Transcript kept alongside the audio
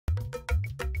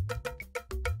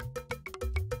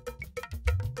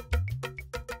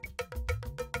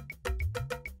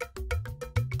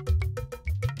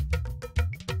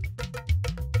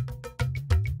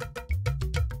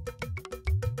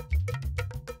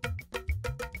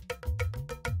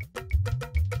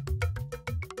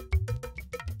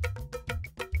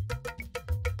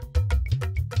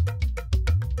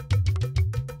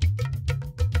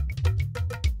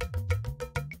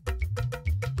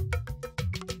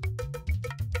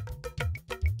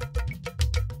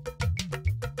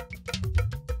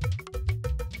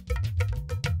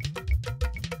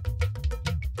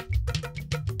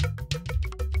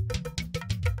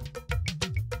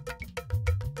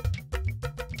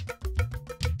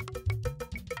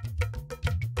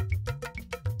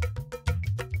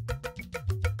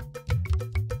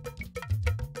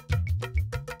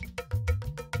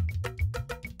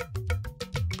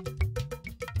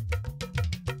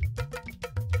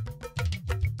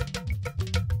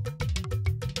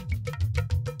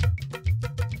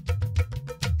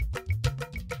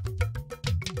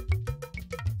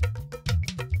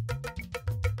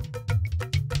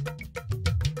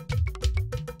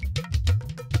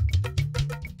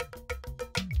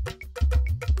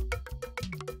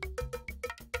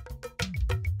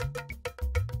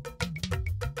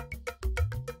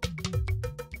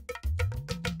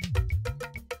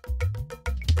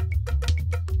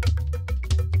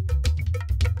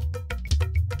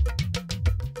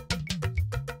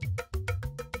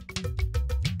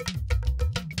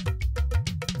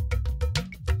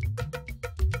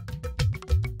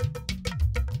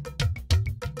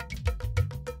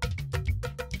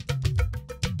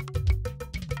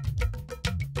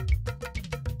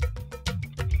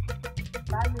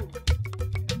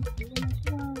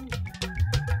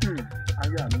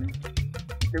Aya mi,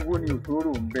 èwo ni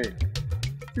òtóró ń bẹ?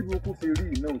 Tí burúkú ṣe rí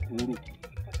iná òtóró.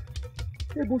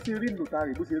 Ṣé bó ṣe rí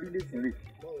lòtàrí bó ṣe rí lẹ́sìnrè?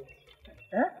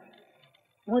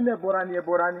 Wọ́n lẹ́bọra ni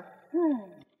ẹbọra ni.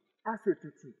 A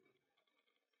ṣètùtù.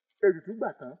 Ètùtù gbà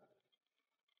tán.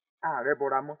 Ààrẹ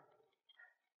bọra mọ́.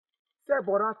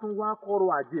 Ṣẹ́bọra tún wá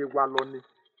kọ́rọ̀ ajé wa lọ ni.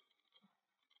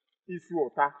 Iṣu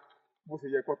ọ̀tá bó ṣe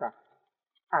yẹ kọ́ta.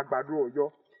 Àgbàdo ọ̀yọ́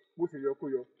bó ṣe yẹ kó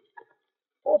yọ.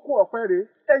 Ó kó ọ̀pẹ rèé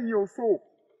ẹ̀yìn oṣó.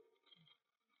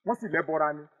 Wọ́n sì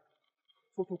lẹ́bọra ni.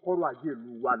 Tó tún kọ́rọ̀ ajé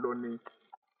ìlú wa lọ ni.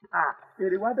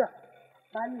 Èrè wá dà.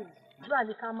 Báyìí, ìdúrà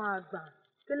ni ká máa gbà.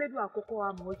 Kélédùn àkókò wa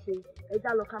mọ̀ ọ́ ṣe.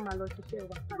 Ẹja lọ ká máa lọ ṣiṣẹ́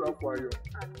wa. Ìlú ọkọ̀ ayọ̀.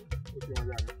 Ó ti wọn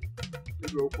yà mí.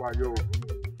 Ìlú ọkọ̀ ayọ̀ o.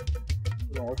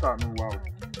 Ìlú ṣàánú wa o.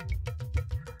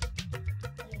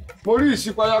 Mo rí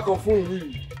ìṣípayá kan fún ìlú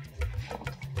yìí.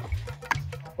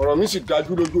 Ọ̀rọ̀ mi sì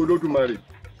dájú lójú Olódùmarè.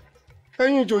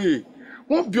 Ẹ̀yin ìjòyè,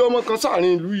 wọ́n bí ọmọ kan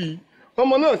sáàrin ìlú yìí.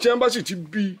 Ọmọ náà tí ẹmbásì ti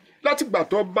bí látìgbà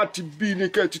tó bá ti bí ní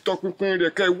kẹ́ ẹ ti tọpinpin rẹ̀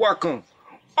kẹ́ ẹ wá kan.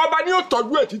 Ọba ni yóò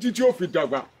tọ́jú ẹ̀ títí tí ó fi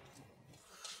dàgbà.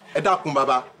 Ẹ dákun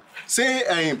bàbá, ṣé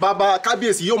ẹ̀yin bàbá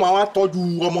kábíyèsí yóò máa wá tọ́jú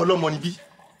ọmọ ọlọ́mọ níbí?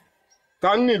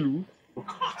 Ta ní ìlú?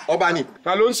 Ọba ni.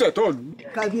 Ta ló ń ṣẹ̀tọ́ ìlú?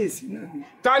 Kábíyèsí náà ni.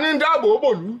 Ta ní ń dáàbò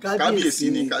bòlú?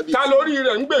 Kábíyèsí ni. Ta lórí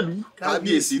rẹ̀ ń gbèlú?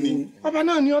 Kábíyèsí ni. Ọba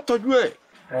náà ni ó tọ́jú ẹ̀.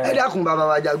 Ẹ dákun bàbá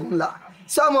wa jagun ńlá.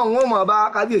 Sọ́mọ wọn mọ̀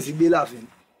bá kábíyèsí gbé láàfin.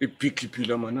 Ibikíbi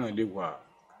lọmọ náà lè wà.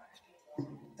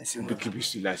 Ibikíbi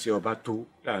sì làṣẹ ọba tó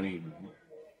láàrin ìlú.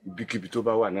 Ibikíbi tó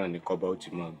bá wà náà ni kọba ó ti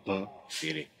mọ gbọ́n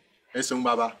fèrè. Ẹ ṣeun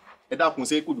bàbá, ẹ dákun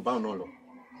ṣé kò dùbà náà lọ.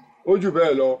 Ó jù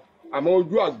bẹ́ẹ̀ lọ, àmọ́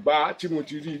ojú àgbá tí mo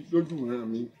ti rí lójú ìran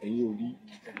mi ẹ̀yin ò rí.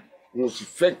 Wọn ò sì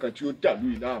fẹ́ nǹkan tí ó dàlú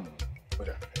ìlàmú.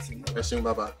 Ẹ ṣeun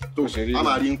bàbá. Tó ṣe rí. A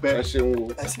máa rí ń pẹ́. Ẹ ṣeun o.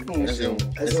 Ẹ ṣeun. Ẹ ṣeun.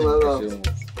 Ẹ ṣeun bàbá.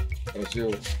 Ẹ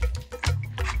ṣeun.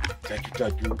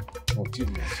 Dájúdájú mo ti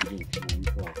mọ̀ sílé ojú orí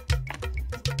fún ọ.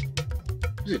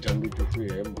 Ó sì dá mi lójú pé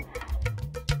ẹ mọ̀.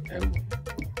 Ẹ mọ̀.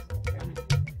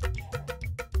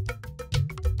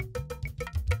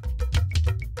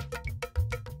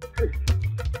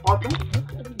 Ọ̀tún,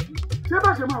 ṣé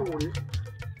bá ṣe máa wò rè?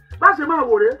 Bá ṣe máa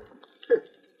wò rè?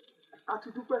 A ti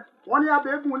dúpẹ́. Wọ́n ní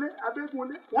abẹ́gúnlé,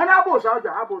 abẹ́gúnlé. Wọ́n ní abòsà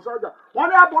ọjà, abòsà ọjà. Wọ́n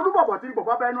ní abo olúbọ̀bọ̀ tí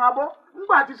bọ̀bọ̀ bá ẹnu abọ́.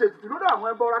 Nígbà tí ṣètùtù lọ́dọ̀ àwọn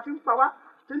ẹbọra tí ń pa wá,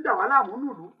 tí ń dà wá láàmú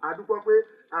nùlù. Àdúgbò pé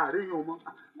àárín yìí ò mọ.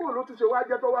 Bó ló tún ṣe wá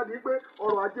jẹ́ tó wá di pé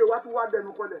ọrọ̀ ajé wa tún wá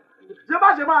dẹnu kọlẹ̀. Ṣé bá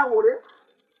ṣe máa wò rè?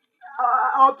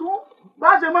 Ọ̀tún, bá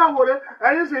ṣe máa wò rè?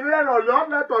 Ẹ̀yin sì rí ẹ̀rọ ọ̀yọ́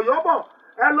lẹ́tọ̀ ọ̀yọ́ bọ̀.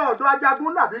 Ẹ lọ ọ̀dọ̀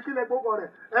ajagun nàbí kílẹ̀ gbogbo rẹ̀.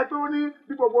 Ẹ tó ní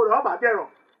bí gbogbo rẹ̀ ọba dẹ̀rọ̀.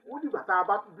 Ó dìgbà tá a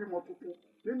bá bímọ tuntun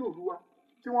nínú ìlú wa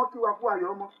tí wọ́n kí wa kú ayọ̀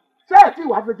ọmọ. Ṣé ẹ̀ tí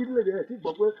ìwà fetí nílé rẹ̀ tí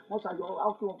gbọ́ pé wọ́n ṣàyọ̀ á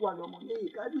kí wọn kú ayọ̀ ọmọ? Ní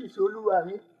kábíyèsí olúwa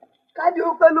mi. Kádé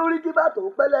ó pẹ́ lórí kí bàtò ó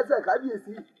pẹ́ lẹ́sẹ̀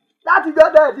kábíyèsí. Láti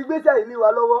jọ́dá ẹ̀ ti gbéṣẹ́ ìlú wa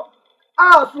lọ́wọ́.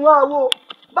 A sùn àwo.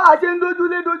 Bá a ṣe ń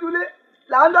dójúlé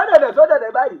là ń dọ́dẹ̀dẹ̀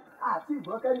sọ́dẹ̀dẹ̀ báyìí. Àti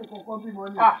ìgbọ́kẹ́ni kankan bímọ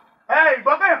ni.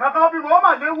 Ìgbọ́kẹ́yìn kankan bímọ ó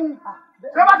mà léwu.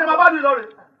 Ṣé bá ṣe máa bá mi lọ rè?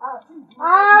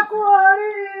 A kú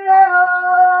oríire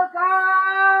o,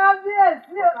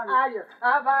 kábíyèsí o. Ayọ̀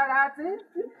abara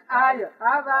títí, ayọ̀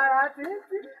abara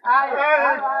títí, ayọ̀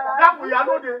abara títí. Dákun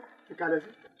Ìyálóde. Ìkàlẹ̀ sí.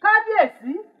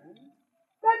 Kábíyèsí,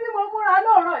 pé bí mo múra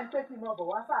lóòrọ̀ yìí pé kí n mọ bọ̀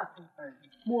wá sàfin.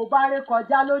 Mo bá ré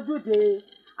kọjá lójúde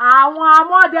àwọn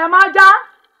amọ́dẹmájá.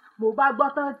 Mo bá gbọ́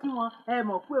tán kí wọn ẹ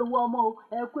mọ̀ kú ewu ọmọ o,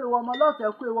 ẹ kú ewu ọmọ lọ́sẹ̀,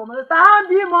 ẹ kú ewu ọmọ lọ́sẹ̀. Tá à ń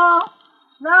bímọ.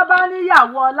 Náà bá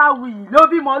níyàwó Ọláwuyì ló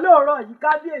bímọ lóòrọ̀ yìí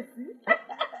kábíyèsí.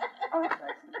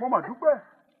 Mo mà dúpẹ́.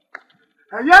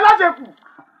 Ẹ̀yin alájẹkù,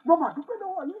 mo mà dúpẹ́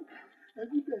lọ́wọ́ yín.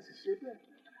 Ẹbí bẹ́ẹ̀ sì ṣe bẹ́ẹ̀.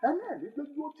 Ẹni ẹ̀ ní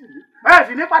gbégbó tì mí. Ẹ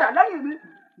sì ní padà lẹ́yìn mi.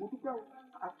 Mo dúpẹ́ o,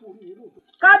 a kú oríire lóòótọ́.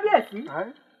 Kábíyèsí,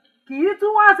 kì í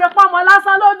tún wá ṣe pọ́nmọ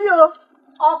lásán ló bí o.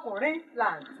 Ọkùnrin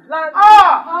làǹtí.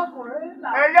 Ọkùnrin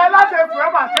làǹtí. Ẹ̀yin alájẹkù ẹ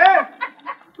mà ṣe é.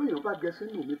 Bí èèyàn bá gẹ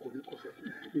sínú mi kò ní kọsẹ̀,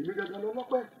 èmi gangan lọ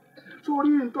lọ́pẹ́.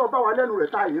 Sórí ntọ́ bá wa lẹ́nu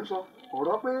rẹ̀ tá àyè ń sọ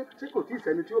ọ̀rọ̀ pé ṣé kò tí ì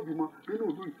sẹ́ni tí ó bímọ nínú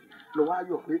ìlú yìí lọ́wọ́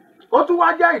ayọ̀ pé ó tún wá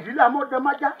jẹ́ ìdílé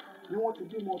amọ́dẹ́májá ni wọ́n ti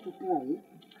bímọ tuntun ọ̀hún.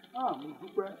 Mo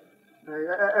dúpẹ́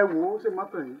ẹ wò ó ṣe má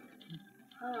tàn yín.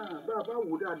 Bá a bá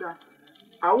wò dáadáa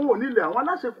àwọn onílẹ̀ àwọn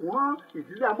aláṣekù rán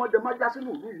ìdílé amọ́dẹ́májá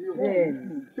sínú ìlú yìí o.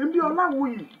 Níbi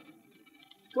Ọláwuyì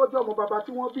tó jẹ́ ọmọ bàbá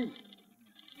tí wọ́n bí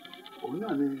òun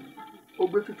náà ni ó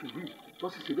gbé tutù yìí tó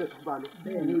sì ṣe bẹ́ẹ̀ tó bá lọ.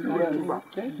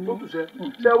 Tó tù sẹ́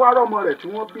ṣe wá rọ́mọ rẹ̀ tí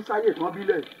wọ́n bí sáyè tán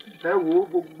bílẹ̀ ẹ wo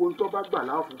gbogbo ń tó bá gbà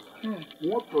láàfún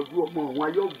wọ́n tọ́jú ọmọ àwọn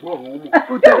ayé ọgbọ́n ọ̀hún mọ̀.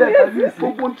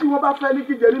 Gbogbo tí wọ́n bá fẹ́ ní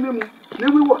jíjẹ ní mímu ní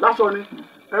wíwọ̀ lásán ni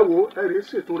ẹ wo ẹ rèé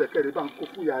ṣètò rẹ̀ kẹrì bá ń kó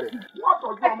fún ìyá rẹ̀. Wọ́n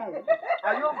tọ́jú ọmọ òun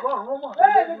ayé ọgbọ́n ọ̀hún mọ̀.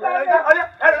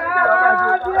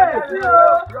 Kábíyèsí o,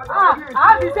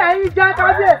 àbíṣe yín jẹ́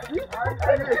kábíyèsí.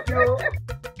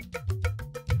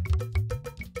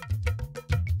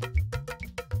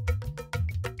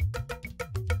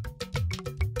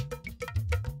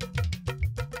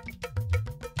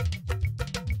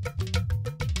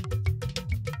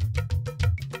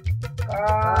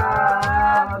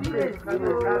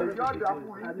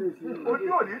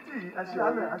 Ojú òní tì í ẹṣẹ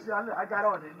alẹ agara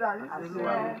òní dá yín.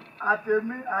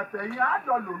 Àtẹ̀mí àtẹ̀yìn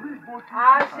àjọ lòlú ìbò tí.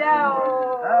 Àṣẹ o.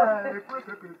 Èkó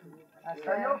kékeré.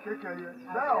 Ẹyẹ ò kékeré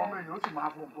bẹ́ẹ̀ ọmọ èèyàn ó sì máa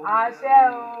fò. Àṣẹ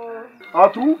o.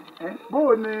 Ọ̀tún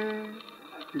bóò ni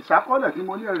ìṣákọ́lẹ̀ tí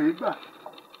mo ní ẹ̀rẹ̀ gbà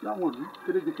láwọn òlú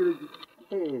kéréje.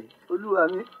 Olúwa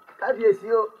mi kábíyèsí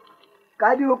o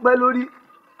kádé ó pẹ́ lórí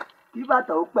kí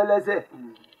bàtà ó pẹ́ lẹ́sẹ̀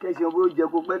kẹsàn bó jẹ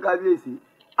kó pẹ́ kábíyèsí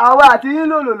àwa àti yín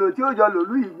lòlòlò tí ó jọ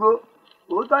lòlú ìgbó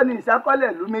òótọ́ ni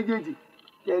ìṣákọ́lẹ̀ ìlú méjèèjì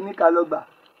tẹ ní ká lọ gbà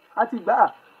á ti gbà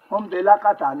wọ́n ń bẹ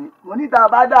lákàtà ni mo ní tá a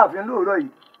bá dààfin lóòrọ̀ yìí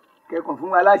kẹkàn fún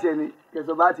wa láṣẹ ni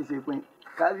kẹsàn bá ti ṣèpin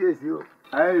kábíyèsí o.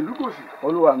 Ìlú kò sí.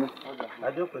 Olúwa mi.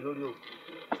 Àjọ pẹ̀lú orí o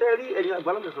ṣé rí ẹ̀yin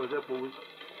àgbàlagbà sọ̀rọ̀ jẹ́ pòwe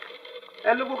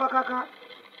ẹ lógún kákáká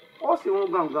ó sì wọn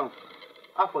gàngàn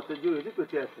afọ̀tẹ́jọ́ rẹ̀ dípò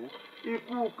tí ẹ̀ fún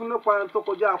ikú kílópa tó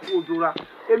kọjá kú òjòra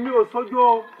èmi ò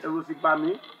sọ́jọ́ ẹ̀rù sì gbà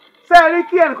mí ṣé ẹ rí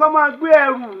kí ẹnìkan máa gbé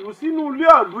ẹrù sínú ilé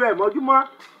ọ̀lú ẹ̀ mọ́júmọ́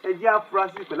ẹ jẹ́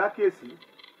afurasí pẹ̀lú àkíyèsí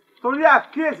torí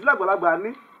àkíyèsí lágbàlagbà ní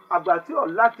àgbà tí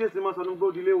ọ̀la àkíyèsí máa sọ ní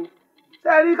gbódìlé o ṣé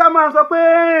ẹ rí ká máa sọ pé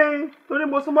torí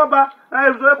mo súnmọ́ ba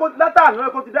ẹrù tó yẹ kó látàánú ẹ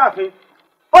kó ti dáàfin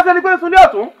ó ṣe ní pé sunlé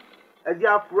ọ̀tún ẹ jẹ́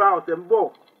afura ọ̀tẹ̀ ń bọ̀.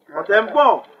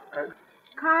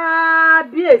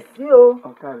 Kábíyèsí o.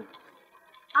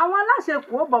 Àwọn aláṣẹ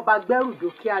kù ó bọ̀bà gbẹ́rù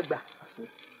dókè àgbà.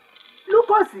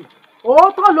 Lúkọ̀sì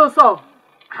òótọ́ ló sọ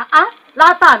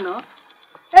látàná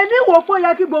èmi wò pé ó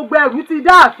yẹ kí gbogbo ẹrù ti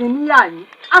dáàfin níyà yín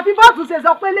àfi bọ́ọ̀tù ṣe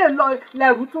sọ pé lè lọ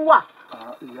lẹ́rù tún wà.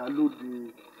 Ìyálóde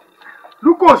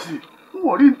Lúkọ̀sì n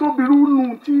ò rí tó birú nù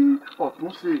tí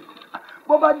Ọ̀tún ṣe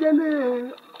bó bá délé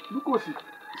Lúkọ̀sì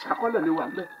ìṣàkọọ́lẹ̀ lè wà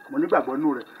ńbẹ̀ mo nígbàgbọ́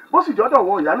nù rẹ̀ bó sì jọ́dọ̀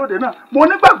wọ Ìyálóde náà mo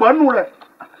nígbàgbọ́ nù rẹ̀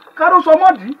káró sọ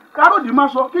mọ́dì káròdì má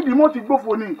sọ kídìí mọ́ ti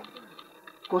gbófo ni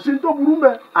kò sí tó burú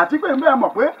mbẹ àti pé mbẹ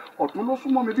mọ̀ pé Ọ̀tún ló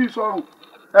súnmọ́ mi bí sọrùn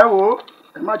ẹ wò ó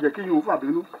ẹ má jẹ́ kí yín ó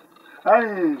fàbínú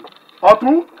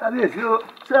Ọ̀tún kábíyèsí o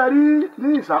ṣe rí ní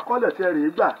ìṣàkọọ́lẹ̀ tẹ rèé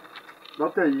gbà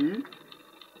lọ́tẹ̀ yìí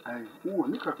n ò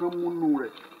ní kankan múnú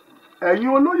rẹ̀ ẹ̀yin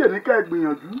olóyè ní ká ẹ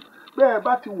gbìyànjú bẹ́ẹ̀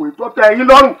bá ti wò ìtọ́ tẹ ẹ̀yin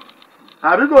lọ́rùn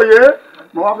àbí kò yé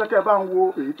mo wá fẹ́ kẹ́ ẹ bá ń wo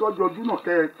èyí tó jọjú náà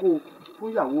kẹ́ ẹ kó fún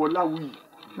ìyàwó Ọláwuyì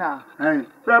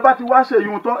bẹ́ẹ̀ bá ti wá ṣe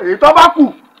ìyún tán èyí tó bá kù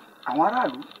àwọn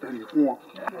aráàlú ẹ̀rì fún wọn.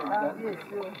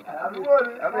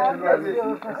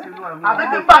 àbí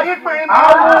tí bá yín pín in.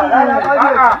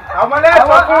 àwọn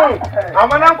ẹlẹ́sọ̀ fún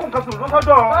àwọn ẹlẹ́kùn kan sùn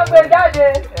lọ́sọ̀dọ̀. Wọ́n gbé jáde.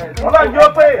 wọ́n bá yọ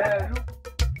pé.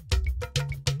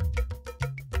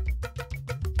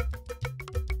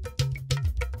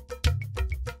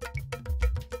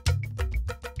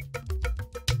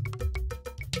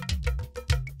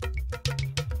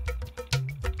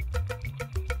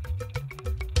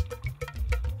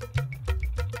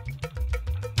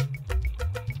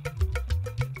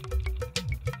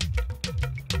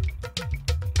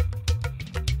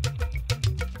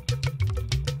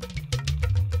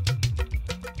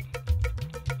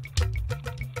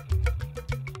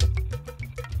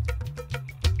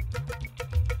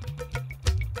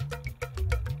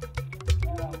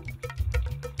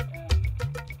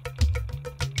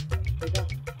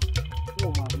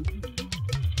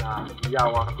 Ìyá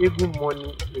wa eégún mọ ni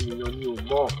ènìyàn ni ò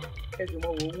mọ̀. ẹsùn mọ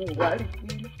wo owó wa rí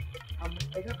sí àmọ́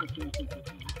ẹjọ́ kò tó tó tó.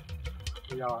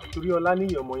 Ìyá wa torí ọlá ní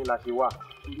ìyọmọ yín la ṣe wà.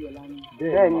 torí ọlá ní.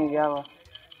 bẹ́ẹ̀ ni ìyá wa.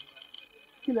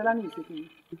 kí lọlá ní ìṣe fún mi.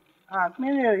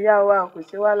 àpínrìn ìyá wa kò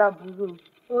ṣe wá láburú.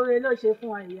 Oore ló ṣe fún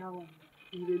wa ìyá wa.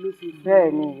 ire ló ṣe fún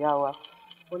bẹ́ẹ̀ ni ìyá wa.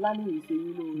 ọlá ní ìṣe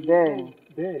yín lóore.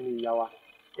 bẹ́ẹ̀ ni ìyá wa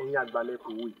ẹ̀yin àgbàlẹ̀ kò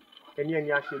wò yìí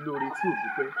ẹni a ṣe lóore tí ò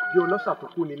dúpẹ́ bí ọlọ́ṣà tó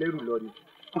kó ni lẹ́rù lọ ni.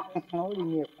 ó rí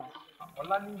ní ẹ̀fà.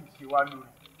 ọlá ní ìṣe wa lórí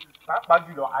pàápàá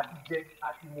jùlọ àti jẹ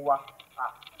àti mu wa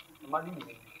ọlá ní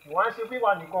ìyẹn ìwọ̀n á ṣe pé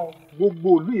wà nìkan. gbogbo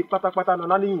ìlú yìí pátápátá náà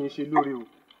ọlá ní ìyẹn ṣe lóore o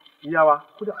ìyá wa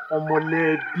kódà ọmọ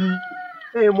lẹ́ẹ̀bí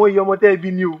mọ iye ọmọ tẹ́ ẹ bí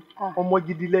ni o ọmọ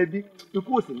gidi lẹ́ẹ̀bí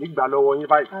ikú ò sì ní gbà lọ́wọ́ yín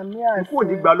báyìí ikú ò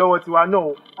ní gbà lọ́wọ́ tiwa náà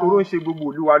o toró ń ṣe gbogbo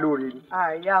ìlú wa lóore ni.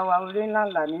 ìyá wa orí ńlá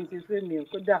ńlá ní ti fẹ́ mi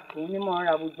kódà kò ní mọ̀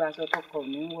ra gbogbo aṣọ tọkọ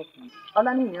mi ń wọ̀ fún mi.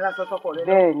 ọlá ní ìnira aṣọ tọkọ rẹ.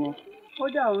 bẹ́ẹ̀ ni.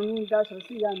 kódà òun ń daṣọ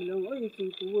sí ìyá mi lọ́rùn ó yìí fi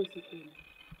owó sí i.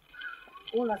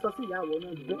 òun la sọ sí ìyàwó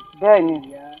náà gbé. bẹ́ẹ̀ ni.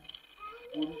 ìyá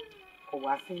orí kò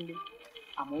wá sí ilé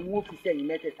àmọ́ wọn ò fi sẹ́yìn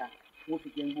mẹ́tẹ̀ẹ̀ta wọn ò fi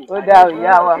jẹ́ ń gbò. ó dà ó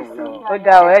ìyá wa ó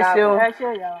dà ó ẹ ṣeun. ẹ ṣe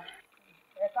ìyá wa.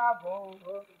 ẹ káàbọ̀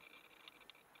o.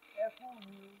 ẹ fún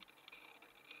mi.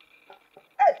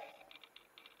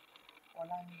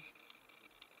 ọlá ní.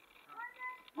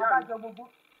 wọ́n bá jọ gbogbo.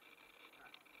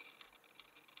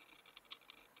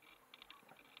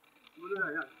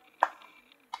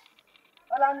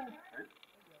 ọlá ní.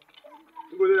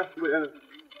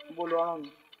 níbo ló rán mi.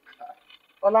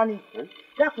 ọlá ní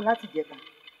dákun láti jẹta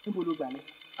níbo ló gbà mí.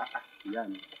 ìyá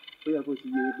mi ó yẹ kó ti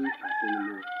yé pé àṣeyìn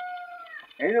lọ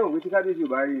ẹ̀yin náà òwe tí kábíyèsí ò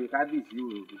bá rí kábíyèsí ò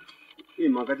rò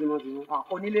ìmọ̀ nǹkan tí wọ́n ti mọ́.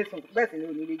 onílé sùn bẹ́ẹ̀ sì ni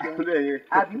onílé jẹun bẹ́ẹ̀ yẹn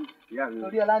àbí ìyá mi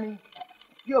torí ọlá ní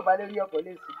bí ò bá lè rí ọkọ̀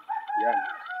lè sùn ìyá mi.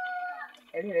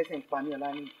 ẹ̀rín rẹ̀ sì ń pa mí ọlá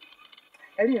ní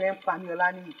ẹ̀rín rẹ̀ ń pa mí ọlá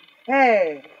ní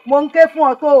mo ń ké fún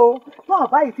ọ tó o tó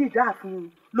ọba yìí ti dá àfin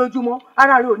lójúmọ́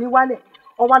ara rẹ̀ ò ní wálẹ̀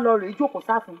ọwá lọ rèé jókòó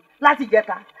sáfún láti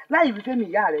jẹta láì wí fẹ́mi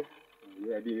ìyá rẹ̀.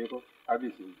 ìyá ẹbí mi kọ́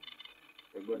kábíyèsí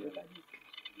ẹ̀gbọ́n mi.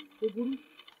 ó burú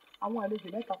àwọn àlejò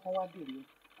mẹ́ta kan wá dèrè o.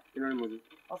 kí ló ní mo ti.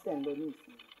 ọ̀sẹ̀ ń lọ ní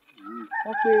ìsìn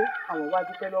wọ́n pé àwọn wá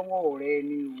dúpẹ́ lọ́wọ́ ọ̀rẹ́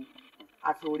ẹni o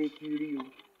àti oore kiri o.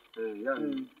 ìyá mi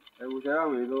ẹ wo ṣe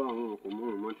àwọn èèyàn lọ́wọ́ àwọn ọkọ̀ mọ́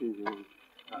ọmọ tí ń ṣe wọn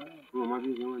wọn ọmọ tí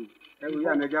ń ṣe wọn ni ẹ wo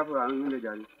ìyá mi ẹja fúnra àwọn ilé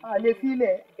ìjà ni. a lè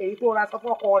filẹ̀ èyí tó ra sọ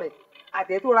fọ́kọ rẹ̀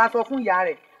àti èyí tó ra sọ fún ìyá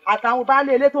rẹ̀ àtàwọn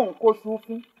baálé ilé tó ń kó sùn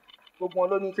fún gbogbo wọn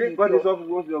ló ní kí n bọ́dé sọ fún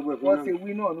wọn fi ọgbẹ́ fún wọn ṣe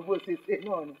wí náà ní bó ṣe ṣe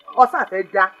náà ni ọ̀sán fẹ́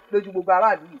dá lójú gbogbo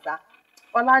aráàlú yìí sá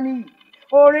Ọláníyì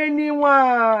oore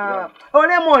níwọ̀n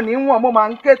oore mọ̀ níwọ̀n mo máa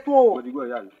ń ké tó o. ọdígbò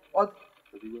ìyá mi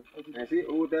ọdígbò ẹ sí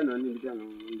owó tẹ́nà ní ibi tẹ́nà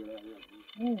ń bẹ̀rẹ̀ ayé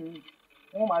àbúrò.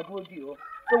 wọ́n máa dúró dì ọ́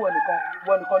tó wọ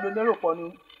nìkan ló lérò pọ̀ ní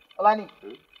Ọláníyì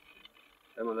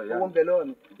owó ń bẹ lọ́wọ́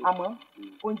mi àmọ́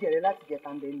oúnjẹ rẹ láti jẹ tá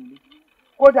ń bẹ nílé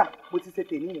kódà mo ti ṣe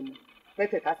tèmi yẹn mu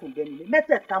mẹ́tẹ̀ẹ̀ta sì ń bẹ nílé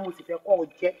mẹ́tẹ̀ẹ̀ta mo sì fẹ́ kọ́ ọ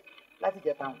jẹ láti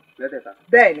jẹ táwọn. mẹ́tẹ̀ẹ̀ta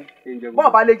bẹ́ẹ̀ ni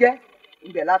bọ́ọ̀ bá lè jẹ́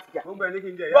ibẹ̀ láti jà. gbogbo ẹ̀ ní kí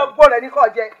n jẹ ìyá mi. gbogbo rẹ̀ ní kò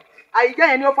jẹ àyíjẹ́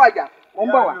yẹn ni ó fàjà mo ń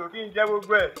bọ̀ wá. ìyá mi ò kí n jẹ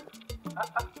gbogbo ẹ̀.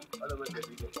 ọlọ́mọ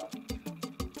tẹ̀lé ìjọba.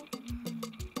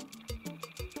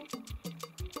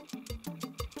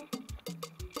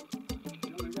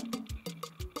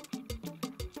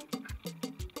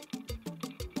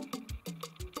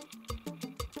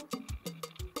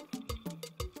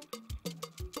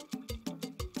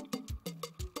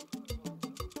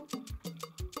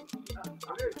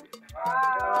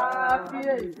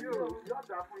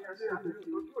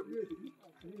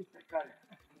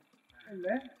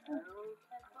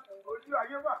 Ojú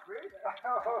ayé wà pé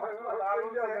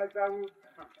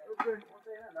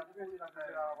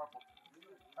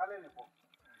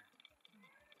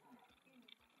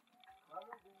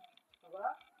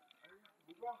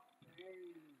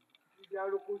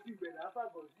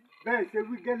bẹ́ẹ̀ ṣe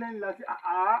wí gẹ́lẹ́ ńlá sí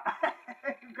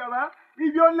kàbá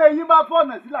ibi ó lé yín bá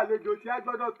fọ́ọ̀nà sí làlejò tí a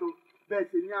gbọ́dọ̀ tó bẹ́ẹ̀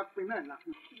ṣe ní apin náà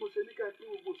lápin. bí mo ṣe ní ká ẹ tí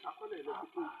gbogbo ṣàkọlẹ̀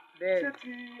lọ́kùnkùn ṣé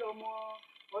ti ọmọ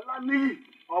Ọláníyì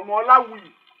ọmọ Ọláwuyì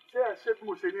ṣé ẹ ṣe bí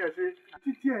mo ṣe ní ẹ ṣe.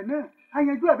 títí ẹ náà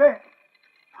àyànjú ẹ bẹ́ẹ̀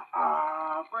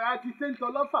àkọyà ti ṣe ń tọ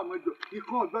lọ́fà mọ́jọ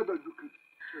ikán ọ̀gbọ́dọ̀ dùkú.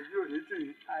 èyí ò ní tì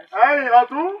í. ẹ̀yin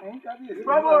ọ̀tún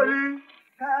gbọ́dọ̀ rí.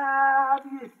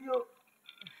 kábíyèsí o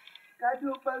kájú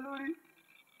ó pẹ́ lórí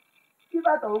kí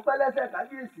bàtà ó pẹ́ lẹ́sẹ̀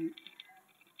kábíyèsí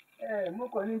mo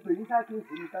kàn ní pè ní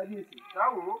sákèésì ní kábíyèsí.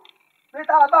 sáwò. pé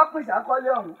tá a bá pín ìṣàkọ́lé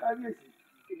ọ̀hún kábíyèsí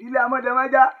ìdílé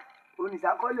amọ́dẹ́májá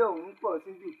oníṣàkọ́lé ọ̀hún pọ̀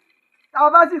sí jù tá a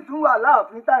bá sì tún wà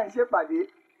láàfin tá à ń ṣèpàdé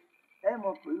ẹ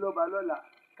mọ̀ pé lọ́ba lọ́la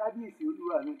kábíyèsí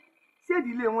olúwa mi ṣé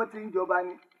ìdílé wọn ti ń jọba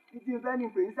ni títí fẹ́ ní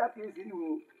pè ní sákèésì ni mo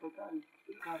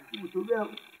tó bẹ́ẹ̀ o.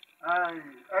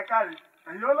 ẹ káre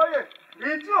ẹ̀yin olóyè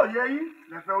èyí tí ò yé yín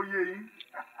lẹ́fẹ̀ẹ́ ó yé yín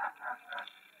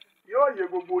yóò yé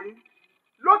gbogbo yín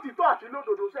lótìtọ́ àti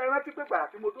lódodo ṣe rántí pé gbàrà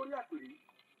tí mo dórí àpèrè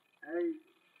ẹ̀yin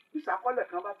bí ìṣàkọọ́lẹ̀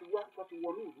kan bá ti wá tó ti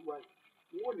wọnú ìlú wa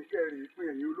yìí n ó ní kẹ́ ẹ rèé pin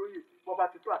ẹ̀yin olóyè bọ́ bá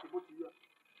ti tó àti bó ti yọ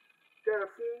kẹ́ ẹ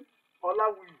fún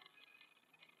Ọláwuyì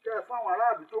kẹ́ ẹ fún àwọn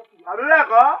aráàlú tó kù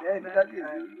àbílẹ̀kọ́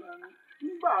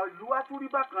nígbà ìlú wa tún rí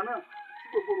bákan náà tí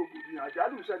gbogbo rògbòdìyàn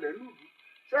àjálù ṣẹlẹ̀ ní ìlú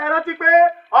ṣe rántí pé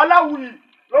Ọláwuyì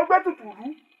ló gbé tutù rú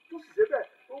tó sì débẹ̀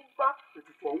tó bá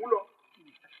ètùtù ọ̀hún lọ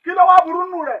kí ló wá burú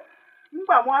nù rẹ̀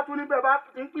nígbà wọn á tún níbẹ̀ bá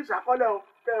ti ń pín ìṣàkọọ́lẹ̀ o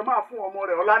kẹ́ ẹ máa fún ọmọ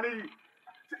rẹ̀ Ọláníyì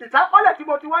ìṣàkọọ́lẹ̀ tí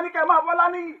mo ti wá ní kẹ́ ẹ máa fọ́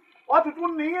Ọláníyì wọ́n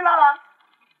tuntun ní yín lára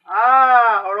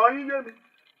ọ̀rọ̀ yín yé mi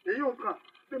èyí nǹkan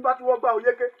bí n bá ti wọ́n gbá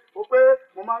oyéké o pé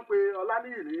mo máa ń pe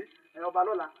Ọláníyì ní ọba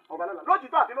lọ́la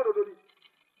lójútọ́ àti lódodo ni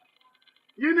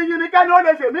yìnyínyìnyín kẹ́ni ó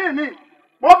lè ṣèmí mi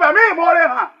mo fẹ̀mí ìmoore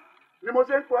hàn ni mo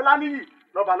ṣe ń pe Ọláníyì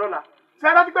lọ́ba lọ́la ṣé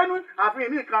ẹ rántí pé ní ààfin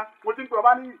mi kan mo ti ń pe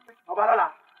Ọláníyì ọba lọ́la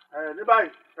ní báyìí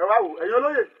ẹ wá wò ẹ̀yin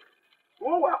olóyè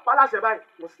wọ́n wà pálásẹ báyìí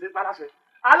mo sì ní pálásẹ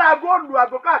aláàgó lu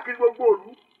àgọ́ káàkiri gbogbo òlu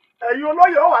ẹ̀yin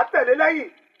olóyè ó wà tẹ̀lé lẹ́yìn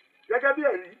gẹ́gẹ́ bí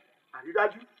ẹ̀rí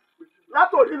àrídájú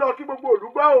látòní lọ kí gbogbo òlu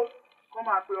gbọ́ o kọ́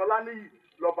máa pe Ọláníyì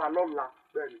lọ́ba lọ́la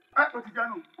bẹ́ẹ̀ ni. ẹ o ti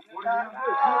jẹun.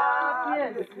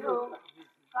 kábíyèsí o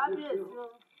kábíyèsí o.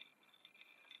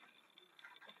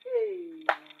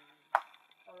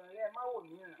 ọ̀rọ̀ rẹ má wò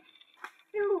mí ràn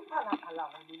irú pàlàpàlà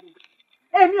wọn lélẹ̀.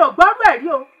 èmi ò gbọ́dọ̀ ẹ̀rí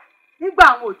o nígbà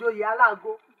àwọn òjòyè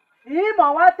alágo ìmọ̀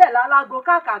wá tẹ̀lé alágo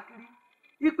káàkiri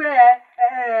wípé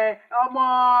ọmọ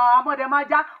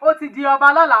amọ́dẹ́májá ó ti di ọba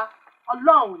lọ́la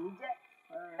ọlọ́run ní jẹ́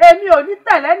èmi ò ní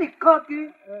tẹ̀lé nìkan kiri.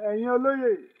 ẹ̀yin olóyè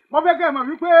mo fẹ́ kẹ́ ẹ mọ̀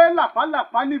wípé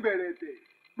làpálàpá níbẹ̀rẹ̀ tẹ̀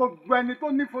gbogbo ẹni tó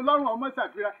ní fún lọ́rùn ọmọ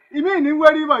ṣàfihàn ìmí ní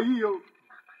wẹ́rí bọ̀ yìí o.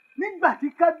 nígbà tí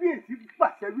kábíyèsí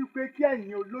pàṣẹ wípé kí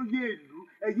ẹ̀yin olóyè ìlú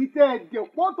èyí tẹ́ ẹ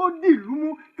dẹ̀pọ́ tó dìlú mú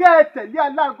kẹ́ ẹ tẹ̀lé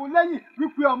aláàgọ́ lẹ́yìn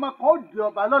wípé ọmọ kan ó di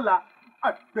ọba lọ́la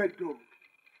àgbẹ̀dọ̀.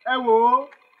 ẹ wò ó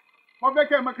mo fẹ́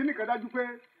kẹ́ ẹ mọ̀ kíní kan dájú pé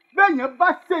bẹ́ẹ̀yẹn bá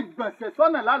ṣègbọ̀nsẹ̀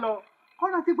sọ́nà lálọ́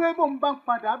kọ́nà tí pé bóun bá ń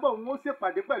padà bọ̀ òun ó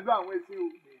ṣèpàdé pẹ̀lú àwọn ẹṣin o.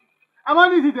 àmọ́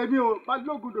ní ti tèmi o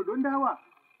balógun dòdò ń dá wà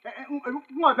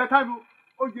ń ọ̀tẹ̀ táìmù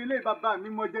oyè ilé bàbá mi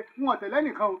mọ jẹ ń ọ̀tẹ̀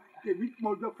lẹ́nìkan o tèmi mọ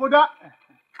jẹ fódà.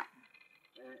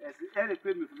 ẹ̀sìn ẹ̀ lè pé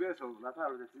mi fi bẹ́ẹ̀ sọ̀rọ̀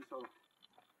látàrọ̀ rẹ̀ ti sọ̀rọ̀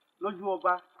lójú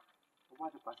ọba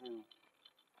ti pàṣẹ yẹn.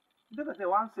 ìdókòtò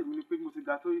wa ń sèmi ni pé mo ti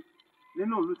ga tó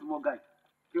nínú ìlú tí mo ga yìí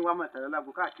kí wọ́n máa tẹ̀lé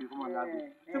lágbo káàkiri fún wọn lágbo.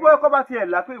 tí bóyá kọ́ bá tiẹ̀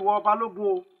là pé ìwọ ọba lógun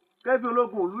o kẹ́bí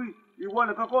ológun òlú yìí ìwọ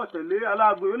nìkan kọ́ tẹ̀lé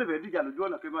aláàgbò yóò lè fẹ́ dìjà lójú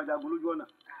ọ̀nà kí n máa jagun lójú ọ̀nà.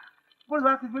 bó ṣe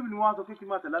bá ti gbébì ni wọ́n á sọ pé kí n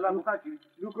máa tẹ̀lé aláàgbò káàkiri.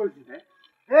 lukosi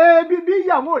bí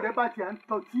ìyàwó rẹ bá ti à ń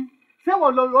tọ́tí ṣé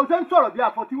wọ́n lọ ọ ṣe ń sọ̀rọ̀ bí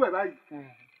àfọ̀tíwẹ̀ báyìí.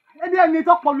 ẹni ẹni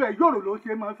tọpọlọ ẹ yòrò ló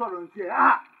ṣe máa ń sọ̀rọ̀ ní tiẹ̀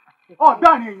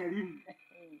ọ̀dáàrin èèyàn rí mi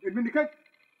èmi ní kẹ́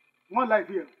wọ́n láì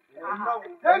fi ẹ̀.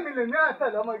 èmi lè ní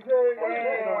àtẹ̀lẹ́ ọmọ ìgbé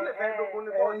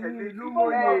ìlú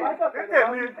mọ́yè.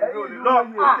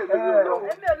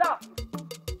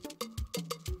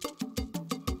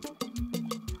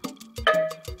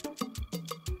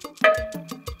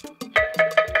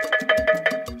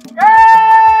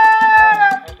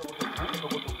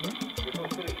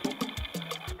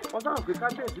 pé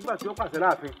kábíyèsí nígbà tí ó pàṣẹ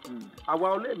láàfin àwa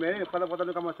olé mẹ́rin pátápátá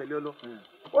ní ká máa tẹ̀lé ọ lọ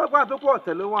ó wá pàtó kó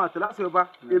ọ̀tẹ̀lé wọn àtẹ̀lé àṣẹ ọba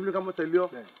èmi ní ká máa tẹ̀lé ọ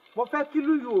mo fẹ́ kí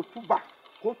ló yóò túbà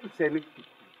kó tù sẹ́ni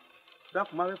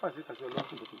dákun máa fẹ́ pàṣẹ kàṣẹ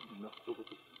ọlọ́run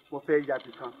mo fẹ́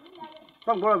yàbí kan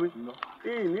fọ́ngbọ́n mi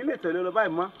ìní lè tẹ̀lé ọ lọ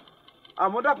báyìí mọ́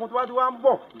àmọ́ dákun tó bá ti wá ń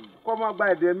bọ̀ kó máa gba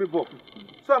ẹ̀dẹ̀ mi bọ̀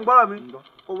fọ́ngbọ́n mi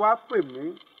ó wá pè mí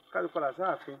kájú padà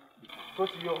sáàfin tó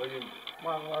ti yọ ọ̀yẹ́ mi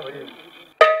máa ń wá ọ̀yẹ́ mi.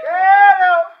 kéèrè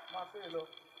o máa fẹ́ lọ.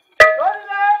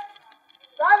 lórílẹ̀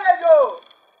sálẹ̀jò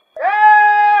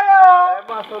kéèrè o. ẹ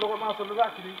máa sọ lọ́wọ́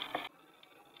káàkiri.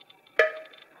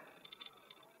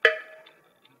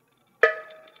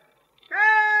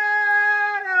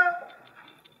 kéèrè o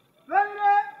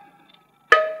lórílẹ̀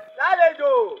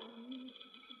sálẹ̀jò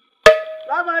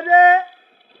lọ́mọdé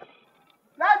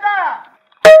lágbà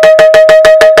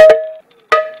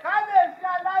kábíyèsí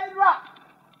aláìlúwà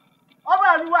ọba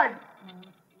àlúwà yìí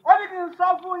ó ní kí n sọ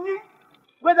fún yín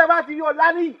pé tẹ́ bá ti yọ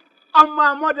lánìí ọmọ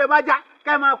àmọ́dé bá já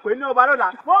kẹ́ máa pè ní ọba lọ́la.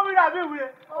 mo ń rí àbí ìwúre.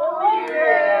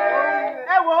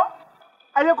 ẹ wo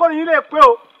ẹyẹ kọ́ni yín lè pé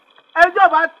o ẹjọ́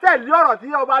bá tẹ̀lé ọ̀rọ̀ tí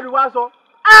ọba àlúwà sọ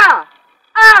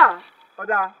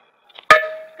ọ̀dà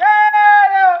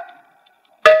kéré o.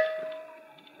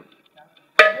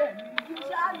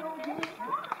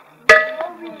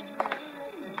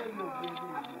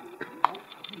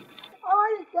 ọwọ́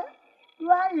yìí kẹ́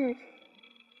láàyè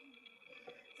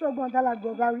ṣọ́gbọ́n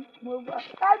dálàgbọ́ bá wí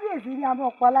kábíyèsí ní àmọ́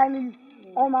ọ̀pọ̀lá níyì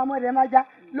ọmọ amọ̀dé máa já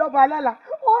lọ́ba alála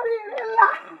oríire ńlá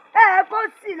ẹ kó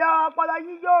sì lọ ọpọlọ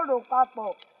yín yóò rò papọ̀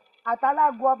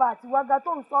àtàlágùn ọba àti wágá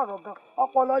tó ń sọ̀rọ̀ gan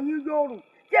ọpọlọ yín yóò rò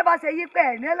tí ẹ bá ṣe yí pé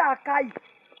ẹ̀ nílà káyì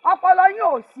ọpọlọ yín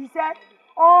ò ṣiṣẹ́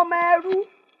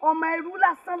ọmọ ẹrú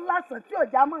lásán tí ò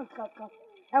já mọ́ nǹkan kan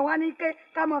ẹ wá ní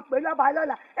ká mọ̀ pé lọ́ba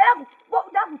lọ́la ẹ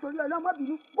dákun torí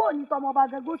ọlọ́mọbìnrin bó ní tọmọ ọba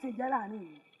gẹ́gẹ́ ó ṣe jẹ́ láàrin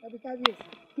yìí ẹbí kábíyèsí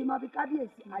kí n máa fi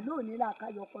kábíyèsí àlọ́ òní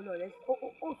làákàyọ ọpọlọ rẹ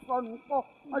ó sọnù pọ̀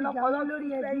ọlọpọlọ lórí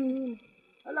ẹbí yín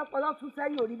ọlọpọlọ tún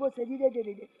sẹ́yìn òrí bó ṣe ní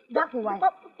dédédédé dákun wáyé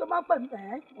tó bá pè mí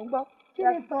ò ń gbọ́. kí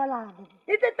ni tọ́lá àbọ̀.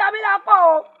 ìtì tamila pọ̀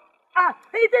o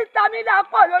ìtì tamila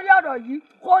pọ̀ lórí ọ̀rọ̀ yìí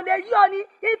kò lè yí ọ ní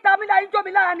ìtì tamila yín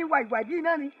jómi lára ni wàìwà bí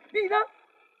iná ni bí iná.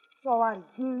 sọ wa rí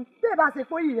bí ẹ bá ṣe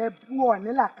pé ìrẹ bu ọ ní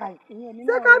làákàyè.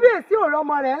 ṣé kábíyèsí ò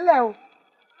rọmọ rẹ ńlẹ̀ o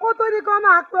kó tó ní kó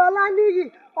máa pe ọlá níyì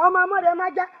ọmọ ọmọdé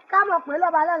máa já ká mọ̀ pé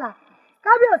lọ́ba lọ́la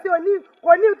kábíyèsí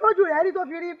kò ní tójú rẹ̀ rí tó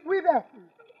fi rí wí bẹ́ẹ̀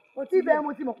o ti bẹ́ẹ̀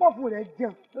mo ti mọ̀ pọ̀ fún rẹ̀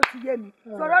jẹun ló ti yé mi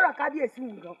sọ̀rọ̀ ọ̀rọ̀ kábíyèsí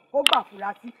wù gan ó gbà fura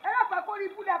sí. ẹ lọ́pàá kó rí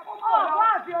ibùdó kó mọ̀ ọ́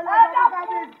àfi ọlọ́dún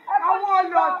kábíyèsí àwọn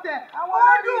olùọ̀tẹ̀ àwọn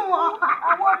olùwọ̀n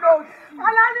àwọn olùsí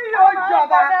aláníyàn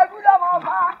ọjọba ẹrú lọ́mọ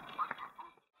ọba.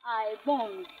 ẹ̀gbọ́n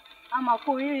mi a máa kó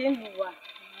oríire ń wà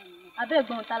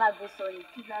abẹ́ẹ̀gbọ́n tálágbó sọ ni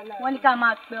wọ́n ní ká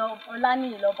máa pe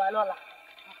Ọláníyì lọ́ba lọ́la.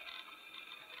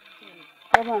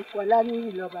 ọmọ nǹkan Ọláníyì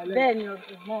lọ́ba lọ́la. bẹ́ẹ̀ ni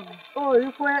ẹ̀gbọ́n mi. ó rí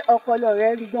pé ọpọlọ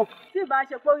rẹ̀ ń gbọ̀n. tí ìbá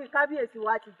ṣe pé orí kábíyèsí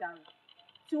wa ti dàrú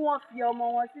tí wọ́n fi ọmọ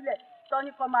wọn sílẹ̀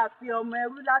tọ́ni kan máa pe ọmọ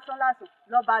ẹrú lásán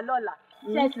lọ́ba lọ́la.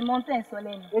 ṣé ẹ sì mọ tẹ̀ ń sọ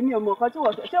lẹ́nu. èmi ò mọ nǹkan tí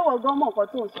wọ́n sọ ṣé wọ́n gan mọ nǹkan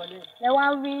tó ń sọ lẹ́nu. ẹ wá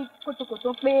ń wí kótókótó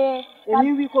pé.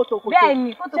 èmi wí kótókótó. bẹ́ẹ̀ ni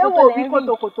kótókótó ṣé wò wí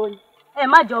kótókótó ni. ẹ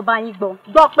má jọba yín gbọ́.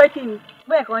 Gbọ́ pé kí ni?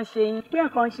 Pé nǹkan ṣe yín. Pé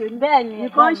nǹkan ṣe mí. Bẹ́ẹ̀ ni.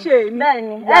 Nǹkan ṣe mí. Bẹ́ẹ̀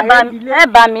ni. Ẹ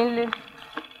bá mi lé.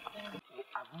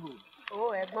 Àbúrò.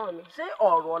 Ó ẹ̀gbọ́n mi. Ṣé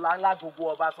ọ̀rọ̀ ńlá gbogbo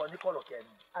ọba sọ ní kọ̀lọ̀kẹ́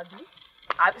ni?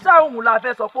 Àbí ṣáà òun la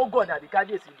fẹ́ sọ pé ó gọ̀ ní àbí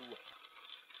kábíyèsí lù wọ̀.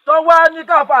 Tó wá ní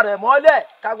káfà rẹ̀ mọ́lẹ̀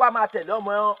ká wá máa tẹ̀lé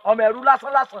ọmọ ẹrú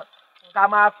lásán ká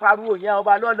máa pariwo yẹn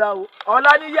ọba lọ́la o.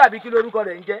 Ọláníyì àbí kí lórúkọ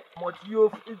rẹ̀ ń jẹ́? Ọmọ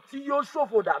tí yóò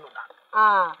ṣòfò dànù dànù.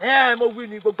 Mo wí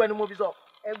ni gbogbo ẹni mo fi sọ.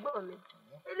 Ẹ̀gbọ́n mi,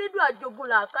 elédùn àjogún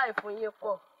làákàyè fún yín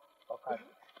pọ̀.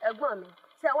 Ẹ̀gbọ́n mi,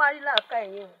 ṣé wá rí làákàyè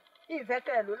yín o? Ìfẹ́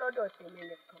kẹ́ ló lọ́dọ̀ tèmi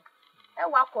nìkan. Ẹ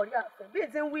wá kọ̀rí ààfin bí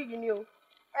ti ń wí yìí ni o.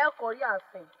 Ẹ kọ̀rí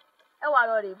ààfin. Ẹ wá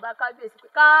lọ rè bá kábíyèsí pé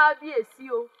kábíyèsí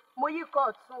o, mo yí kọ́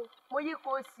ọ̀tún, mo yí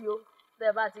kọ́ òsì o.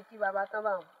 Bẹ́ẹ̀ bá ti kí bàbá tán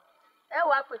bá wọn. Ẹ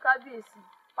wá pé kábíyèsí,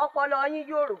 ọpọlọ yín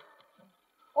yòrò,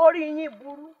 orí yín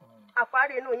burú,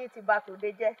 àparí inú yín ti bà tòde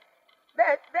jẹ́.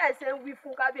 Bẹ́ẹ̀ ṣe ń wí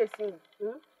fún kábíyèsí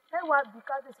yìí. Ẹ wá bí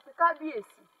kábíyèsí pé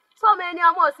kábíyèsí sọmọ ẹni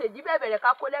ọmọ ṣèjì bẹ̀bẹ̀rẹ̀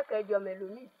ká kó lẹ́kẹ̀ẹ́ ẹjọ́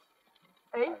mẹ́lòmíì.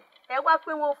 Ẹ wá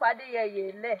pé wọ́n fàdéyẹyẹ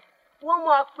lẹ̀ wọ́n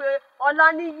mọ̀ pé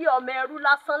Ọláníyì ọmọ ẹrú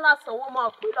lásán wọ́n mọ̀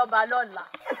pé lọ́ba lọ́la.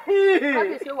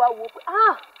 Kábíyèsí wa wò pé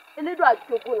elédùn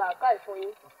àjogún làákàyè fún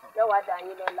yín yóò wá dà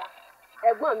yín lọ́la.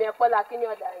 Ẹ̀gbọ́n mi ẹ̀pọ́lá kí ni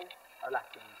ọ̀dà yín?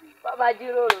 Bàbá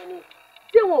jíròrò ni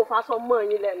tí wọn ò faṣọ mọ́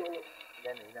yín lẹ́nu ni.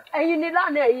 Ẹ̀yin ni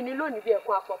lánàá ẹ̀yin ni lónìí bí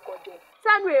ẹ̀kún àpọ̀kọ̀jẹ.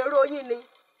 Sẹ́nu èrò yín ni.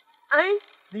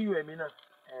 Níyù ẹ̀mí náà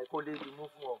kò lè dùn mú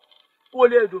fún ọ kò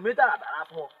lè dùn mí tààràtàrà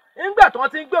fún ọ nígbà tí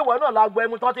wọ́n ti ń gbé ìwọ náà lágbo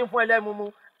ẹmu tí wọ́n ti ń fún ẹlẹ́mu mu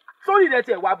sórí rẹ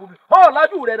tiẹ̀ wá bubi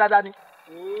lájú rẹ dáadáa ni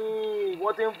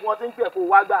wọ́n ti ń pè kó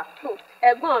wá gbà.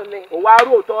 Ẹ̀gbọ́n mi. ò wá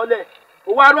rò tọ́lẹ̀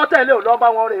ò wá rọ́ tẹ̀lé ò lọ́ bá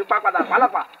wọn rè pa padà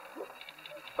pálapà.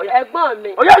 Ẹ̀gbọ́n mi.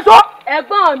 Ó yá sọ.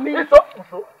 Ẹ̀gbọ́n mi.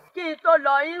 Kí n tó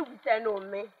lọ ìwù tẹnu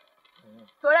mi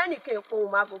torí ẹnìkan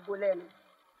ìpohùn máa gbogbo lẹ́nu.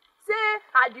 Ṣé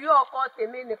àdìyẹ ọkọ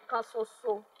tèmi nìkan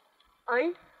ṣoṣo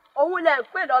òun lẹ ń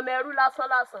pè lọmọ ẹrú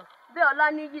lásán bí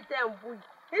Ọláníyì tẹ ń bù yìí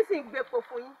nísìnyí gbépo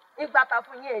fún yín nígbàtà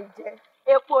fún yín ẹ ń jẹ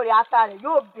epo rẹ̀ ata rẹ̀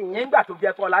yóò bì yín. nígbà tó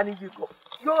jẹ kọ Ọláníyì kọ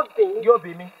yóò bì yín. yóò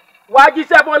bì mí wàá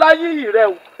jíṣẹ́ fún Ọláníyì rẹ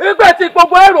o nígbà tí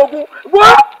gbogbo èrògùn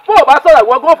wọ́n bó o bá sọ̀rọ̀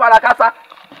ìwọ gbọ́ fara kásá.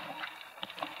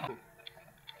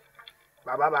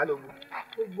 bàbá Balógun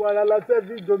gbogbo ara la fẹ́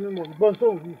bí domi mọ̀ gbọ́n tó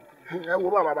ń wí. ẹ wo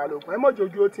bàbá Balógun ẹ mọ̀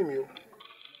jojú ó tì mí o.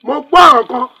 mo gbọ́ ọ̀rọ̀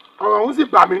kan ọ̀rọ̀ ọ̀hún sì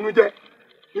bà mí inú jẹ́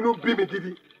inú bí mi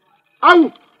gidi. Awù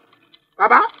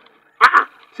bàbá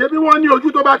ṣé bí wọ́n ní ojú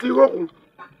tó bá ti rókun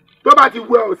tó bá ti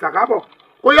wẹ ọ̀sàkábọ̀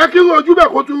kò yẹ kí ojú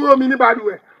bẹ́ẹ̀ kó tún rómi ní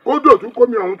balùwẹ̀ kó dòtún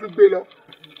kómi ọ̀hún tún gbé lọ.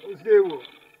 ó ṣe wò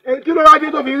kí ló wá dé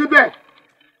tó fi rí bẹ́ẹ̀.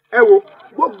 ẹ wo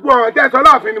gbogbo ọ̀rọ̀ tẹ́ sọ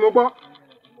láàfin ni mo gbọ́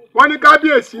wọ́n ní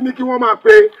kábíyèsí ní kí wọ́n máa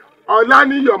pe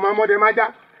Ọláníyì ọmọ ọmọdé májá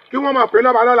kí wọ́n máa pe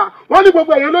lọ́ba lọ́la wọ́n ní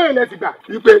gbogbo ẹ̀yìn olóyè lẹ́sìn gbà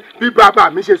wípé bí bàbá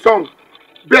mi ṣe sọ̀hún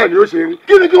bẹ́ẹ̀ ni ó ṣe rí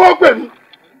kí ni kí wọ́n pè mí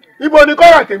ibo ni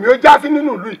kọ́ra tèmi ó já sí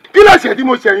nínú ìlú yìí kí lè ṣe tí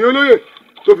mo ṣẹ̀yìn olóyè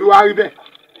tó fi wá rí bẹ́ẹ̀.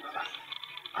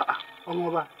 ọmọ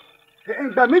ọba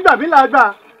gbàmígbàmí là gbà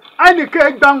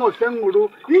ẹnìkan gbà wọn sẹ́wọ̀n ro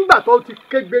nígbà tó ti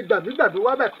kégbe gbàmígbàmí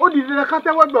wá bẹ́ẹ̀ ó di dandan ká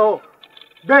tẹ́wọ́ gbọ́ ọ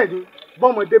bẹ́ẹ̀ ni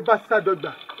bọ́mọdé bá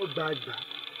sádọ́gba ọgbà àgbà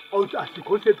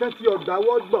àsìkò ṣe tán tí ọgbà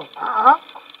wọ́ gbọ̀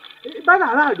bára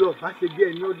aráàlú ọba ṣe bí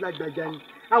ẹni ó lágbájá ni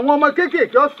àwọn ọmọ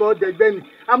kéékèèké ọ̀sọ́ ọ̀dẹ̀gbẹ́ ni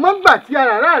àmọ́ ńgbà tí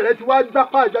ara rẹ ti wá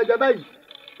gbápá àgbàjá báyìí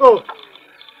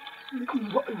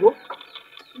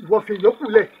ìwọ fi yòókù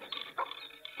lẹ̀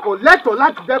kò lẹ́tọ̀ọ́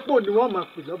láti dẹ́pọ̀ ni wọ́n máa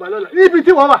pè lọ́ba lọ́la níbi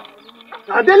tí wọ́n wà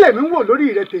adélèmí wò lórí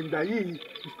rẹ̀ tèǹdà yìí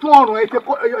ìtún ọrùn ẹ̀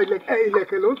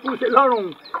ìlẹ̀kẹ̀ ló ń tún ṣe lọ́rùn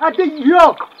adé yìí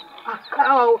ọ̀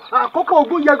àkókò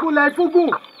ogún yẹgún la fúgùn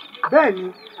bẹ́ẹ̀ ni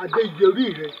adé yìí orí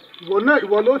rẹ̀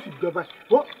ìwọ ló sì jọba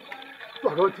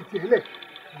ọ̀rọ̀ títí ẹ̀ lẹ̀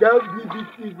jẹ́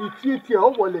ibi tí tiẹ̀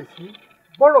ọ̀ wọlé sí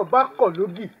bọ́rọ̀ bá kọ̀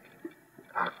lógì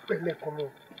àpẹlẹkọ̀rọ̀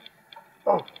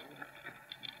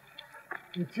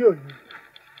ntí òyìn.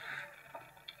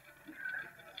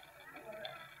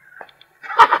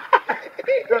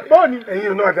 bọ́ọ̀ni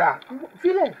ẹ̀yin náà dáa.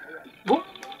 sílẹ̀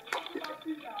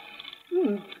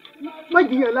má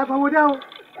jiyàn láfáwọ́dá o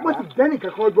má sì jẹ́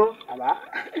nìkan kan gbọ́.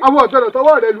 àwọn ọ̀dọ́dọ̀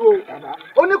tọwọ́ rẹ lu o.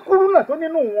 oníkúrú náà tó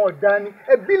nínú wọn ọ̀dà ni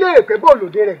ẹbí lè pẹ́ bọ́ọ̀lù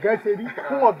òde rẹ̀ gan ṣe rí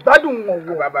wọn gbádùn wọn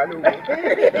wò. bàbá ló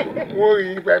wò ó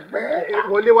rí pẹpẹ.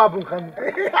 wọlé wá bùn kan mu.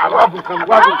 wá bùn kan mu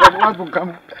wá bùn kan mu wá bùn kan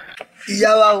mu.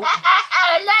 ìyá wa o.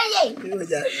 olóyè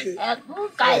ẹkú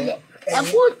kalẹ̀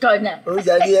ẹkú tọ̀nà. ó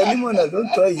jàdí ẹni mọ̀nà ló ń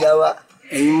tọ́ ìyá wa.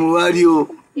 ẹ̀yin mo wá rí o.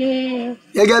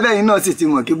 gẹ́gẹ́ bẹ́ẹ̀ náà sì ti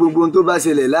mọ̀ kí gbogbo ohun tó bá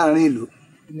ṣẹlẹ̀ láàrin ìlú.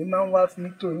 èmi máa ń wá fi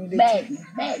tó yín létí. bẹ́ẹ̀ni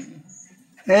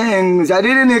bẹ́ẹ̀ni.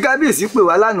 ṣàdédé ni kábíyèsí pè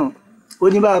wá lánàá ó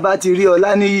ní bá a bá ti rí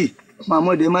Ọláníyì ọmọ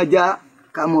ọmọdé má já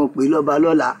ká mọ̀ pé lọ́ba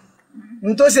lọ́la.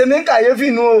 n tó ṣe mí ń kàyéfì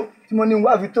nu o tí mo ní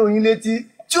wá fi tó yín létí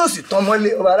tí ò sì tán mọ́lé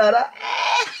ọba rárá.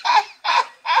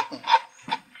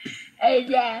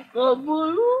 ẹ̀jẹ̀ kò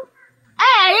burú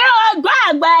ẹ̀rí ọgbọ́n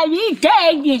àgbà rí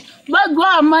téèjì gbogbo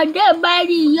ọmọdé bá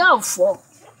rí yóò fọ́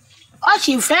ó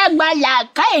sì fẹ́ gba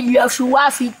làákà ìlọ fi wá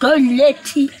fi tó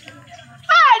létí.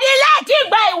 ó ní láti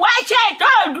gba ìwáṣẹ̀ tó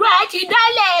Odua ti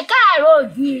dálẹ̀ káàró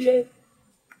òjìire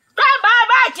tó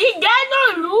bàbá ti dẹnu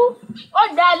ìlú ó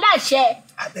dá láṣẹ.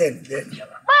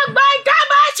 gbogbo tó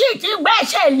bá sì ti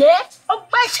gbẹ́sẹ̀ lé ó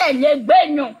gbẹ́sẹ̀ lé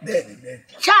gbẹ́nu.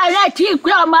 sáré tí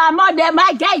pé ọmọ amọ́dé má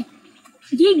jẹ́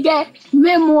jíjẹ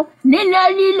mímu níná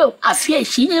lílò àfi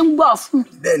èsì ní gbọ́ fún.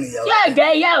 yóò jẹ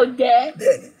yóò jẹ.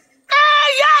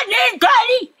 yóò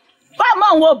nítorí bọ́mọ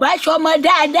wo bá sọmọ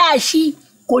dáadáa sí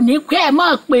kò ní pé ẹ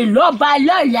mọ̀ pé lọ́ba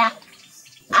lọ́la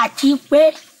àti pé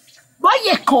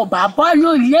bóyá kan ò bá bọ́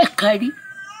lórílẹ̀ kan rí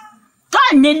tó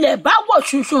nílẹ̀ bá wò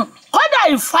ṣùṣùn kódà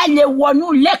ìfalẹ̀ wọnú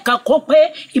ilé kan kó pé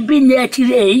ibi ni ẹ ti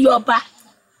rè é yọba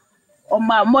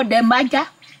ọmọ àmọ́dé májá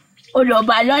ó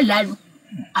lọ́ba lọ́la nù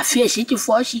àfi èsì ti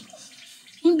fọ́ sí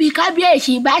níbi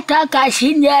kábíyèsí bá tọ́ka sí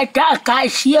ni ẹ tọ́ka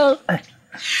sí o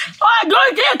ọdún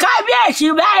tí kábíyèsí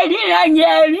bá ríran ni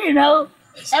ẹ ríran o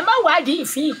ẹ má wádìí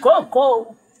ìfín ìkókó o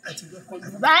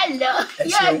bá lọ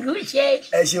yóò gúnṣe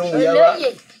olóyè.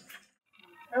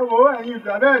 ẹ wo ẹ̀yin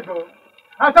ìgbà náà jọ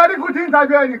àtàríkù tí ń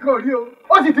tajú ẹnìkan rí o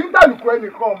ó sì ti ń tàlùkù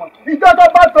ẹnìkan ọmọ ìjọ tó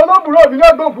bá tọ lóbùrò mi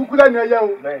náà gbòòfù kú lẹ́nu ẹyẹ o.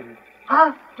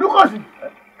 Lúkọ̀sì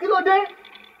kí ló dé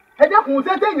ẹ dẹ́kun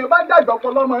ṣé téèyàn bá dàgbà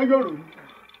ọpọlọ ọmọ yòrò ni.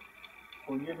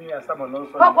 kò yé mi àsámọ̀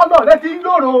lọ́sọ̀rọ̀. ọpọlọ rẹ ti ń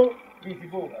yòrò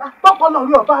tọpọlọ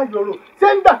rí ọba yòrò ṣé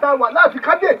ń gbà tá a wà láti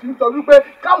kábíyèsí ń sọ wípé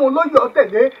káwọn olóyè ọ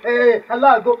tẹ̀lé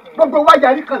aláàgọ gbogbo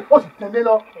wáyàrí kan ó sì tẹ̀lé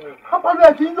lọ ọpọlọ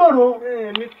ẹ ti ń yòrò.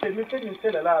 tèmi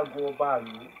tẹ̀lé aláàgọ ọba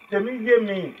àlù tèmi yé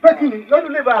mi. pé kí ni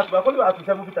lọ́dún lè bá àtùbà kó lè bá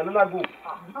àtúnṣe mo fi tẹ̀lé lágbo.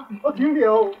 ó ti ń rí ẹ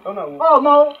o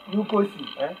ọmọ Lúkọ̀sì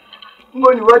mo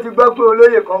ní wọ́n ti gbọ́ pé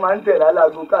olóyè kan máa ń tẹ̀lé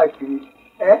aláàgọ káàkiri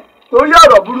torí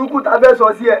ọ̀rọ̀ burúkú ta fẹ́ sọ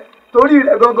sí ẹ torí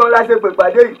rẹ̀ gangan la ṣe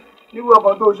pèpàdé yìí níwọ̀n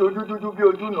kan tó ṣojú dúdú bí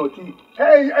ojú nà kí.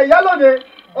 Ìyálóde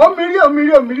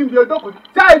omiri bí ojú kò sí.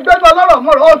 ṣé ìgbẹ́nu ọlọ́rọ̀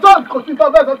mọ̀rọ̀ ọjọ́ kò sí tó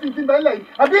fẹ́ sọ sí ti bẹ́ẹ̀ yìí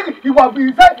àbí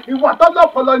ìwà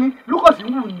tọ́lọ́pọlọ ni Lúkọ̀sì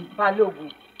wù ní. Balógun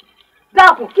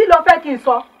dákun kí ló fẹ́ kí n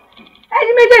sọ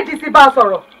ẹ̀yin méjèèjì ti bá a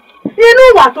sọ̀rọ̀ inú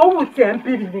ìwà tó wù tiẹ̀ ń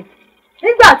bí mi ni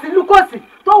nígbà tí Lúkọ̀sì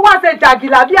tó wá ṣe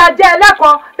jàgìlà bí ajẹ́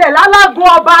ẹlẹ́kọ̀ọ́ tẹ̀lé alágún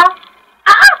ọba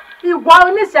ìwà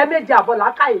oníṣẹ́ méjì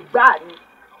àbọ̀láká ìgbà ni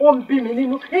ó ń bí mi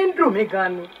nínú ń dùn mí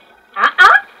gan ni.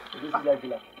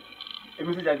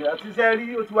 èmi sì jàgìlà tí sẹ́ rí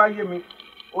ó ti wá yé mi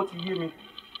ó ti yé mi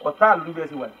ọ̀tá àlù ní bẹ́ẹ̀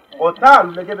sì wà ọ̀tá àlù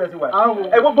lẹ́jẹ́ bẹ́ẹ̀ sì wà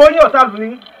ẹ gbogbo yín ọ̀tá àlù ní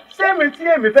sẹ́mi tí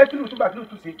èmi fẹ́ kílù túbà kílù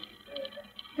tù sí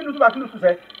kílù túbà kílù tù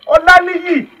sẹ́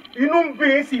Ọláníyì inú ń bí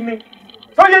í sí ni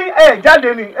sọ́yé ẹ̀ jáde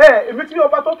ni èmi tí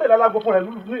ọba tó tẹ̀lé alágbó fún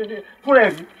rẹ̀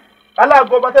rí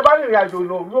aláàgọ́ ọba tẹ bá rìnrìn àjò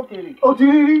lọ lókèrè. o ti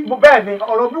rí mo bẹ́ẹ̀ ni.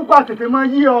 ọ̀rọ̀ burúkú àtẹ̀tẹ̀ máa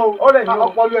yí ọ ọ̀rẹ́ ni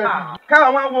ọpọlọ ẹ̀.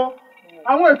 káwọn máa wo.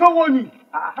 àwọn ètò wo ni.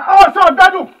 ọ̀sán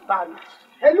ọ̀dádùn.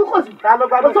 Lúkọ̀sì.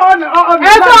 ẹ̀dùn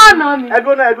ọ̀nà ni.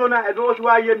 ẹ̀dùn ó ti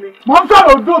wá yé mi. mo ń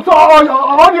sọ̀rọ̀ ojú sọ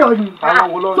ọ̀rẹ́ ọ̀nì.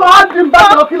 sọ ọ́ di bá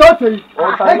lọ kí ló ṣe yìí.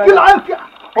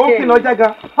 ó kì lọ jẹ́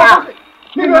gan.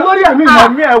 níbi olórí ẹ̀mí ìwà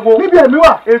níbi ẹ̀mí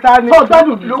wà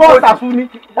ọ̀dádùn ọ̀sàfún ni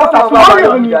ọ̀rẹ́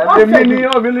ọ̀nì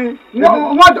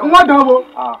wọ́n dán wo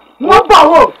wọ́n bà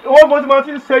wò. owó mo ti mọ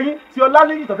tí ń ṣe yín tí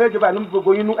Ọláníyì tó fẹ́ jọba ìlú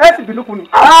gbogbo yín nu ẹ sì bínú kù ni.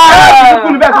 ẹ sì bínú kù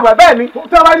ni bẹ́ẹ̀ ti wà bẹ́ẹ̀ ni.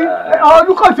 tọ́ba ní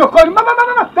Lúkọ̀sì ọkọ ni tọ́ba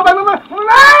ní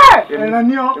ẹ̀ràn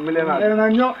ni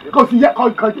ọ́ kò sì yẹ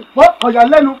kọ̀yà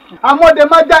lẹ́nu amọ́dé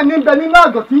má já níbẹ̀ nínú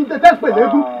àgọ̀ tí ń tẹ́tẹ́ pè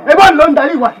lẹ́gùn ebó ló ń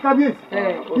darí ìwà sí kábíyèsí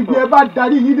ibi ẹ bá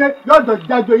darí yín dé yọ̀dọ̀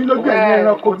jájọ yín lójú ẹ̀yìn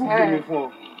ẹranko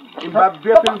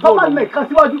tọ́ba ní ìka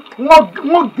síwájú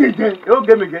wọ́n gègé. yóò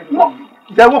gé mi gé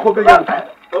jẹ́wọ́ kò gé yẹn.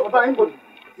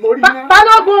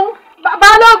 Balógun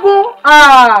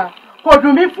kò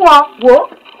dùn mí fún ọ wò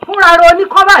fúnra rẹ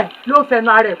oníkọ́bà ẹ̀ ló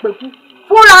fẹnu ara ẹ̀ pé kú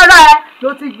fúnra ara ẹ̀ ló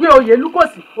ti gbé oyè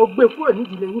Lúkọ̀sì ó gbé kúrò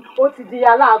nídìílé yín ó ti di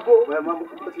aláàgó.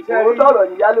 òun tọrọ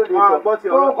ní Yálóde sọ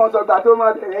orúkọ sọgbà tó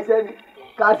máa bẹ̀rẹ̀ iṣẹ́ ni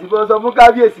ká sì bọ́ sọ fún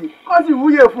kábíyèsí kó sì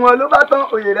wúyè fún ọ ló bá tán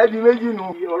oyè rẹ di méjì nù.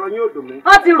 ọ̀rọ̀ yín ò dùn mí.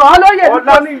 wọ́n ti rọ̀ ọ́ lóyè Lúkọ̀sì.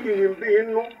 Ọláníyì ń bí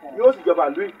inú yóò sì jọba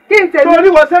lóyè. kí n tẹ̀lé. torí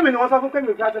wọ́n sẹ́mi ni wọ́n sọ fún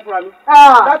kémi fi àṣẹ fúnra mi.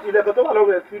 láti ilẹ̀kùn tó wà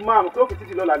lọ́rùn ẹ̀ fi máa tó fi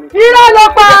títì lọ́la ni. irọ́ ló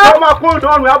pa. ó máa kó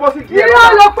ìdán ọ̀run abọ́ sí ìdí ẹ̀. irọ́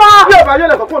ló pa. bí ọba yóò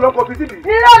lẹ̀kọ̀ kó lọ́kọ̀ fi títì.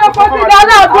 irọ́ ló pa ti dá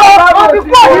aláàgó ó ti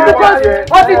kú òní Lúkọ̀sì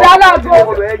ó ti dá aláàgó.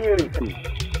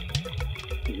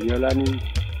 ìyẹn Ọláníyì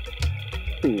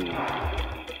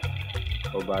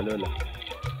ọba lọ́la.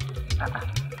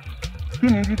 kí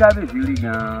ni bí kábíyèsí rí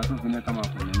gan-an tó fi ní ká máa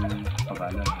pè ní ọba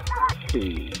lọ́la.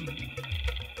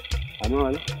 àmọ́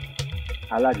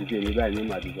aládìsí èmi báyìí ní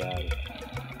màdùbà rẹ̀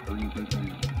orí pé kí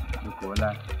ni ipò ọlá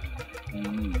ní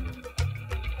ìlú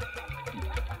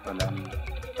ọ̀la ní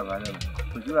ọba lọ́la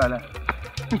kò sí wàhálà.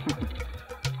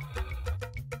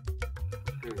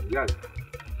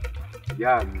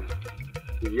 ìyá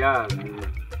mi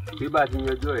bí bá ti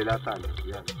yanjú ẹ̀ látàná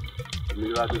ìyá mi èmi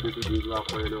ló wá tó dé ló wá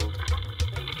kọ́ ẹ lọ́wọ́.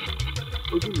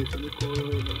 ojú mi ti ní kọ́ ẹ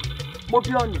lọ́wọ́ mo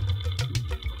bí ọ̀nì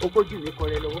ogójì mi kọ́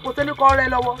ẹ lọ́wọ́ kó tẹ́lẹ̀ kọ́ ẹ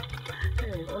lọ́wọ́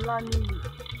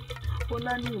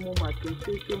Ọláníyì mo mà tó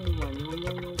ṣe mo mà yán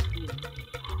fún ọ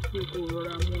pé kó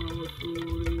rọra mú àwọn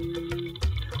sóore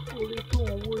orí tó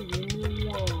ń wò yìí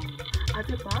níwọ̀n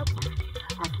àti pàápàá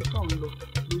àtúntàn lọ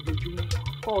lójoojúmọ́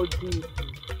kọ́ ọ dín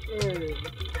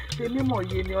tèmi mọ̀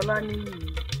yé ni Ọláníyì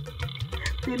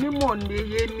tèmi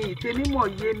mọ̀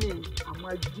yé ni àwọn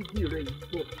ajíbí rẹ̀ yìí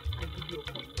pọ̀ ajíbí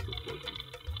ọkàn mi tó pọ̀ jù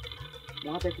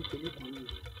wọ́n á fẹ́ fi tèmi kan yìí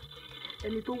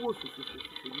ẹni tó wò sòsòsò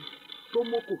yìí tó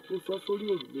mọ́kò tó sọ sórí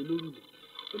òrùlé lórùlé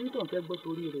onítàn fẹ́ gbọ́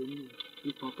torí rẹ̀ ni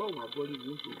ìtàn tó wà bọ́rí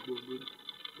ní gbogbo lórí.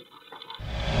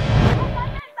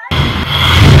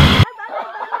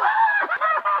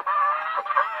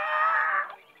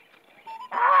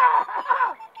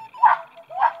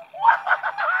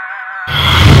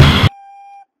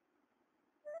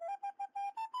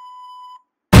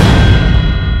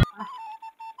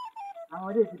 àwọn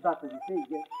ọdẹ ti bá pẹ̀lú sí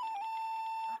ìjẹ́.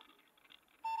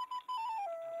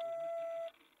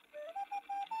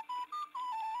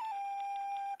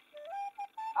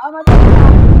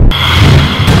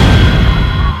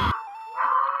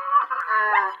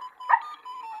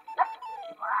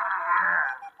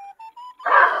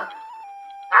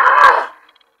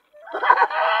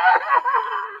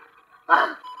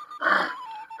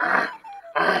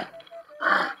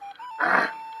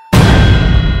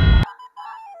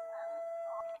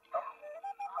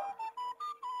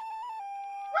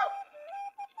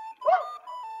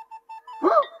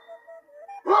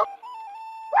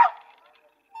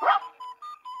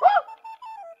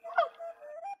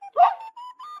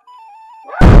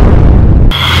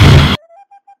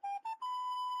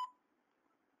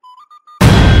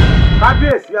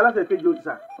 kábíyèsí aláṣẹ kejì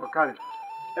òrìṣà ọ̀kàrẹ̀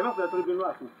ẹ má fẹ́ torí bínú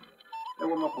àfin ẹ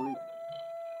wọ ọmọkùnrin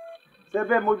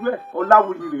sẹbẹ mojú ẹ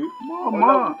ọláwùyí rèé. mọ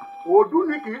òdú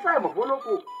ni kì í ṣàìmọ̀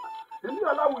fọlọ́kọ̀ níbi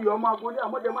ọláwùyí ọmọ agolé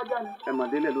àmọ́dẹ́májá ni. ẹ mọ̀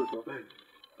délẹ̀ lóòótọ́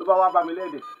tó bá wá bá mi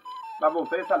lẹ́ẹ̀dẹ̀ bàbá òun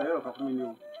fẹ́ ṣàlàyé ọ̀rọ̀ kan fún mi ni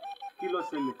o kí ló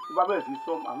ṣẹlẹ̀ tó bá bẹ̀rẹ̀ sí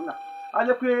sọ àmúlà á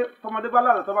jẹ́ pé tọmọdé bá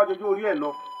lára tó bá jọjú orí ẹ̀ lọ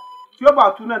tí ó bá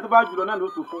tú náà tó bá jùlọ náà ló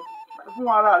tó fún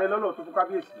ara rẹ lọ́lọ́ tó fún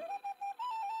kábíyèsí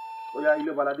ó yá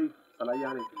ilé balade ṣàlàyé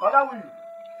rẹ. ọláwùyí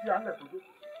tí a ń lẹ̀ tó dé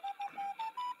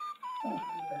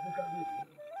ẹ̀sìn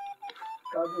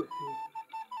kábíyèsí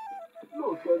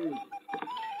lóòótọ́ ni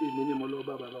èmi ni mo lọ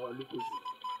bá bàbá wa lókòsí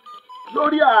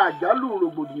lórí àjálù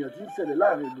rògbòdìyàn tí ń ṣẹlẹ̀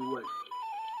láàrin ìlú wa yìí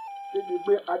débi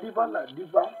pé adífálà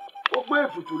dífá ó pé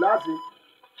ètùtù láṣẹ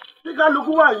tí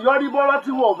kálukú wà yọrí bọ́rọ́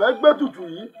tí wọn ò fẹ́ gbé tutù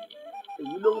yìí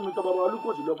èyí ló mú mi tọ́ bàbá wa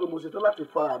lókòsí lọ pé mo ṣetán láti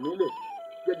fara mi lẹ̀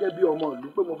gẹ́gẹ́ bí ọmọ ìlú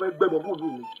pé mo fẹ́ gbẹ́bọ fún ìlú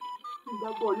mi. nígbà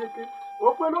gbọ́ yéké ó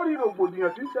pé lórí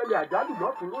rògbòdìyàn tí ń ṣẹlẹ̀ àjálù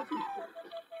lọ́tún lọ́sì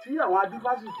tí àwọn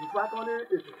adífásì dífá tán lé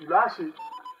ètùtù láṣẹ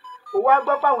òwò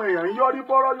agbọ́ páwọn èèyàn ń yọrí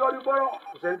bọ́rọ́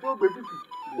kò sẹ́ni tó gbé tutù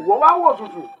òwò wá wò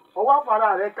tutù ọwọ́ fara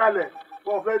rẹ̀ kalẹ̀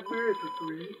wọ́n fẹ́ gbé ètùtù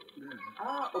yìí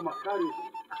ọmọ káre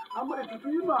àmọ́ ètùtù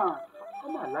yìí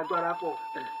ọmọ alágbára pọ̀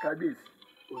kábíyèsí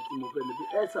òtí mo fẹ́ níbi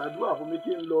ẹ ṣàdúrà fún mi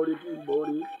kí n lọ rí kí n bọ̀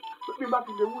rí bí bá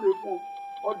ti lè wúre fún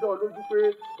ọdọ lójú pé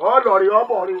ọlọrí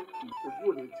ọbọ rí ojú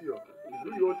ò ní tì ọ ìlú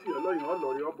yóò tì ọ lọ́yìn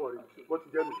ọlọrí ọbọ rí bó ti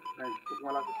jẹ́ nù tó fún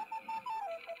wa láti.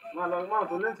 máa lọ máa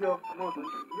tó létí ọ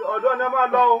ọ̀dọ̀ ni ẹ máa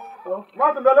lọ o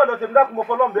máa tún bẹ lọ́dọ̀ tèmi dákun mọ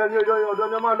fọlọ́ọ̀bẹ ẹni ọ̀dọ̀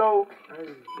ni ẹ máa lọ o.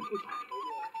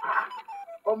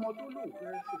 ọmọ tó lóun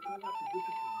fẹ́ ṣe fún láti gbé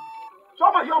tutù yìí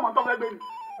sọ́mọ yìí ọmọ tó fẹ́ gbé ni.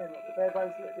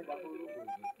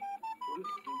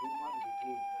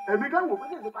 èmi gan wò pé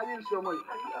ṣèṣe fàyè ń ṣe ọmọ yìí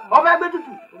ọmọ ẹgbẹ́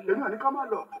tutù èmi ò ní ká má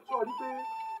lọ sọ ọ ní pé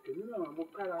èmi náà mo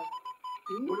kára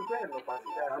orí fẹ́ lọ pàṣẹ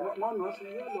dára wọn náà ṣe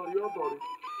yọ lọ rí ọ̀dọ̀ rẹ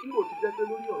nígbà tí jẹ́ pé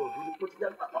lórí ọ̀rọ̀ dúró kó ti jẹ́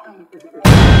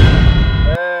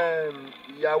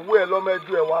ìyàwó ẹ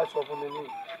lọ́mọdún ẹ wá sọ fún mi ní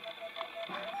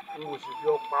n kò sì fi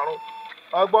ọ parọ́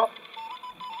ọgbọ́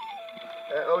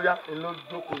ọyá ńlọ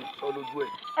jókòó ìsọ lójú ẹ.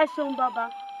 ẹ ṣeun bàbá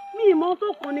mi ì mọ ohun tó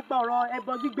kàn nípa ọ̀rọ̀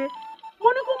ẹbọ gbígbé mo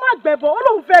ní kó má gbẹbọ ó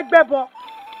lóun fẹ́ gbẹbọ.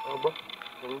 ọgbọ́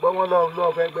òǹgbọ́ wọn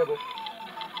lọ́ọ́ fẹ́ gbẹbọ.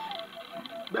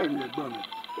 bẹ́ẹ̀ ni ẹ̀gbọ́n mi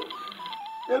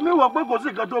èmi wọ̀ pé kò sí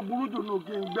nǹkan tó burú jù nù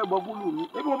kí n gbẹ́bọ fún lù mí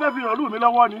ebi mo fẹ́ fi hàn lù mí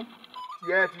lọ́wọ́ ni.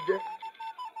 tiẹ̀ ti jẹ́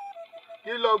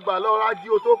kí lọ gbà lọ rájí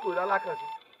o tó pè lálákàsí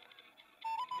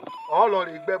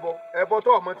ọlọrin gbẹbọ ẹbọ tó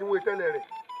ọmọ tí wọn tẹ́lẹ̀ rẹ̀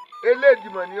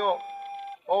elédìmọ ni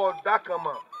ọdà kan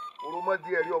mà òròmọdé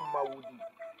ẹrí ọmọ àwòdì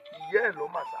ìyẹ́ ẹ̀ lọ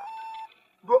màsà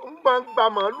ńgbà ń gba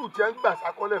màálù tí ẹ ń gbà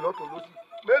sákọlẹ̀ lọ́tọ̀ lọ́sì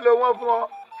mélòó wọn fún ọ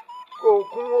kò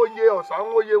kún oyè ọ̀sán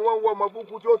oyè wọn wọ ọmọ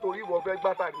búkú tí ó torí ìwọ fẹ́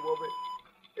gbátàrí wọn fẹ́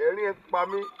ẹ̀rín ẹ pa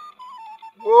mí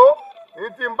wo ní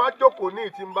tí n bá jókòó ní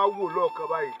tí n bá wò lọ́ọ̀kan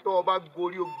báyìí tó o bá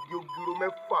gorí ogiro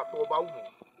mẹ́fà tó o bá wù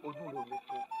ojú rẹ̀ ò ní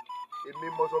tó èmi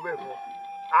mọ sọ bẹ́ẹ̀ fún ọ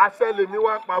àṣẹ lèmi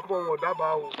wá pa fún wọn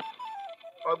dábàá o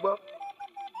ọgbọ́n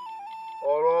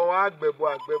ọ̀rọ̀ wọn àgbẹ̀bọ̀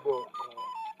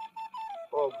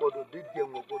ọ̀ gbọ́dọ̀ dídì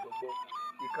ẹ̀wọ̀n gbọ́dọ̀ gbọ́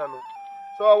ìkànnì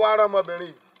sọ wá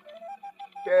rọmọbìnrin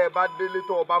tẹ́ ẹ bá délé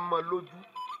tó o bá mọ lójú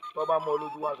tó o bá mọ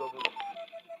lójú wá sọ fún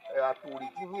mi àtòrí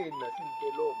tí yín èèyàn sì ń bẹ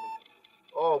lọ́ọ̀mù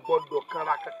ọ gbọ́dọ̀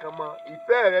kanra kankan mọ́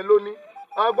ìfẹ́ rẹ lóní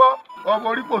ọgbọ́ ọmọ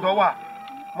orípò tó wà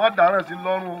mọ́ dáràn sí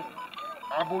lọ́rùn o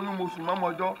aboyún mo sùn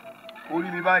mọ́mọ́jọ́ orí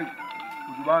mi báyìí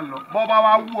òjò bá ń lọ bọ́ bá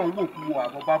wá wú ọ̀hún òkú wọ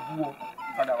àbọ̀ bá bú ọ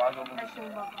padà wá sọ fún mi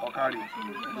ọ̀kárẹ̀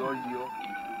yọ yí ọ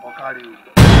ọ̀kárẹ̀ o.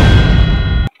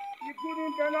 ikú ní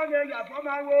bẹ lọ́nà ẹ̀yàfọ́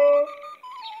máa wo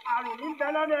àrùn ní bẹ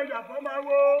lọ́nà ẹ̀yàfọ́ máa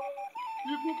wo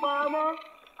ikú paramọ́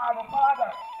àrùn paradà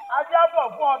ajé àbọ̀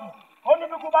fún ọ̀bì ó ní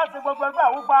bí kú bá ṣe gbogbo ẹgbẹ́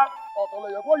àwọn pa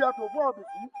ọ̀tọ̀lẹ̀yẹ kó yàtọ̀ fún ọ̀bì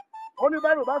sí ó ní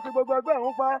bẹ́ẹ̀ ló bá ṣe gbogbo ẹgbẹ́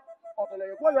àwọn pa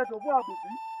ọ̀tọ̀lẹ̀yẹ kó yàtọ̀ fún ọ̀bì sí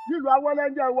nílùú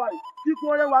awọ́lẹ́ńjẹ́ wa yìí kíkú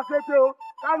ọ̀rẹ́ wa kété o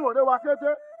kárùn ọ̀rẹ́ wa kété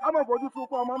kámọ̀ fojú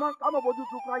sunkún ọmọ mọ́ kámọ̀ fojú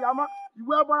sunkún aya mọ́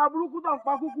ìwé ẹbọra burúkú tó ń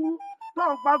pa kúkúrú tó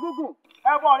ń pa gúngùn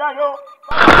ẹbọ ọ̀rẹ́ yóò.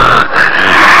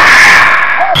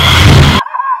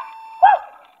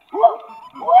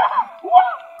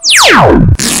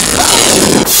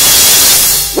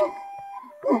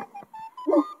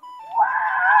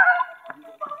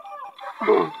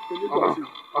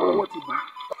 Ọwọ́ ti bá.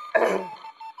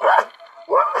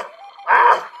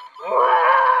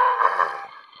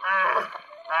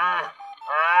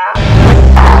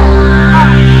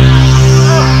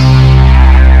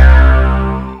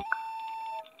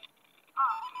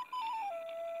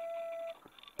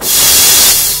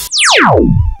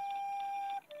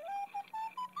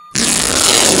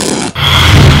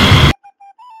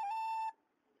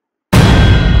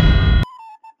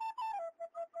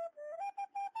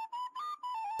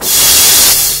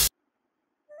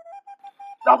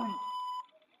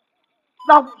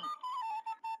 Láwùyí.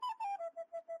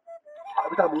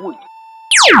 Àbí tá a mọ̀ wò yìí.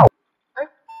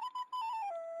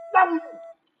 Láwùyí.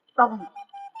 Láwùyí.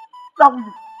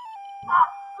 Láwùyí.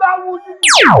 Láwùyí.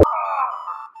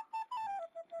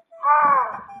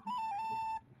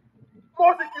 Mo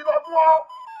sì kìlọ̀ fún ọ.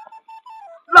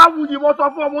 Láwùyí mo sọ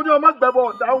fún ọ mo ní ọmọ gbẹ̀bọ̀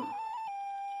ọ̀dáhùn.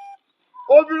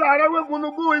 Obìnrin ààrẹ wé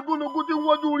igúnnugún tí ń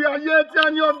wojú rí ayé tí a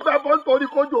ní ọgbẹ́bọ̀ nítorí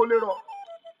kójò lè rọ̀.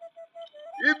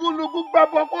 Igúnnugún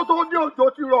gbẹ́bọ̀ kó tó dé òjò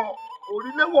ti rọ̀.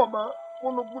 Òrìléwọ̀ mọ́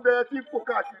gúnnugún dẹyẹ tí kò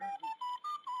káàkiri jù.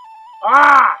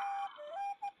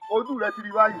 Ojú rẹ ti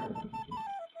rí báyìí.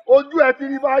 Ojú ẹ ti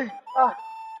rí báyìí.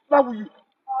 Láwùyí.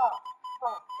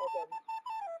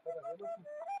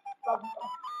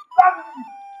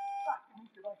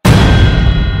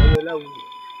 Ọ̀rọ̀ Láwùyí,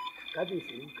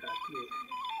 kábíyèsí ń kà sí ẹ.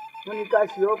 Wọ́n ní ká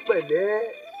ṣe ọ́ pẹ̀lẹ́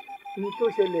ní tó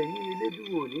ṣẹlẹ̀ yìí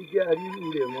Elédùwà ò ní jẹ́ arírù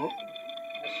rẹ̀ mọ́.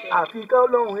 Àfi ká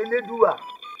Ọlọ́run Elédùwà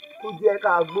kó jẹ́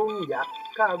ká gbóhùn ìyá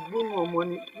ká gbóhùn ọmọ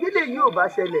ni. Bílẹ̀ yìí ò bá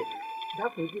ṣẹlẹ̀,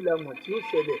 dákun kí la mọ̀ tí ó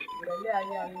ṣẹlẹ̀. Ìrẹ̀lẹ̀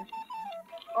aya mi.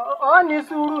 Ọ ní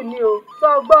sùúrù ni o, sọ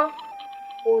gbọ́.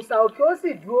 Òòṣà òkè ó sì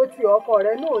dúró ti ọkọ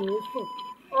rẹ náà ní sùn.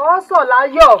 Ọ sọ̀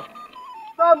láyọ̀.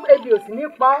 Sọ ebi ò sì ní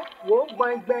pa wò ó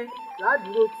gbọ̀ngbọ̀n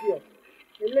ládùúró tiẹ̀.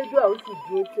 Elédùà ó sì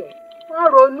dúró tiẹ̀. Má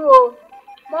ronú o,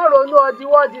 má ronú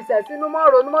ọdíwọ́dì sẹ̀sínú, má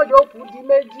ronú mọ́jọ́ òkú di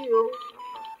méjì o.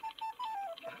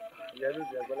 Ìyá ló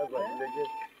di àgbàlagbà nílẹ̀ jẹ́.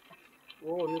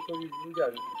 Owó onítorí jíjà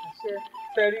rẹ̀.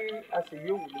 Sẹ́rí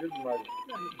àṣeyéwù lẹ́gbùmarè.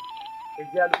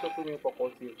 Ẹ̀jẹ̀ alóṣọ́ tó ní kọ̀kọ́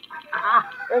sí i.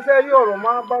 Ẹsẹ̀ rí ọ̀rọ̀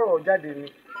máa bárọ̀ jáde ni.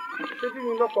 Ṣé bí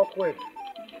mi lọ́kọ̀ọ̀kọ̀ ẹ̀?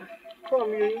 Fọ́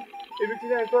mi eyín, èmi ti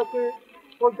náà sọ pé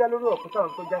ó já lórí ọ̀kúta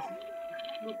àwọn tó já sí.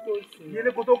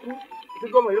 Ìyẹlẹ́kọ tó kú, tí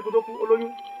gọ́mọ̀ ìyẹlẹ́kọ tó kú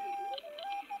olóyún.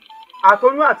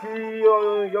 Àtọyún àti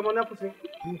ìyọmọ náà kù sí.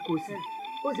 Kò sí.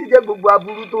 Ó sì jẹ́ gbogbo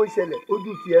aburú tó ń ṣẹlẹ̀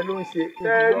ojú tiẹ̀ ló ń ṣe.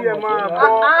 Ẹ rí ẹ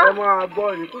máa gbọ́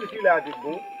ìrìkúrì sílẹ̀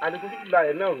Àdìgún sílẹ̀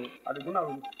ẹ̀ náà rú. Àdìgún náà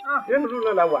rú. Nínú ìlú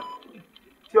náà la wà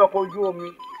tí ọkọ̀ ojú omi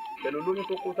pẹ̀lú olóyún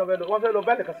tó kó wọ́n fẹ́ lọ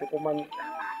bẹ́ẹ̀ kàṣẹ̀ kó máa ní.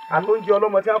 Àtúnjẹ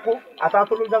ọlọ́mọ tí a kó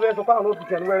àtàtó ló jábẹ́ sọ fáwọn olóòtú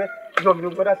tiẹ̀ ní wẹ́rẹ́ ìjọba mi ló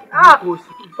gbọ́dá sí. Kò sí.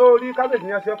 Sórí kábíyèsí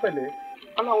ní aṣọ pẹ̀lẹ́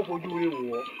aláwọ̀ fojú rí wò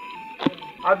wọ́n.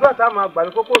 Àdúrà tá a máa gbà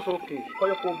ní kókó sókè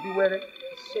kọ́yọ́ kó bí wẹ́rẹ́.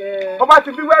 Ọba ti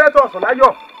bí wẹ́rẹ́ tó ọ̀sán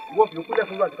láyọ̀ ìwọ fi kúlẹ̀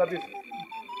fún àti kábíyèsí.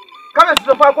 Kábíyèsí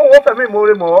sọ fún akó wọ́n fẹ̀mí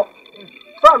ìmoore mọ́ ọ́.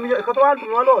 Fáwọn mi ẹ̀kọ́ tó wá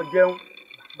dùn wọn lọ́ọ̀ jẹun.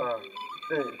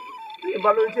 Tí ìbá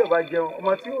lórí tí ẹ̀ bá jẹun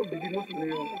ọmọ tí yóò bìbí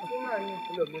mùsùlùmí o.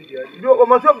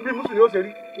 Ọmọ tí yóò bìbí mùsùlùmí ó ṣe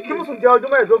rí. Kí mùsùlùmí jẹ ọjọ́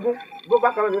mẹ́ẹ̀ẹ́dógún bó bá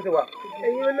kan náà ló ṣe wà.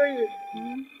 Ẹ̀yin olóyè,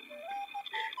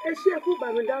 ẹ ṣe ẹkú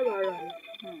bàmí dárò ara mi.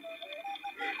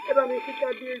 Ẹ bá mi kí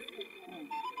kábíyèsí.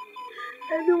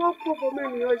 Ẹni wọ́n kó fọmọ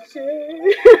ènìyàn ṣe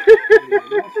é.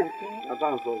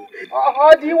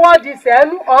 Ọdí wọ́n di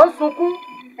sẹ́nu, ọ̀ ń sunkún.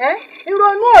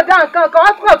 ìrònú ọ̀dà nǹkan kan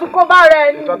wọ́n pọ̀ tún kó bá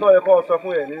rẹ ni. nǹkan tó yẹ kó sọ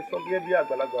fún ẹ ní sọ bí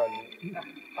àgbàlagbà ni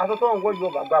aṣọ tó ń wọ yóò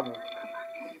bá gbà mú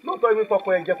lóòótọ́ ibi tọkọ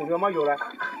ẹ jẹ kò ní ọmọ yọra.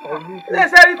 ẹ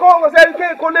sẹ́rí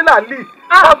kó lé làálì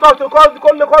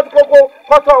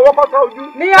kọ́tọ̀ ọwọ́ kọ́tọ̀ ojú.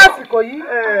 ní àsìkò yìí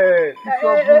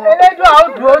elédùn àwọn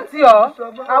dúró tì ọ́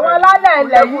àwọn alálẹ̀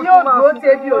ilẹ̀ yìí yóò dúró tì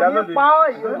ebi òní pa ọ́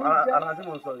yìí. ara tí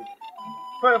mo sọ yìí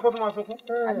fẹ́ẹ̀ kó tó máa sunkún.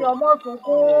 àní ọmọ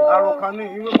sunkún. àròkàn ní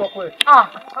ìwé kọkọ ẹ̀.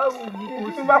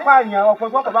 tí bá pààyàn ọ̀pọ̀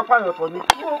tí wọ́n kàn bá pààyàn ọ̀tọ̀ ni.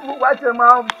 mo wá tiẹ̀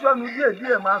máa sọ́nu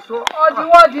díẹ̀ máa sọ.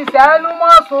 ọdíwọ́dì sẹ́nu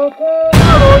mọ́ sunkún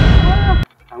mọ́rọ̀ ojú.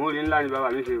 àwọn olè ńlá ni bàbá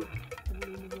mi ṣe o.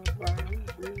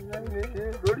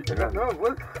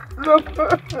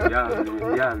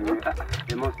 ìyá mi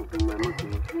ẹ mọ̀ sùn fún mi ẹ mọ̀ sùn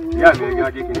mi ìyá mi ẹ̀yìn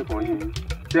ajé kìíní kan yìí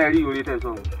tẹ́ ẹ rí orí tẹ́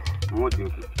sọ̀rọ̀ n ó dín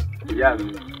kù ìyá mi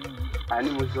àní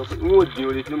mo sọ pé n ó dín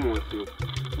orí tí mò ń ṣe o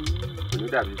kò ní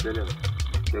dàbí tẹ́lẹ̀ o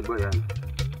ṣe gbọ́ ìyá mi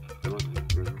ẹ mọ̀ sùn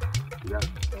fún mi ìyá mi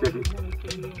ṣe ṣe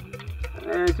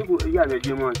tí kò ìyá mi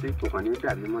ẹjẹ mọ́ ṣe kò kàn ní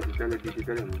dàbí mọ́ ti tẹ́lẹ̀ bíi ti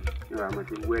tẹ́lẹ̀ mọ́ ìwà mọ́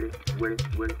ti wẹ́rẹ́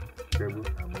ṣe gbọ́.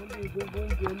 àmọ́ bí gbogbo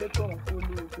oúnjẹ lẹ́kọ̀ọ́ kó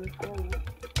lè òkú kọ́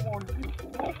o wọ́n ti kú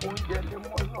ọkọ̀ oúnjẹ ní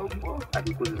mọ́sọ̀gbọ́.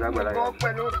 àti kó ti ságbára yẹn.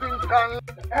 pẹ̀lú tí ń kan.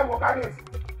 ẹ wọ kábíyèsí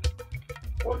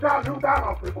kò dá ọdún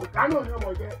dáhùn pé kò dáná ní ọmọ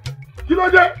jẹ kí ló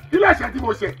dé kí lẹ̀ṣẹ̀ tí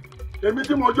mo ṣẹ̀ èmi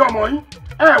tí mo jẹ́ ọmọ yín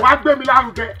ẹ wá gbé mi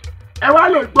lárugẹ ẹ wá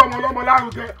lè gbé ọmọ lọ́mọ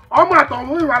lárugẹ ọmọ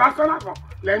àtọ̀hún ìwà lásán làkàn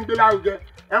lẹ́ ń gbé lárugẹ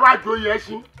ẹ wá joyè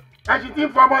ẹṣin tí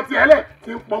ń fọmọ tiẹ̀ lẹ̀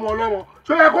tí ń pọmọ lọ́mọ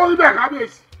ṣó yẹ kó rí bẹ́ẹ̀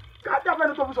kábíyèsí. kájà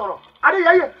fẹ́ni tó fi sọ̀rọ̀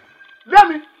adéyẹyẹ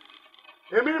lẹ́mi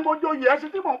èmi ni mo joyè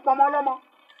ẹṣin tí mò ń pọmọ lọ́mọ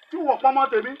tí wọ́n pọmọ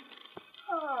tèmi.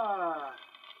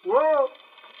 wo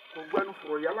kò gbẹnu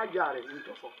fòrò yá lájà rẹ̀ ní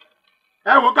ìjọsọ.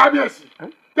 ẹ wo kábíyèsí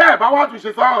tẹ́ ẹ bá wá tún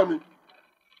ṣe sọ̀rọ̀ mi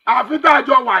àfi tá a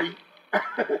jọ wà yìí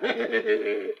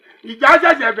ìjà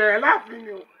ṣẹ̀ṣẹ̀ bẹ̀rẹ̀ láàfin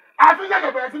ni o àfi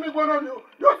ṣẹ̀ṣẹ̀ bẹ̀rẹ̀ sí ní gbóná ni o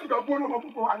yóò sì jọ gbóná ọmọ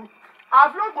púpọ̀ wa ni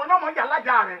àfi ó gbóná ọmọ ìjà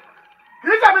lájà rẹ̀ kì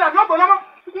í ṣàmì làbí ó gbóná ọmọ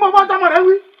mo bọ́ tọmọ rẹ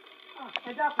wí.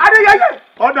 adéyẹyẹ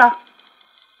ọ̀dà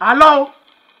àlọ́ o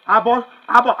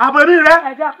àbọ̀ èmi rẹ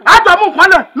àjọmú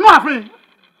nǹkanlẹ̀ nú àfin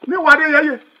níwọ̀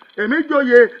adéyẹyẹ èmi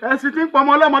joyè ẹ̀sìn tí ń pọmọ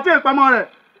ọlọ́mọ tí ń pọmọ rẹ̀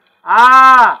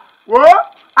wò ó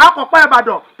akọ̀pẹ́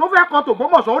ìbàdàn tó fẹ́ kọ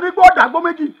tògbómọ̀ṣọ́ onígbó dàgbó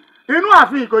méjì inú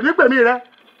àfin kò ní pèmí rẹ.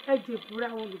 ẹ jèbúra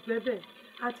àwọn olùgbẹ́bẹ̀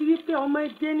àti wípé ọmọ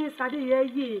ẹdẹ ní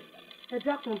sadéyẹyẹ ẹ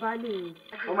dákun baálé mi.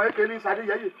 ọmọ ẹkẹ ní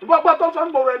sadéyẹyẹ gbọ́gbọ́ tó sọ ń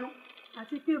gbòòrò ẹnu.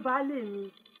 àti pé baálé mi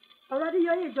ọ̀rọ̀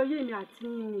adéyẹyẹ jọ yé mi àti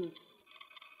yìnyín.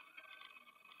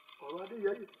 ọ̀rọ̀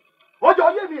adéyẹyẹ ó jọ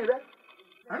yé mi rẹ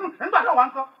nígbà tó wà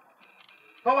ń kọ́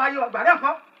tọ́wọ́ ayé ọgbà rẹ̀ ń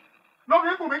kọ́ ló fi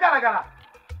ń gùn mí gàràgàrà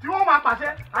tí wọ́n máa pàṣẹ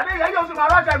adéyẹyẹ oṣù máa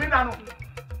rọ́ṣẹ̀ mi dànù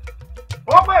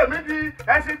ó pé èmi di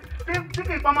ẹṣin tí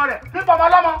kì í pọmọ rẹ̀ tí pọmọ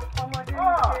lọ́mọ.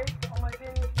 ọmọdé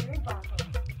ní ṣe nígbà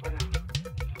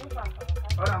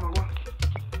ọ̀rẹ́ àmọ́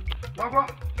wọ́n gbọ́.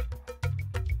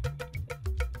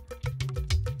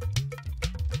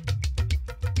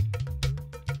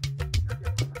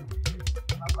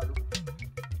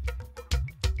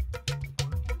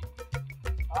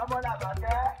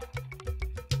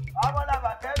 ọmọ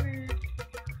làbàkẹ́ mi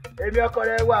èmi ọkọ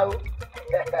rẹ wà o.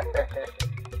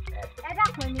 ẹ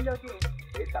dákun ẹni lóde o.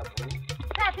 ṣé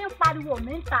ẹ fi ń pariwo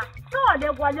mi ń ta tó ò lè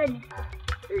wọlé ni.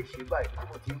 èyí ṣe báyìí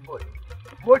mo ti ń bọ̀ ni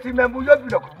mo ti mẹ́mu yóò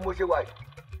bìnà kó bí mo ṣe wà yìí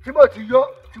tí mo ti yó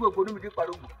tí gbogbo onú mi ti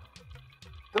parogbo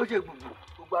tó ṣe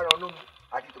gbogbo ara ọ̀nà mi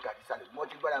àti tòkè àti sàlẹ̀ mo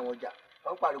ti gbára wọn jà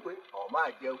wọ́n pariwo pé ọ̀ máa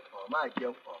jẹun ọ̀ máa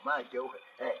jẹun ọ̀ máa jẹun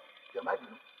ẹ̀ jọ̀má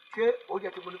bínú ṣé oúnjẹ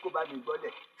tí mo ní kó bá mi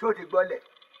gbọ́lẹ̀ ṣé ó ti gbọ́lẹ̀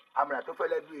àmàlà tó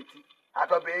fẹ́lẹ́ bí etí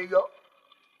àtọ̀bẹ̀ yọ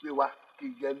pé wa kì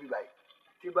í jẹ́ bí báyìí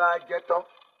tí bá jẹ́ tán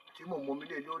tí mo mọ mi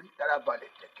lé lórí tára balẹ̀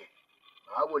tẹ̀kẹ̀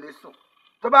màá wọlé sùn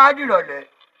tó bá dìrọ̀lẹ́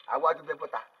àwa tó fẹ́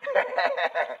bọ́ta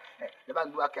ẹ bá ń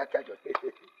gbé wa kíákíá jọ.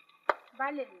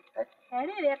 baálé mi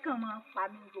ẹ̀rín rẹ̀ kàn máa ń pa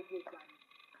mí gbogbo ìgbà ni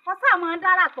ọ̀sán máa ń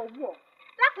dára tó wù ọ́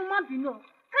dákun má bínú o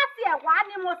ká tiẹ̀ wá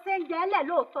ní mo ṣe ń jẹ ẹ́lẹ̀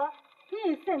lóòótọ́ kí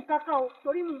n ṣe nǹkan kan o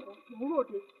torí mo ń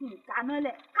ròde kí n dáná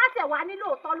lẹ̀ ká tiẹ̀ wá ní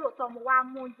lóòótọ́ mo wá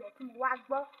mú oúnjẹ tí mo wá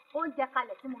gbọ́ oúnjẹ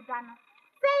kalẹ̀ tí mo dáná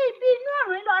ṣé ibi inú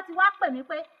ọ̀run yìí lọ ti wá pè mí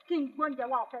pé kí n gbóúnjẹ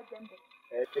wá ọ̀fẹ́ jẹ ń bẹ̀.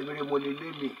 èmi ni mo lè lé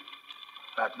mi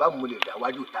bàbá mo lè dá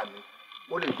wájú ta mi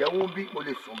mo lè jẹun bí mo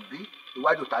lè sùn bí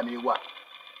iwájú ta mi wà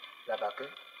Làbàkẹ́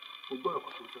o gbọ́dọ̀ kò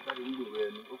tó sọ jáde nílò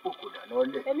rẹ ni o kò dáná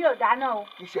lẹ̀. èmi ò dáná o.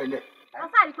 ìṣẹ̀lẹ̀. wọ́n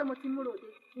sáré pé mo ti mú ròde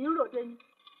ní ròde ni.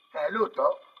 ẹ lóòótọ́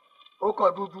ó kọ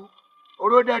dúdú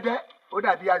oró dẹ́dẹ́ ó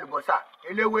dàbí àlùbọ́sà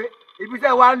eléwé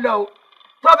ibiṣẹ́ wa ń lọ o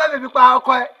tó fẹ́ mi fi pa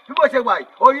ọkọ ẹ bí mo ṣe wà yìí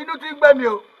oyin inú ti ń gbé mi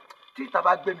o tí ìta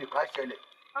bá gbé mi kàn ṣẹlẹ̀.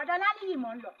 ọ̀dọ̀ Láníyì mò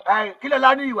ń lọ. kí ló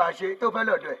Láníyì wá ṣe tó fẹ́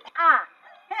lọ́dọ̀ ẹ̀.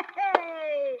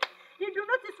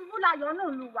 ìdùnnú ti ṣubú láyọ̀ náà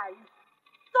lù wá yìí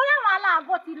torí àwọn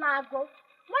aláàgọ́ ti laago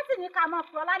wọ́n sì ní ká máa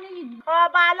fọ Láníyì ní.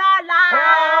 ọba lọ́la.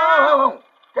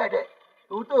 tẹ́tẹ́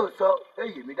ohun tó sọ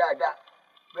èyí mi dáadáa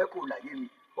bẹ́ẹ̀ kò láyé mi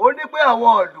ó ní pé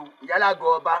àwọn ọ̀lù ìyálágọ̀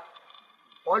ọba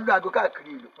wọ́n lọ aago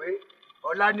káàkiri ìlú pé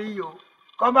Ọláníyì o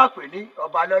kọ́ má pè ní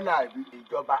ọba lọ́la àbí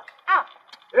ìjọba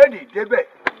èdè débẹ̀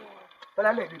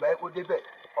tọ́lálẹ̀ ìlú ìbáyé kó débẹ̀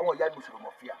ọwọ́ ìyá mùsùlùmí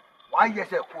fìyà wọ́n á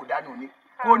yẹsẹ̀ kó dànù ni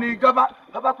kò ní ìjọba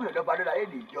bàbá pè lọ́ba lọ́la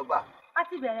èdè ìjọba. a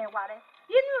ti bẹ̀rẹ̀ ìwà rẹ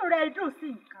inú rẹ dùn sí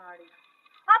nǹkan rẹ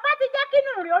ọba ti jẹ́ kí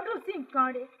inú rẹ ó dùn sí nǹkan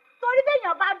rẹ torí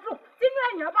béèyàn bá dùn tínú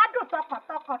èèyàn bá dùn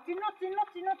tọkàntọkàn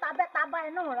tinú tabẹ́tabá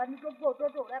inú rẹ ní gbogbo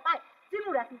òdodo rẹ báyìí tínú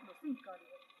rẹ fi dùn sí nǹkan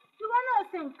rẹ ìwọ náà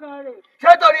ṣe nǹkan rẹ.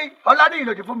 ṣé torí Ọláníyì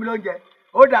lòdì fún mi lóúnjẹ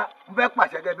ó dáa mo fẹ́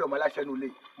pàṣẹ gẹ́gẹ́ bí ọmọ aláṣẹ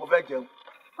nulẹ̀ mo fẹ́ jẹun.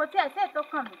 kò tiẹ̀ sí ètò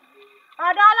kàn mí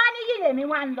ọ̀dọ̀ Ọláníyì lèmi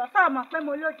wà ń lọ sọ ọmọ pé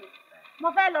mo lòdì mo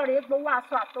fẹ́ lọ rèé gbowó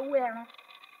aṣọ àtowó ẹran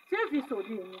tí ń fi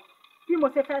sòdì mi bí mo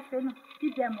ṣe fẹ́ ṣe nù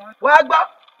dídẹ mọ́. wàá gbọ́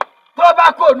tó bá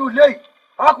kó ònú ilé yìí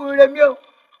ọkùnrin rẹ mi ò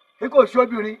kí kò sí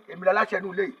obìnrin èmi la láṣẹ nù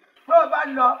ilé yìí tó bá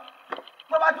lọ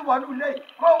tó bá tún wọnú ilé yìí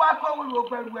kó wá kó wúlò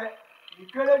gbẹrù ẹ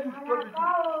ìkéré jù tóbi jù.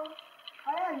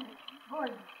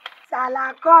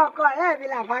 ṣàlàkọ́ ọkọ ọ̀rẹ́ mi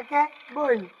làbákẹ́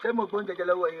bóyì. ṣé mo gbóúnjẹ jẹ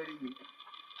lọ́wọ́ yín rí mi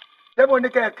ṣé mo ní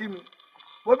kẹ́ ẹ kí mi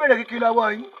mo béèrè kíkí lọ́wọ́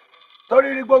yín torí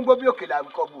rí gbóngbó bí òkèlè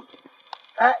àbíkọ́ bù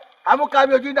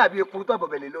amúkámi ojú dàbí epo tó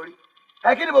bọ̀bẹ̀lẹ̀ lórí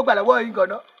kí ni mo gbà lọ́wọ́ yín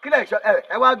gan-an kí lè ṣọ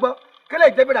ẹ wá gbọ́ kí lè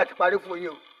jẹ́ bẹ̀rẹ̀ àti parí fún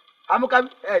yín o amúkámi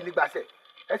nígbàsẹ̀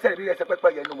ẹsẹ̀ mi ẹsẹ̀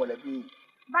pẹ́pẹ́ yẹn nù mọ̀lẹ́bí yín.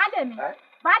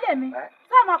 Baálé mi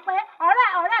sọ mọ pé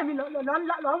ọ̀rẹ́ mi lọ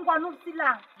ń wọnú sílà.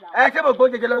 ṣé mo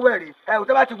gbóúnjẹ jẹ lọ́wọ́ ẹ̀ rí ò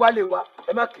tó bá ti wálé wa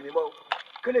ẹ má kì mí mọ́ o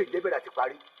kí lè jẹ́ bẹ̀rẹ̀ àti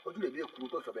parí ojú lè bí èkuru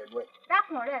tó sọ bẹ́ẹ̀ nú ẹ̀.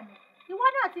 dákun ọ̀rẹ́ mi ìwọ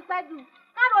náà ti pẹ́ jù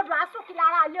káàròdù àsùnkì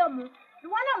lára alẹ́ òmu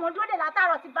ìwọ náà mo dúró dè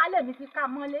látàrọ̀ tí baálé mi fi ká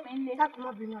mọ́lé. dákun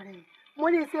mọ́ bínú ọ̀rẹ́ mi mo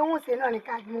ní ṣe ń ṣe náà ní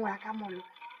ká múra ká mọ́ lọ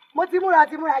mo ti múra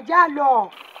já lọ.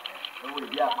 owó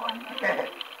ìdí àkọni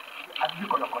àbí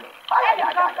kọlọkọlọ.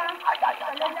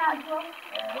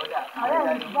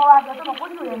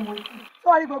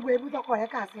 sọ́ọ́rí gbogbo ebú tọkọ rẹ̀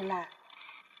kà sí la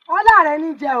ọlá rẹ̀ ní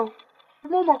jẹ́ o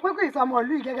mo mọ̀ pé kò ìsọmọ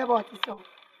ìlú yìí gẹ́gẹ́ bọ́ ti sọ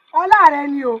ọlá rẹ̀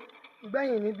ní o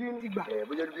ìgbẹ̀yìn ní bí ń gbà.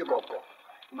 bójú bí kọ̀ọ̀kan.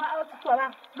 ó ti sọ̀rọ̀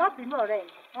má bínú ọ̀rẹ́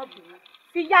mi má bínú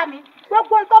fi yá mi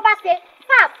gbogbo tó bá ṣe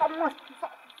sáà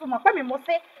sọmọ pé mi mo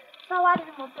ṣe sáwárí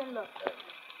bí mo ṣe ń lọ.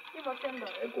 Bí mo ṣe ń lọ.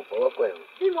 ẹ kò fọwọ́ kọ ẹ o.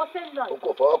 Bí mo ṣe ń lọ. o kò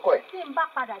fọwọ́ kọ ẹ. Tí n bá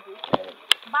padà dé,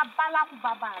 bàbá lákú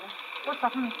bàbá rẹ̀ ó sọ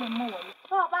fún mi pé mo wọlé.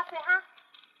 Tó o bá ṣe há.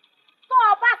 Tó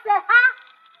o bá ṣe há.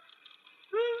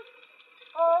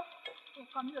 O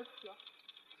nǹkan mi ò sí ọ.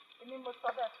 Èmi mo sọ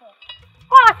bẹ́ẹ̀ fún ọ.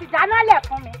 Kó o sì dáná lẹ̀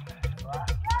fún mi.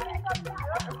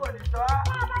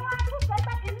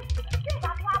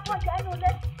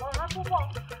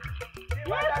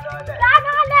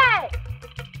 Dáná lẹ̀.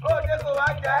 Ó dé kó wá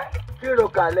jẹ́. Kíro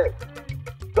kalẹ̀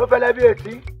tó fẹ́lẹ́ bí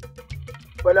etí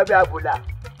pẹ̀lẹ́ bí abùlà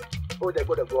ó dẹ̀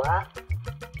gbọ́dọ̀ bọ̀ á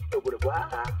ó gbọ́dọ̀ bọ̀ á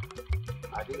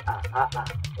àdé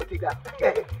ó ti dà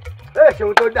ẹ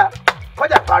ṣeun tó dà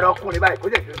kọjá pààrọ̀ ọkùnrin báyìí kó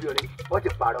jẹ́ ìdóbi orin wọ́n ti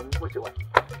pààrọ̀ mi bó ṣe wà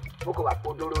mo kò wà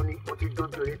podoro ni mo ti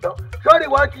dóbi orin tán sórí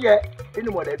wọ́n ti yẹ nínú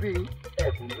mọ̀lẹ́bí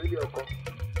ẹ̀kún lórí ọkọ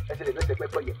ẹsẹ̀ lè fẹsẹ̀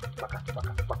pẹ́pẹ́ yẹ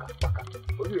pàkà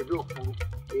ojú èmi ò furu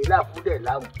èyí láàfin dẹ̀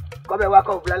láàmú kọ́bẹ̀ wá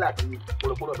kọ́ búlálà àti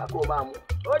pòròpòrò ọ̀bà kó o máa mú.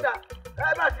 ó dà ẹ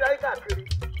bá ti ráyè káàkiri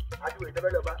àdúgbò ìjọba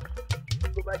lọ́ba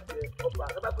tó bá jẹ ọba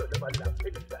tó bá pè lọ́ba lọ́la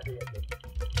èdè ìgbà dé yẹn.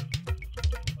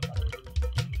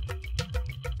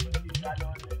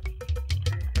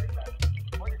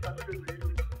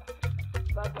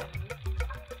 bàbá mi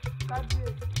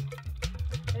kábíyèsí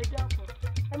ẹ dákun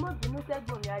ẹ má bínú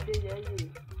sẹ́gbọ̀n mi adéyẹyẹ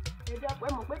ẹ dákun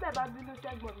ẹ mọ̀ pé bẹ́ẹ̀ bá bínú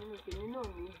sẹ́gbọ̀n mi nù tèmi náà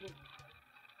ní í dùn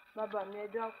bàbá mi ẹ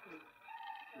dákun.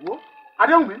 wo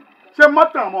adéhùn mi ṣe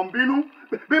mọ́tàn mọ̀ ń bínú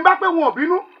bí n bá pé wọn ò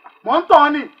bínú mọ̀ ń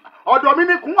tàn ni ọ̀dọ̀ mi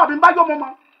ní kún àbí n bá yọ mọ́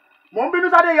mọ̀ ń bínú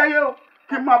sáde yẹyẹ o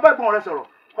kí n máa bá ẹ̀gbọ́n rẹ sọ̀rọ̀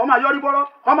kọ́ máa yọrí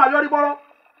bọ́rọ́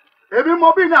èmi mọ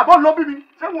bí ni àbọ̀ ló bí mi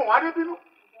ṣé wọn wá dé bínú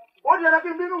ó di ẹni kí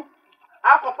n bínú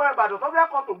akọ̀pẹ́ ìbàdàn tó fẹ́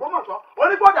kọ́ tògbómọ̀ṣọ́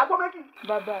onígbọ̀dà gbọ́ méjì.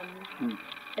 bàbá mi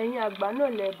ẹ̀yin àgbà náà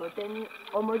lẹ bọ̀tẹ́ ní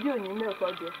ọmọdé òní mẹ́ẹ̀kọ́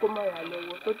jẹ kó má yà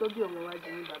lọ́wọ́ tó tó bí òun wájú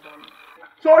ní bàbá mi.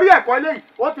 sórí ẹ̀kọ́ eléyìí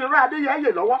ó ti rán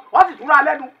adéyẹyẹ lọ́wọ́ wọ́n sì tún rán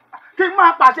lẹ́nu kí n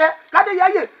máa pàṣẹ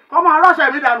kádéyẹyẹ kọ́ máa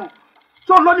rọ́ṣẹ̀ mi dànù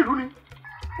tó ń lónìí lúni.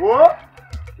 wò ó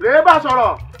rèé bá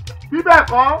sọ̀rọ̀ bí bẹ́ẹ̀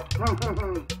kọ́.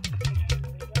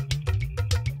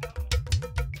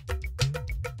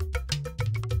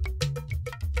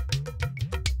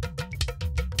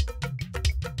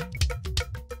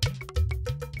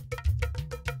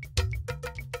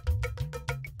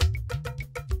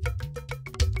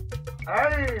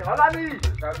 ẹ̀yin Ọláníyì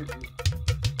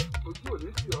ojú ò ní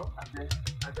sí ọ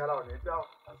àjàrà ò ní dá ọ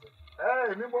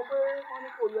èmi mọ̀ pé wọ́n ní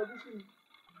kó yọjú sí mi.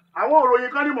 àwọn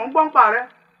òròyìn kan ni mò ń gbọ́ ń pa rẹ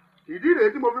ìdí rèé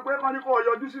tí mo fi pé wọ́n ní kó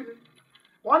yọjú sí mi.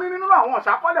 wọ́n ní nínú àwọn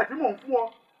ọ̀sàkọ́lẹ̀ tí mò ń fún ọ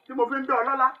tí mo fi ń bẹ́ ọ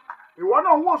lọ́lá ìwọ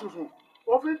náà ń wò sùsùn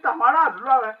ó fi ń tàmárà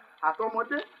àdúrà rẹ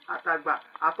àtọmọdé àtàgbà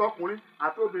àtọkùnrin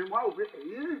àtobìnrin wọn ò gbé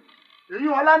èyí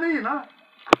ọlá níyì náà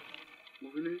mo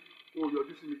fi ní kó o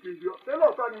yọjú sí mi kí n bí ọ ṣé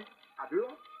lóòótọ́ ni àbí rọ.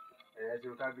 ẹ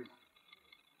ṣeun kábíyèsí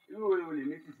irú orin olè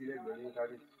ní tìsí lẹ́gbẹ̀ẹ́ ní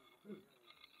kábíyèsí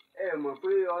ẹ mọ̀ pé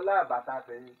ọlá àbàtà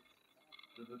tẹ̀yìn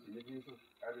dodo tì ní fi ń sùn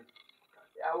kábíyèsí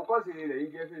àwòkọ́sì rẹ̀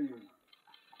yín jẹ́ fèmí o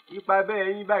ipa bẹ́ẹ̀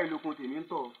yín báyìí lókun tèmi ń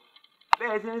tọ̀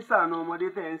bẹ́ẹ̀ ṣe ń ṣàánú ọmọdé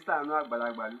tẹ̀ ń ṣàánú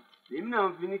àgbàlagbà ni èmi náà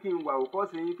fi ní kí n wà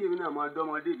àwòkọ́sì yín kí èmi náà máa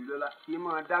dọ́mọdé ìlú lọ́lá kí n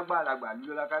máa dágbà àgbà ìlú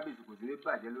lọ́lá kábíyèsí kò sí ní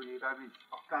bàjẹ́ lórí kábíyèsí.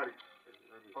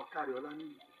 ọ̀kàrẹ̀ ọlá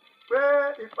níyì pé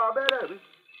ipa bẹ́rẹ̀ mi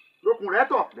lókun rẹ̀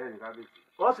tọ̀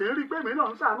ọ sì ń rí i pé mi náà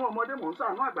ń ṣàánú ọmọdé mò ń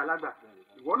ṣàánú àgbàlagbà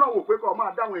ìwọ náà wò pé kó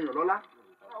máa dáwọn èèyàn lọ́lá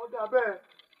ó dà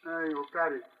bẹ́ẹ̀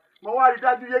ọ̀kàrẹ̀ mo wá rí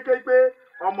dájú yéké pé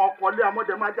ọmọ ọkọlé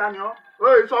amọdẹmájá ni ọ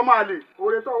èyí sọ máa lè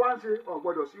oore tó wá ń ṣe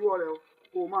ọgbọ́dọ̀ síwọ́ rẹ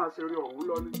kó o máa ṣeré ọ̀hún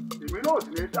lọ ní èmi náà sì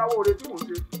ní dáwọ́ oore tí mò ń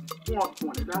ṣe fún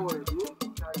ọkùnrin ní dáwọ́ rẹ dúró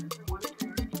ṣàyè tí mo ní kí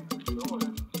n rí lọ́wọ́ rẹ.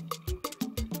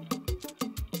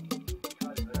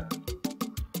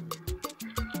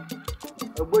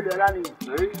 ògbódì ọlá ni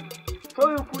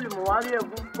sórí ikú lè mọ̀ wá rí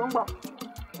ẹ̀gún gbọ́ngbọ̀n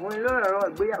òun ló rọ̀rọ̀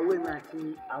ìgbéyàwó mi àti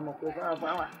àmọ̀pẹ̀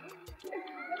fáwà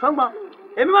gbọ́ngbọ̀n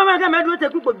èmi máa kẹ́ mẹ́dúró tẹ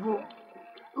pípò ju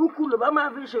ikú ló bá máa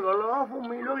fi ṣèrànlọ́wọ́ fún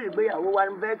mi lórí ìgbéyàwó wa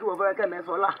ní fẹ́ kí wọ́n fẹ́ kẹ́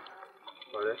mẹ́sọ́lá.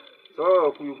 ọ̀rẹ́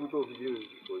sọ̀rọ̀ kúyukú tó fi dírun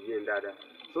kò yé ń dáadáa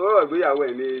sọ̀rọ̀ ìgbéyàwó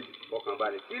ẹ̀ méjì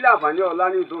fọkànbalẹ̀ kí láǹfààní ọ̀la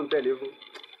ní ìtò ń tẹ̀lé fún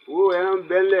owó ẹran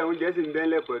bẹ́ńlẹ̀ oúnjẹ sì ń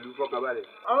bẹ́ńlẹ̀ pẹ̀lú fọkànbalẹ̀.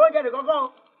 ọ̀rọ̀ jẹ́ nìkan kan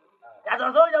yàtọ̀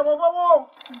sóúnjẹ mo fọwọ́.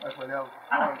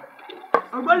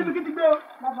 ọgbọ́n níbi kí ti gbé o.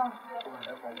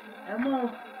 ẹ mú un.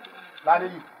 láti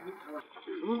yìí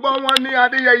ń gbọ́ wọn ní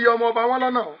adéyẹyẹ ọmọ ọba wọn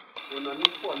lọ́nà. ọ̀nà ní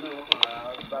pọ̀ náà wọ́n kàn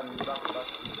á bá mi bá.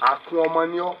 àkùn ọmọ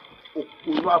ni ọ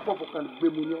òkùnrin afọ́fọ́ kan gbé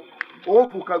mu ni ọ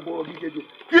òòpù kan gbọ́rọ̀ bí jẹjẹ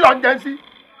kí lọ jẹ sí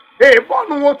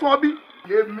èèbọ̀nù wọn tún ọ bí.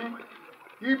 èmi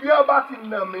ibi ọba ti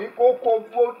nà mí kókó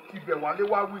owó tibẹ̀ wálé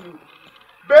wá wí ni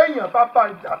béèyàn bàbá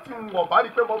ìjà tí ń wọ̀ bá rí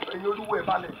pé mo fẹ̀yìn olúwo ẹ̀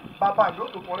balẹ̀ bàbá yóò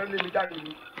tó fọrẹ́ lé mi jáde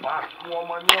ni wàá fún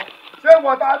ọmọ ni ọ ṣé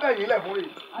wọn tá bẹ̀yìn lẹ̀ fún rè.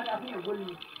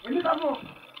 èmi kan fún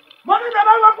mo ní tẹ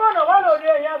bá wọ́n fún ọ̀nà wà lóde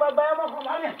ẹ̀yìn àgbàgbà ẹ̀ mọ́kàn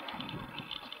balẹ̀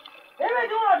èmi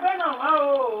tí wọ́n fẹ́ náà wá o.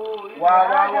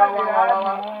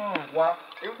 wá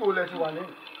ipò lẹ ti wà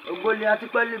lẹ́yìn. ògbólé àti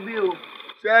pẹ́lú bí o.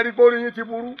 ṣé ẹ rí bórí yín ti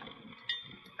burú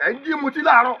ẹ̀ ń jí mutí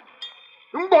láàárọ̀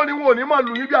ń gbọ́ ni wọn ò ní máa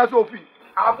lù yín bí aṣọ òfì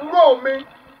àbúrò mi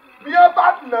bí ẹ bá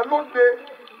nà lóde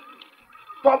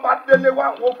tó bá délé wá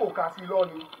wọn kò kà sí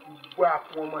lọ́ni ìwé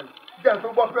àpò ọmọ yìí jẹ́ tó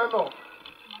gbọ́ fẹ́ náà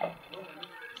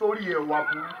sórí ẹ̀wà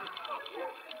burú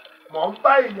mọ̀ ń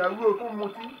bá èèyàn rú òkú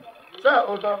mutí ṣé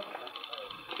ó tán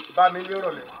bá mi lé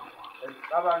rọ̀lẹ́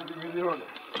bá mi lé rọ̀lẹ́.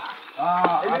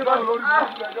 èmi bá lórí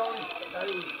ìgbẹ́jọ́ rìn.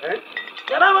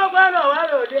 Ìjọba wọn gbọ́ náà wá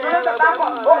lòdì ẹ̀rọ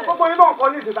gbogbo inú ọ̀kan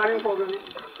ní ìsìta ní nǹkan gẹ́gẹ́.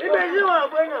 ibẹ̀ tí wọ́n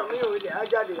gbé náà mi ò lè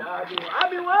ájáde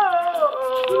àbíwọ́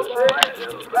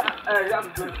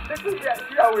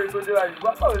ìyàwó ètò ìjọba yìí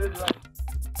wá pàrọ̀ lẹ́jọ́ yìí.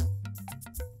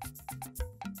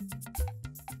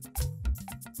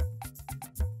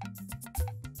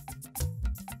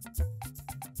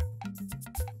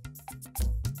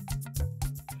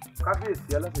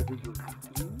 kábíyèsí aláṣẹ̀dẹ́jọ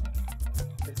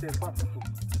ẹsẹ̀ ẹ̀fọ́ àtúntò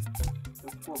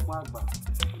ẹ̀kú ọgbọ́n àgbà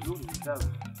lórí ìdárò.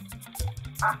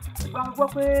 ìgbà mo gbọ́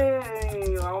pé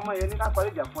àwọn ọmọ yẹn ní ká parí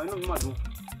ìjà fún inú mi mà dùn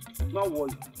ṣùgbọ́n wọ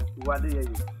ìwà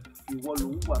adéyẹyẹ ìwọ ló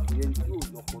ń wà tó yẹn tí ò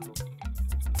lọ́pọlọ.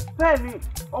 bẹ́ẹ̀ ni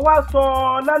ọwọ́ sọ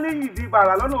lálẹ́ yìí di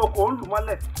bàrà lọ́nà oko ń lù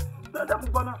mọ́lẹ̀ dáadáa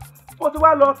gbọ́ náà kó tí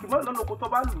wàá lọ kì mọ́ lọ́nà oko tó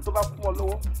bá lù tó bá kú mọ́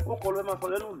lọ́wọ́ ó kọ́ lọ́ máa sọ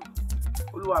lẹ́nu lù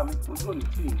olúwa mi ojú òní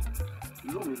tì í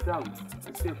ìlú mi dàrú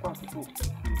ẹsẹ̀ ẹ̀fọ́ àtúntò.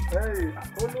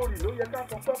 olórí ló yẹ ká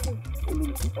sọ pẹ́kùn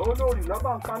olórí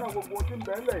lọ́ba ń paná gbogbo tí ń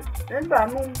bẹ́ẹ̀ lẹ̀ nígbà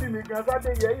nú ń bí mi gan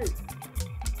sáde yẹ́yẹ́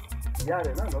ìyá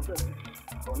rẹ̀ náà lọ́bẹ̀ mi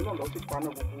ọ̀hún náà lọ́ ti paná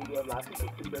gbogbo làásìkò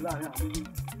tí ń bẹ láàrin àwọn yìí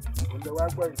òun lè wá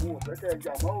gbọ́ ìlú òfẹ́ kẹ́ ẹ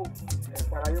jà mọ́ o ẹ̀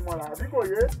para yín mọ́ra àbí kò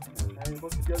yé ẹ̀yin bó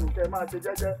ti jẹ́nu kẹ́ ẹ máa ṣe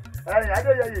jẹ́jẹ́ ẹ̀yin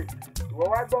adéyẹyẹ ìwọ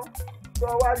wá gbọ́ tó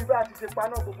wá rí bá a ti ṣe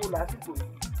paná gbogbo làásìkò yìí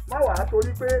má wàá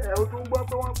torí pé ẹ o tún gbọ́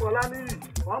pé wọ́n pọ̀ láníyì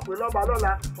wọ́n pè lọ́ba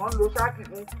lọ́la wọ́n ń lo sáàkì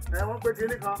fún wọ́n pè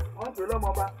kínní kan wọ́n pè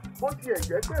lọ́mọba bó tiẹ̀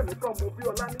jẹ́ pé èmi kàn mo bí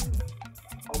ọlá níyì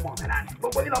ọmọ mi náà ni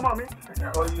gbogbo yín lọ́mọ mi.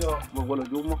 ọyọ gbogbo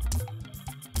lọ́jọ́ mọ́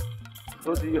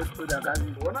tó ti yọ tó dàgbà ní.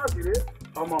 ìwọ náà sì ré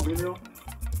ọmọ mi ni ó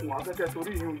wọn afẹ́kẹ́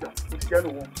torí ìyún ìjà ó ti jẹ́nu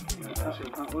wọn.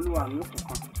 olúwa mi kù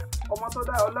kan ọmọ tó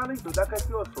dá ọlá ní ìtòdákẹ́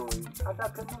tí ò sọ̀rọ̀ yìí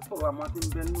adákẹ́ tó sọ̀rọ̀ àmọ́ tí ń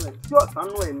bẹ nú ẹ̀ tí ọ̀sán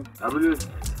nú ẹ̀ ni. àbúrò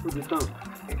ó ti tán.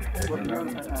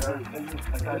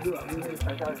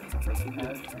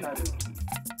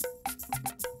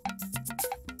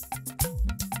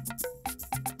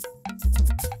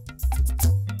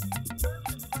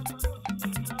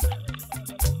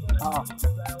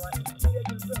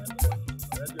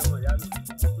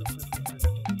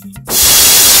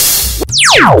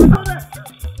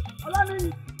 Ọlọ́ni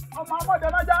ọmọ ọmọdé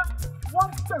lọ́jà wọ́n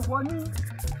ń pè wọ́n ní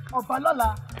ọba lọ́la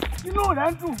inú rẹ̀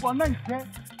ń dùn wọ́n náà jẹ́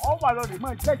ọwọ́ àlọ́ rẹ̀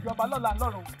mọ́ ìjẹ́ ìjọba lọ́la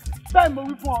lọ́rùn bẹ́ẹ̀ mo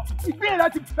wí fún ọ ìgbín rẹ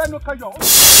ti fẹnu kẹyọ.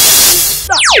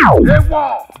 Ewọ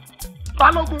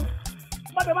Balógun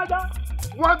mọ́tẹ́mọ́tẹ́.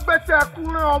 wọ́n gbẹ́sẹ̀ ẹkú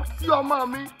rán sí ọmọ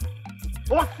mi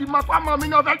ó sì mọ pé ọmọ mi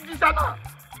ní ọbẹ̀ jíṣẹ́ náà.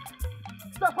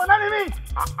 Ṣèpọ̀ lẹ́ni mi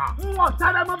ń wọ̀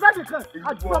sáré ọmọ bẹ́ẹ̀ nìkan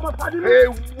àdúgbò ọmọ pàdé mi.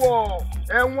 Ewọ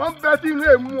ẹ̀wọ̀n bẹ tí ilé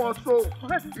mú ọ so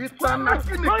ìtànà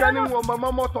kí nìkan ni wọn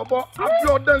mọ́mọ́ tọ́bọ́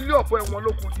Abíọ́dún ilé ọ̀pọ̀ ẹ̀wọ̀n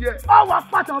ló kù díẹ̀. Ọwọ́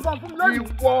pàtàkì ọba fún mi lónìí.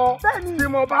 Ìwọ tí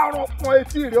mo bá rọ fún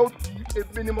etí rẹ ó di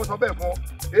èmi ni mo sọ bẹ́ẹ̀ fún ọ.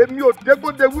 Èmi ò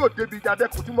dégbòdewí ò débi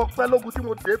ìjàdẹ́kù tí mo pẹ́ lógun tí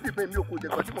mo dé bìbẹ́ mi ò kò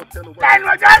jẹ̀kọ́ tí mo tẹnu bọ́. Ẹnu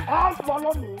ọjọ́ ọ lọ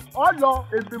lónìí ọ lọ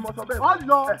èmi mo sọ bẹ́ẹ̀ ọ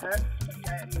lọ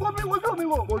wojú mi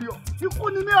wò ikú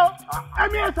ni mí o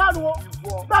ẹ̀mí ẹ̀ sáà nù o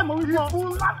bẹ́ẹ̀ mo wí fún ọ. Ikú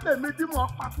ńlá tèmi tí mo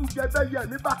pàkú jẹ bẹ́ẹ̀ yẹ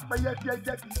nígbà pẹ́yẹ tí ẹ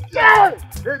jẹ́ kí.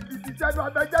 Èkìtì sẹ́nu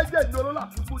abẹ́jẹ́jẹ́ ní olólà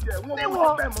kúkú jẹ wọ́n mú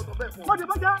ọ bẹ́ẹ̀ mo sọ bẹ́ẹ̀ fún ọ. Mo ti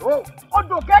bọ́ jẹ́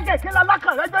odò kéékèèké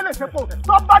lálákàrẹ́ gbé lè ṣepò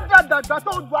tó bá dàgbà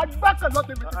tó du agbákẹ̀ lọ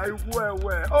tèmi. Àìwú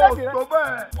ẹ̀wẹ̀ ó tó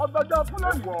bẹ́ẹ̀. Ọgbọ́dọ̀ fún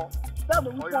lónìí bẹ́ẹ̀ mo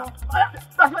wí fún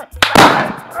ọ.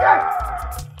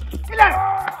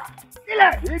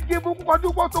 Ilẹ̀. Igi bukú kọjú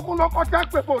kó tókun lọ́kọ́ tí a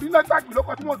pè fún orílẹ̀ gbàgbé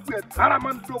lọ́kọ́ tí wọ́n gbé ara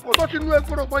máa ń doko tó ti nú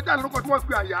egbòrò gbọ́jà lọ́kọ́ tí wọ́n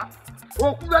gbé àyà.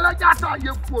 Òkú ẹlẹ́jà tá a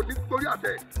yẹ kú òní torí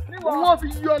àtẹ. Wọ́n fi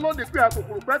yí ọlọ́dẹ pé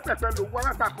àkókò pẹ́pẹ́pẹ́ ló wọ́n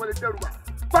láti àkọlé dẹ́rù wa.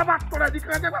 Bàbá tọrọ ẹni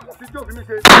kan dẹ́gbà kò sí tí òfin mi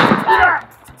ṣe.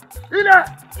 Ilẹ̀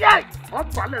wọ́n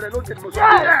balẹ̀ rẹ lóde ni mo sọ.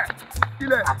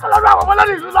 Ilẹ̀ akọlọ́dọ̀ àwọn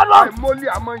ọmọlẹ́ni ìlú lọ́dọ̀. Àìmọ́lé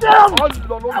àmọ́ yẹn ọ̀lọ́ lórí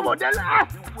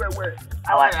ìwẹ̀wẹ̀.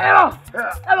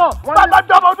 Ẹ̀rọ bàbá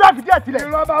dọ́mọ ọdún àfìdí ẹ̀ tilẹ̀.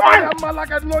 Ìrọ̀ bàbá yẹn máa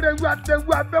lákàtí lórí ewu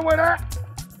àtẹ̀wù abẹ́wẹ́rẹ́.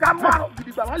 Ká máa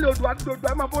gidi bàbá lè odò àdúgbò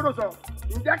ẹ̀ máa bọ́dọ̀ sọ.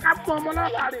 Ǹjẹ́ ká mú ọmọ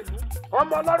lọ́rọ̀ àrè lù?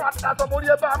 Ọmọ ọlọ́rọ̀ àtàtọ̀ mórí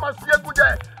ẹ bá a máa sí eégún jẹ.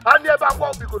 A ní ẹ bá wọ́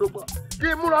òbí kòdògbọ̀. Kí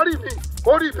múra rí mi,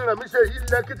 orí mi rẹ̀ mi ṣe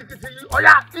ilẹ̀ kitikiti yìí.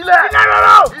 Ọ̀yá ilẹ̀. Ilẹ̀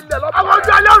rọrọ. Ilẹ̀ lọ́pọ̀. Àwọn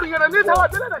ojú alẹ́ òrùn yẹn ní ìtawọ̀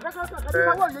ìdílé rẹ̀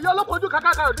kẹ́kẹ́ yẹyẹ ọlọ́pọ̀ ojú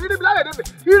kàkàkà ní níbi láyé níbi.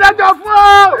 Ìrẹ́jọ fún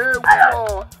ọ.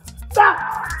 Ewọ.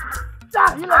 Tá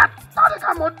ilẹ̀. Tọ́ni ká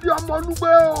mọ di ọmọ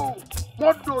olúgbé o. Mo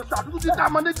dò ṣàdúgbò tí ká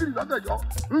mọ ní gírì lọ́gẹ̀jọ́.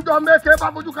 Njọ mẹ́kẹ́ bá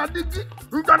fojú ka dígí.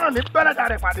 Njọ náà ní bẹ́rẹ̀ dà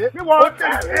rẹ̀ pàdé. Níwọ̀. Ó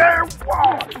tẹ̀lé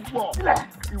ìwọ. Ilẹ̀.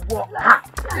 Ìwọ.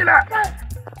 Ilẹ̀.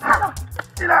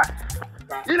 Ilẹ̀.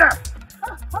 Ilẹ̀.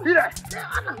 Ilẹ̀.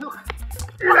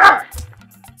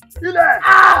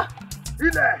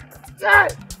 Ilẹ̀.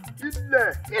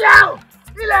 Ilẹ̀.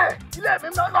 Ilẹ̀. Ilẹ̀ mi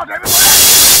náà lọ́dẹ̀ mi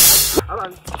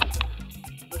wọlé.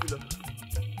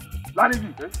 Lánìí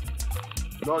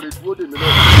lọ́ọ̀rì dúró dè mí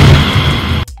lọ́wọ́.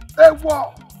 Ewọ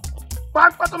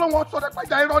pápá tó lọ́wọ́ sọ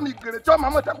dẹ́pẹ́jà irọ́ ni gèrè tí ọmọ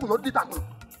àmọ̀tẹ́kùn ló dì takùn.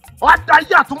 Ọ̀dà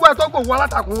yìí àtúmọ̀ ẹ̀ tó gbòòwò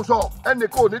alátakùn sọ ẹnì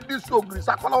kan ò ní dísù ògiri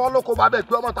sákọ́lọ́wọ́ lóko bá bẹ́ẹ̀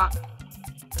pé ọmọ ta.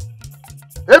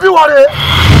 Ebi wọ̀re.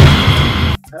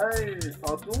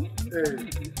 Ọ̀tún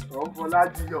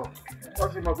Ọ̀fọlájiyọ̀ wọ́n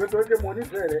sì mọ̀ pé torí pé mo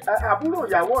nífẹ̀ẹ́ rẹ̀ àbúrò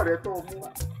ìyàwó rẹ̀ tó mú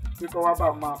pé kọ́ wá bá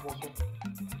a máa fọṣọ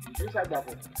kì í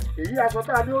ṣàgbàpọ̀ èyí aṣọ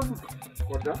tá a ní òlù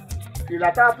kọ̀dán ìlà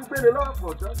tá a tún gbélé lọ́wọ́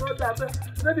kọ̀dán tó dáa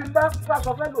bẹ́ẹ̀ níbi bá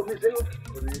fàṣọ fẹ́ lòmí ṣe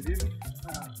kò lè bínú.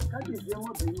 Kábíyèsí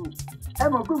wọn bínú ẹ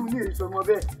mọ̀ pé òun ní èso ọmọ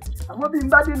bẹ́ẹ̀ àmọ́ bí n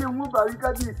bá délé wọn bá rí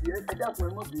kábíyèsí ẹ dákun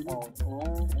ẹ mọ̀ bínú.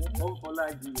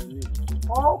 Ọ̀fọlájiyọ̀ ni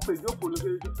ọ pèjókòó ló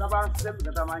dé sábà sẹ́mi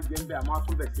kẹta máa ń jẹ ń bẹ àmọ́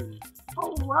àtúbẹ̀ sí mi.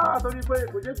 Wá àtọ́jú pé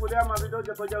kòjékòlé á máa fi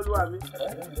dọ́jẹ́ kọjá olúwa mi.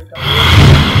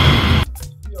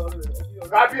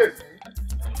 Kábíyèsí.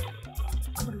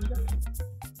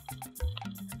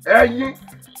 Ẹ̀yin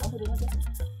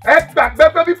ẹ gbàgbé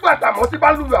pé bí pàtàmọ́ tí bá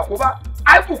lùlù àkóbá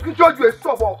àìkú kí tójú ẹ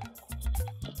sọ̀bọ̀.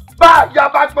 Bá a yá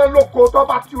bá gbọ́n lóko tó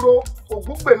bá tiro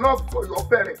ògúngbè náà gbọ̀yọ̀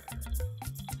bẹ̀rẹ̀.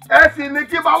 Ẹ sì ní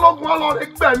kí Balógun ọlọ́rin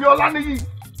gbẹ̀mí Ọláníyì.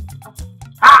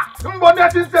 Nbọ ní ẹ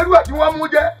ti ń serú ẹ tí wọ́n mú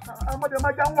jẹ. Ọmọdé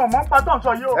máa já wọn mọ́ ń pa tó ń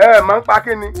sọ yìí o. Ẹ máa ń pa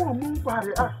kí ni. Wọ́n mú ń pa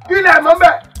rẹ̀. Kí ni ẹ mọ̀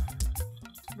bẹ́ẹ̀?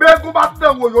 Bẹ́ẹ̀gún bá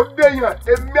tẹ̀ wò yóò dé yàn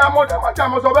èmi amọ̀dé máa já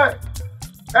mọ́ sọ bẹ́ẹ̀.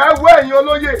 Ẹ wo ẹ̀yin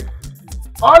olóyè.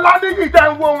 Ọláníyì tẹ́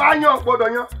ń wo ohun áyàn gbọ́dọ̀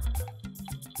yan.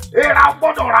 Èèrà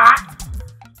gbọ́dọ̀ rà á.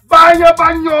 Báyẹn bá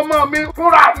yan ọmọ mi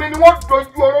fúnra mi ni wọ́n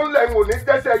dojú oró ńlẹ̀ ń wò ní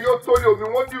dẹ́sẹ̀ yóò tó lé omi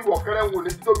wọ́n dìrò ọ̀kẹ́rẹ́ ń wò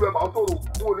ní tóbi ẹ̀bà tó rò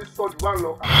ń wò ní sọ́ọ̀dù wá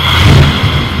lọ.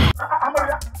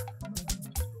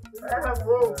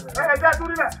 Ẹ jẹ́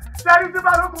torí náà sẹ́rí tí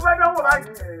Balógun fẹ́ dánwò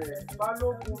báyìí.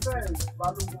 Balógun fẹ́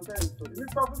sọ ní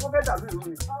sọ fún kọ́fẹ́ dàbí ìlú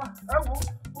ni. Ẹ wo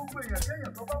gbogbo èèyàn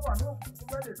kéèyàn tó bá wà náà tó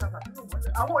fẹ́ lè sàkà sínú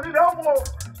mọ́lẹ̀. Àwọn onílẹ̀ ọmọ o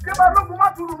kí Balógun má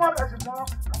túlù mọ́ ẹ̀sìn mọ́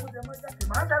àwọn jẹ mọ́ jáde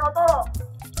máa ń jẹ́ lọ́tọ́rọ̀.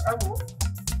 Ẹ wo.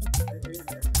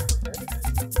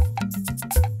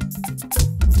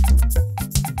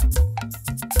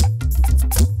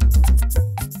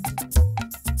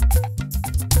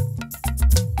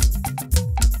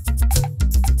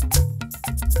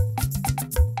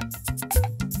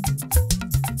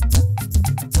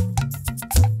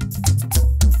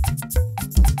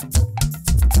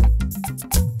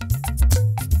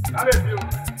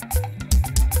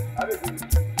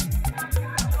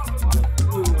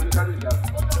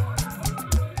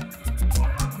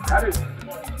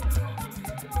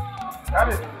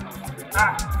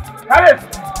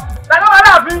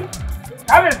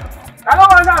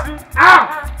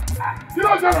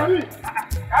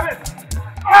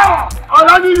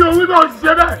 Ọ̀la ní iye òwe náà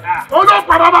ṣiṣẹ́ bẹ́ẹ̀.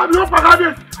 Olóòpàá bàbá mi ó pa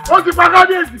kábíyèsí. Ó ti pa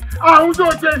kábíyèsí. Àwọn tó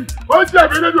ṣe yìí, ó jẹ́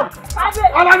èmi lójú.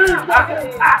 Ọ̀la ní ìlú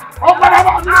ó pa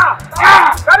bàbá mi.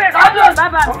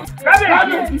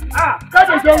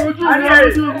 Kábíyèsí ojú mi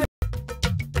ojú mi.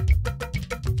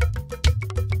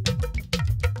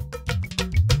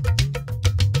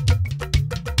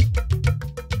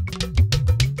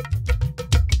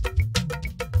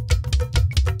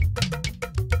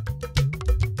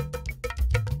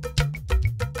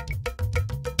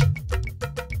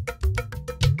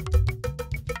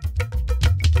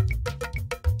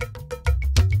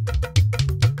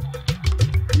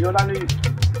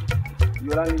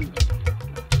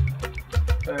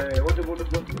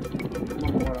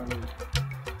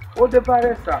 Ó dé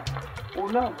bárẹ̀sà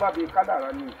òun náà gbàgbé kádàrá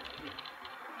ni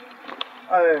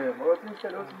ọ̀rọ̀ tí ń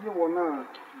ṣẹlẹ̀ ó ti yé wọn náà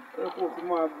ẹ kó o ti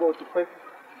máa gbọ́ ti pẹ́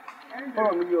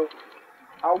fọ́rọ̀ mi yọ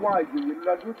àwọn àjòyè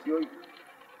lọ́dún tí ó yìí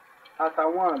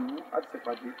àtàwọn àlú àti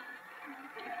ṣèpàdé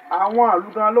àwọn àlú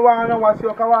gan ló wá rán wa sí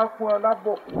ọká wá fún ọ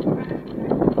lábọ̀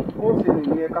ó sì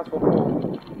nìyẹn ká sọ fún ọ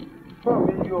fọ́rọ̀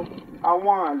mi yọ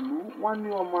àwọn àlú wọn ní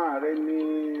ọmọ rẹ ní.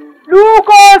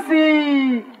 Lúkọ́sì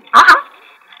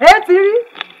ẹ ti rí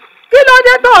kí ló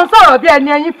dé tó ń sọ̀rọ̀ bí ẹni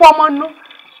ẹyin fọmọ nú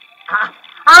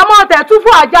àmọ́ tẹ̀tú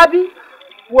fún àjábí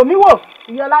wòmíwò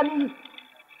ìyá Ọláníyì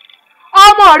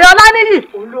ọmọ rẹ Ọláníyì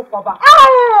òun ló pọba.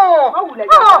 èwo ni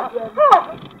tó ń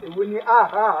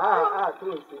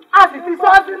ṣe. a sì ti sọ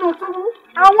sínú túbú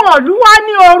àwọn ìlú wa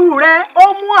ní ooru rẹ ó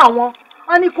mú àwọn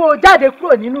wọn ní kó o jáde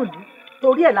kúrò nínú ìlú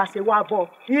torí ẹ̀ la ṣe wá bọ̀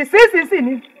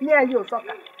ìsinsìnyí ní ẹ̀yìn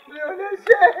òsọkà. mi ò lè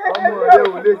ṣe ọmọ rẹ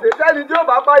ò lè ṣe sẹ́ni tí ó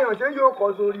bá báyàn ṣé yóò kọ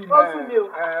sórí mi. ó sùn mí o.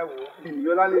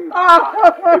 Ìyá Ọláníyì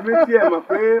èmi tí ẹ mọ̀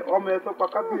pé ọmọ ẹ tó pa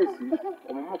kábíyèsí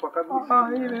ọmọ mọ̀ pa kábíyèsí.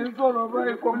 ilé ń sọ̀rọ̀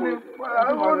báyìí kò ní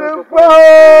wọ́n ní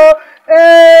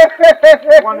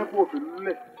kó òfin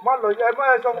lulẹ̀. má lọ ẹ má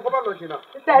ẹ sọ fún kọ́ má lọ jìnnà.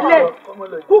 tẹ̀lé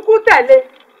kúkú tẹ̀lé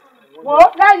wo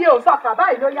lẹ́yìn òsọkà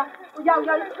báyìí ló yá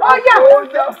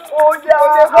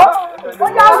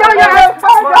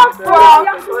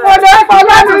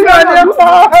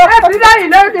ẹ̀sìn dẹ́yìn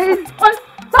lóde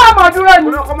sọ́ọ̀mọ̀ dúró ni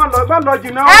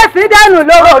ẹ̀sìn dẹ́nu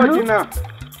lóró olú.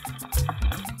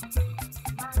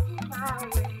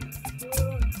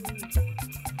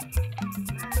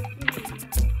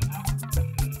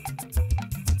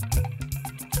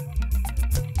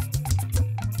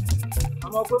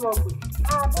 àmọ́ pé mo pè.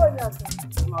 àbò ìyọ̀sán.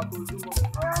 máa kó ojúmọ́.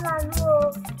 ọ̀rọ̀ náà ní o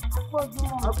àpò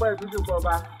ojúmọ́. ọ̀pọ̀ ìdúdú pọ̀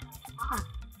bá.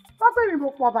 wọ́n pè mí mo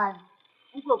pọ̀ bá yẹn.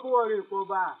 n kò kó wọlé ìpọ̀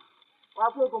bá a wá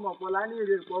pé kò mọ̀ pọ̀ láni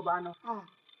ìrè ìpọ̀ bá náà.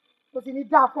 kò sì ní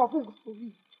dáa fún ọ fún nǹkan tó wí.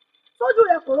 sójú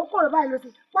rẹ kòrókòrò báyìí ló ti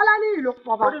pọ́lá ní ìlú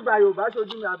pọ̀ bá. ó dìgbà Yorùbá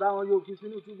ṣojú mi àbáwọn yóò fi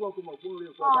sínú túbọ̀ kó mọ̀ pé ó rè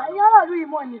ìpọ̀ bá. ìyá ọ̀rọ̀ ìlú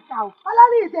ìmọ̀ nìta o pọ́lá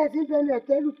ní ìtẹ̀ sí bẹnu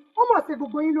ẹ̀tẹ́lù ó mọ̀ sí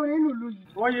gbogbo yín lórí ìlú yìí.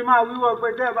 wọ́n yìí máa wíwọ́ pé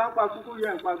tẹ́ ẹ bá ń pa kúkú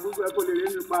yẹn pa gbogbo ẹ kò lè rí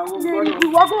nípa owó gbọ́dọ̀. lè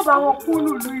ìwọ kò bá wọn kú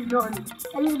lùlù ìlọ ni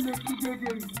ẹyin lè fi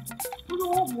déédéé yìí ó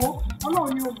wò ó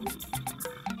Ọlọ́run ni ó wò.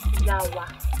 ìyá wa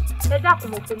ẹ dákun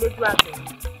mo fi lójú àgbẹ̀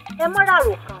ẹ mọ́ra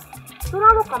rò kan tó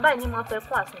rárò kan báyìí ni mo fẹ́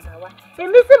kó àsùndà wa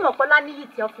èmi sì mọ̀ pé Ọláníyì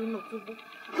tí wọ́n fi inú túbú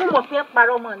mo mọ̀ pé ń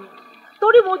parọ́ mọ́ ni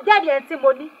torí mo jẹ́rìí ẹni tí mo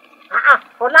ní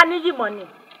Ọláníyì mọ̀ ni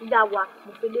ìyá wa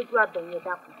mo fi lójú àgbẹ̀ yẹn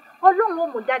dákun Ọlọ́run ó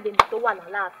mú jáde ní tó wà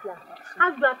lálàáfíà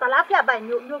àgbẹ̀ àtàláfíà báyìí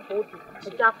ni yóò bọ̀ òdì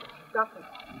ẹ dákun.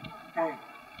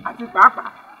 àti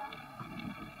pàápàá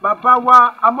bàbá wa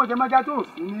amọ̀jẹ̀mọ́já tó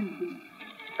sí nínú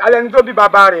alẹ́ ní tó bí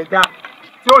bàbá rẹ̀ dá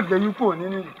tí ó lè yín kúrò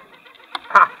nínú ìlú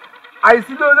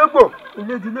àìsí lólógbò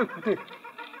ilé ìdílé èkúté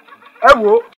ẹ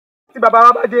wò ó tí bàbá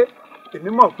wa bá dé èmi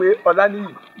mọ̀ pé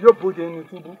Ọláníyì yóò bóde nínú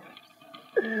túbú.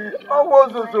 ọwọ́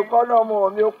òṣùṣù kan náà ọmọ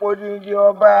mi ó pọ̀ ní ibi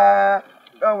ọba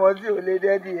ọmọ tí ò lè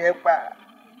dẹ́dì ẹ̀ pa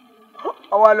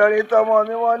ọwọ́ lọ́rẹ́ tọmọ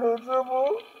mi wọ́n ní túbú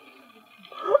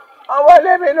ọwọ́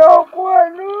lẹ́mi náà kú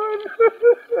ẹnu.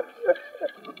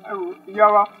 ìyá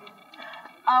wa.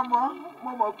 àmọ́ mo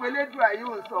mọ̀ pé Elédùà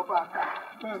yóò sọ bàkà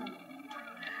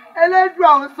Elédùà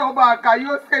ò sọ bàkà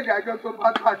yóò ṣèdájọ́ tó bá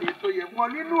tàdé tó yẹ wọn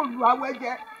nínú ìlú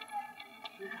Awẹ́jẹ́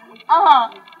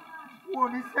wọn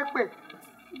ò ní ṣépè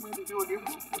mi ò ní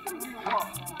kú.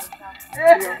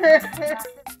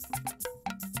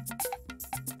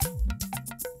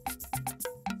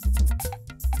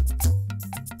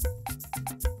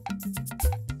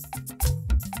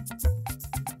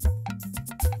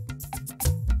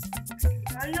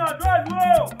 ẹ̀yin ọ̀dọ́ ìlú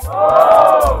o.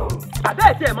 àbẹ́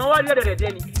ẹ̀ tí ẹ̀ máa ń wá rí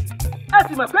ẹ̀rẹ̀dẹ̀ ni ẹ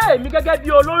sì mọ̀ pé èmi gẹ́gẹ́ bí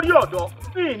olórí ọ̀dọ́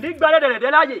nígbà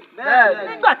dẹ́dẹ̀dẹ́ láàyè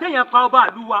nígbà téèyàn pa ọba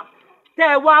ìlú wa tẹ́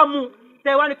ẹ wá mú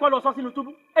tẹ́ ẹ wá ní kó lọ sọ sínú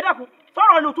túbú ẹ dákun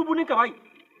sọ̀rọ̀ inú túbú ní kàwáyì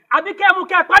àbí kẹ́ ẹ mú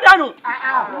kẹ́ ẹ pàdánù.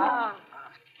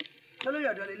 olóyè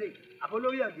ọ̀dọ́ lélẹ̀ àbọ̀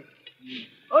olóyè ọ̀dẹ̀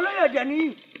olóyè ọ̀dẹ̀ nìyí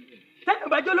tẹ́lẹ̀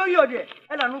bá jẹ́ olóyè ọ̀dẹ̀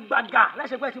ẹ lànà gbàgà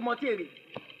láṣẹ pẹ́ ti mọ tí èrè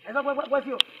ẹ sọ pẹ́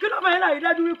sí o kí ló fẹ́ yẹn láyé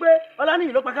dájú wípé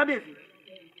Ọláníyì ló pa kábíyèsí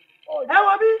ẹ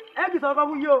wọ bí ẹ kì í sọ ọkọ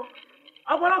fún yìí o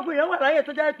ọ̀pọ̀lọpọ̀ èèyàn wà láyé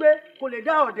tó jẹ́ pé kò lè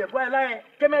dá ọ̀dẹ̀ fún ẹ láyé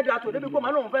kẹ́mẹ́dà tó débi kó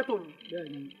máa lóun fẹ́ tòun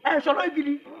ẹ ṣọlọ́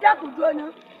gidi. dákùjọ ni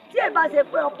tí ẹ bá ṣe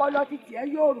pé ọpọlọ ti tiẹ̀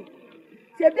yóò rò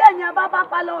ṣèbí ẹ̀yin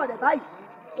abábápá lọ́wọ́ rẹ̀ báyìí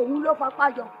òun ló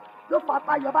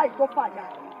fapá yọ báyìí tó fàyà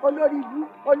olórí ibú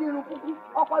onírun kúkú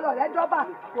ọpọlọ rẹ̀ dọ́bà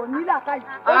kò ní làkàyè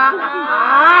ó sùn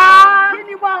kí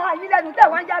ni wọ́n hàn yín lẹ́nu tẹ̀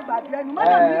wọ́n ń jàgbà bí ẹnu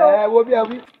mọ́nà mi o. ẹ wo bí ẹ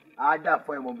wí àádá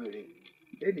fún ẹ mọ bèrè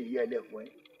ẹnì yẹ ẹlẹ fún ẹ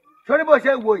sórí bó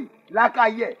ṣe wo yìí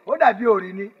lákàyè ó dàbí òrì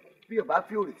ni bí o bá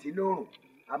fi òrì sínú òrùn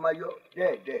a máa yọ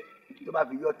dẹ́ẹ̀dẹ́ tó bá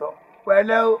fi yọ tán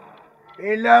pẹ̀lẹ́ o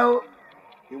ilẹ̀ o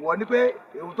ìwọ ni pé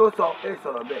ohun tó sọ ẹ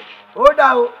sọ̀rọ̀ bẹ́ẹ̀ ó dá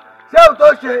o ṣé ohun tó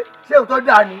ṣe ṣé ohun tó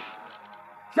dà ní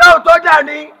ṣé ohun tó dà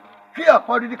ní kí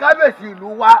ọ̀pọ̀ dídí kábíyèsí ìlú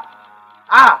wa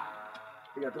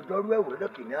èèyàn tó dọ́rú ẹ̀wò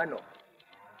lọ́kìnrin àná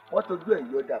wọ́n tójú ẹ̀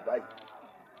yọ dà báyìí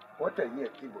wọ́n tẹ̀yìn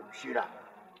ẹ̀ kí bò ṣíra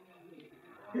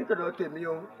nítorí tèmi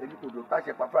o èmi kò dùn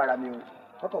káṣẹ pa fúnra mi o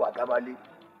kọ́kọ́ wà gábálé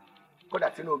kódà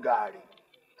sínú gàárì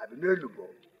àbí ní èlùbọ́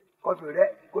kọ́fì rẹ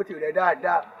kó ti rẹ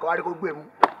dáadáa kó wá rí kó gbé mu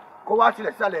kó wá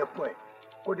sílẹ̀ sísàlẹ̀ ẹ̀kún ẹ̀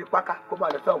kó di páká kó máa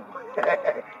lọ sọ̀hún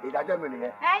ìdájọ́ mi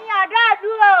nìyẹn. ẹ̀yin ọ̀dọ́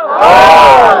ìlú o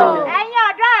ẹ̀yin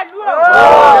ọ̀dọ́ ìlú o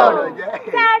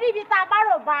ṣé ẹ rí ibi tá a bá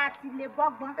rò bá a ti lè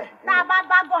bọ́gbọ́n tá a bá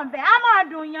bá gàn bẹ́ẹ̀ á máa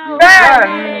dùn yan o.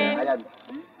 bẹ́ẹ̀ni ajá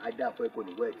mi ajá fún ẹ kò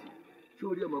ní wẹ́ẹ̀tì tí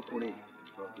orí ọmọkùnrin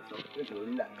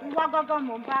ìwọ gangan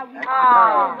mò ń bá wí.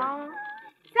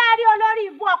 ṣé ẹ rí olórí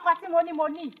ibú ọkọ tí mo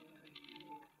ní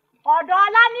ọ̀dọ̀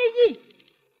Ọláníyì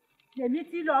lèmi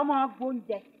tí lọ́ọ́ mọ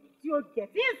gbóúnjẹ tí ó jẹ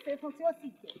tí ń ṣe fún tí ó sì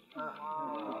jẹ.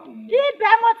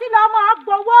 ibẹ̀ mo ti lọ́ọ́ mọ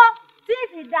gbowó tí ì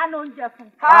fi dáná oúnjẹ fún.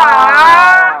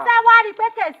 ṣé wàá rí i pé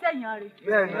kè é ṣèyàn rè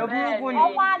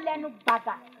ọwọ́ alẹ́nu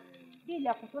gbàgà bí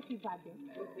ilẹ̀kùn tó ti bàjẹ́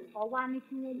ọwọ́ á ní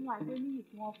kí wọ́n mú Adéníyì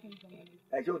tí wọ́n fún gọmọlé.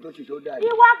 ẹ ṣé o tó ṣe tó dáa.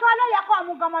 ìwọ gan ló yẹ kó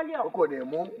mú gọmọlé o. o kò ní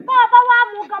mú. kó o bá wá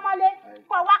mú gọmọlé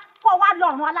kó wá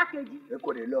lọ́rùn alákejì. ẹ kò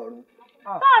ní lọ́rùn.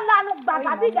 tó ń lanu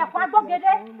gbàgbà bí ilẹ̀kùn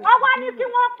agbógede ọwọ́ á ní kí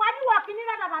wọ́n pa níwọ̀ kíní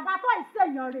rẹ̀ dàdà tó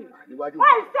ìṣèyàn rè. ó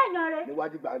ìṣèyàn rè.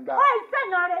 níwájú gbàngà. ó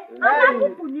ìṣèyàn rè.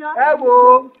 alákùnkùn ni ọ. ẹ wo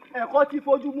ẹ̀kọ́ ti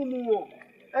fojú múmu wọ̀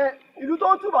ìlú tó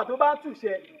ń túbọ̀ tó bá ń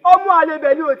túṣẹ ọmú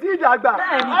àlebẹ̀ ni ò tí ì dàgbà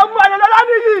ọmú àlè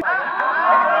Ọláníyì.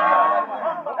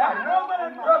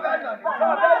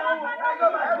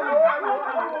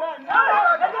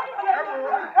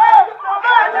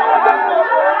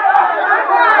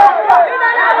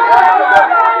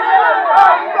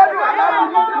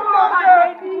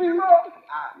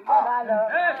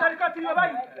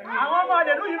 àwọn ọmọ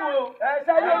àlè lóyún o. ẹ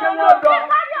ṣe yóò yẹ wọn dọ.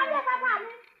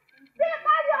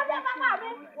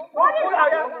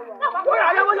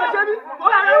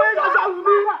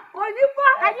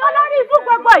 ẹ̀yin olórí ibú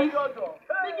gbogbo yìí.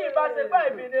 bí kì í bá ṣe bá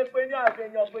èmi ní pe ní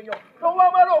àfihàn tó wọ́n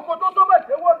mọ́rọ̀ oko tó tó bẹ̀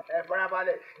tẹ́wọ́. ẹ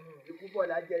farabalẹ̀ ikú bọ̀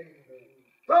lájẹ́ ni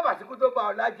tó bá ti kú tó bá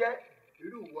ọ lájẹ́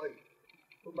irú ìwọ yìí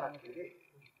tó bá kéré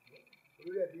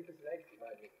orí ẹ̀ bí fèsì láì sì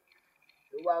máa dé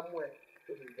ló wá mú ẹ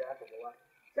tó fi ìjà àtọ̀mọ́ wá.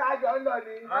 ṣáàjọ ń lọ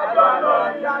ni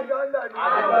ṣáàjọ ń lọ ni.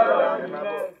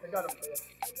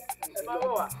 ẹ máa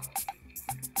bọ̀ wá.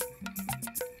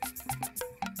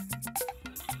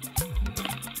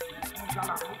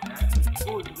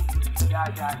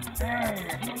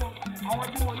 Àwọn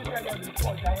tí mo ní bẹ́ẹ̀ lè pọ̀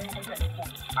ọjà yẹn ọjà yẹn pọ̀.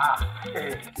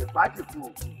 Ìbátìkù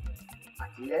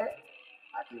àti ẹ́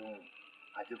àti òun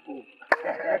àti kù.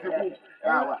 Ẹ ti kú.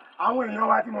 Àwọn èèyàn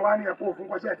wa tí mo wá ní ẹ̀kọ́ fún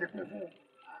kọ́ṣẹ́ ti kún fún.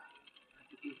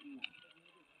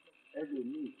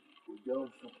 Ẹlòmíì kò jẹ́ ó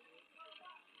sùn.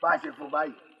 Bá a ṣe fún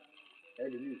báyìí,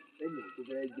 ẹlòmíì ènìyàn tó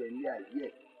fẹ́ jẹ ilé ayé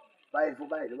ẹ̀. Báyìí fún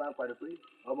báyìí ló bá ń parí pé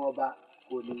ọmọ ọba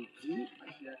kò ní jí.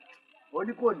 Ó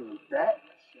ní kò ní tẹ́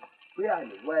pé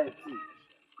àníwá ẹ̀ tì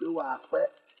pé wà á pẹ́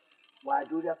wà á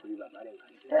dórí àpèrè bàbá rẹ̀.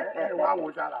 Ẹ wá wo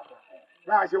sára fún.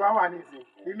 Bá a ṣe wá wà nísìn,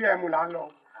 ilé ẹmu là ń lọ.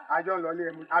 Àjọ ń lọ ilé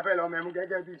ẹmu, a fẹ́ lọ mẹ́mu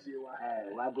gẹ́gẹ́ bí ìṣe wa.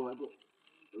 Wá gbọ́.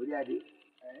 Orí adé.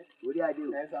 Orí adé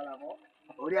o. Ẹ sàlàmọ́.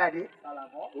 Orí adé.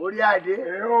 Sàlàmọ́. Orí adé.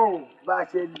 o. Bá a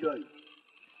ṣe ń lọ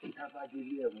yìí, ká bá dé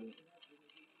ilé ẹmu.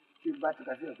 Tí n bá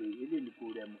tọ́ka sí ọ̀pẹ ilé ìlúkọ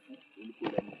rẹ̀ mú fún, ìlúkọ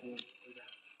rẹ̀ mú fún.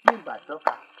 Tí n bá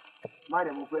tọ́ka, má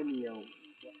rẹ̀ mú fẹ́ nìyẹn o.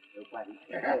 Ẹ parí.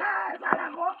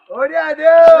 Orí adé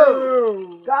o.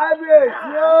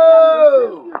 Kábíyèsí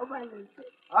o.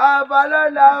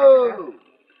 Abalọ́lá o.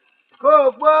 Kò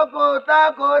gbọ́ kò tá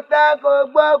kò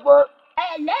gbọ́ kò.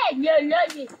 Ẹlẹ́yìn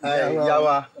olóyè. Ìyá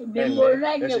wa èmi mo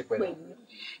rẹ́yìn pè mí.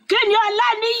 kí ni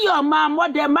Ọláníyì ọmọ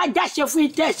amọ́dẹ má jáṣe fún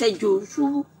ìtẹ̀sẹ̀ jòṣù.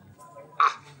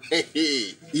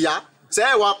 ìyá ṣe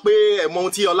é wá pé ẹ̀mọ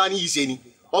ohun tí Ọláníyì ṣe ni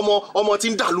ọmọ tí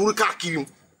ń dà lórí káàkiri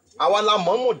àwa la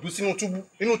mọ̀ọ́mọ̀ dùn sínú túbú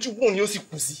inú túbú ni ó sì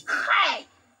kù sí.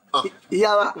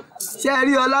 ìyá wa ṣé ẹ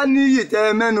rí Ọláníyì tẹ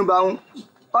mẹ́nu bà wọn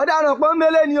ọ̀daràn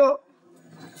pọ́nbélé ni o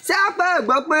ṣé á pẹ́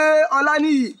gbọ́ pé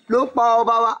Ọláníyì ló pa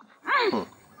ọba wa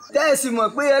tẹ́ ẹ sì mọ̀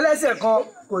pé ẹlẹ́ṣẹ̀ kan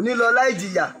kò ní lọ láì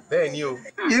jìyà. bẹ́ẹ̀ ni o.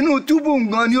 inú túbú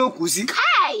ngan ni ó kù sí.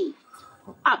 káì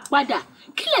àpadà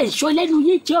kí lè sọ lẹ́nu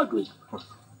yín jẹ́ ọ̀dọ̀ yìí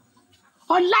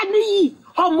Ọláníyì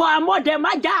ọmọ amọ́dẹ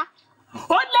má já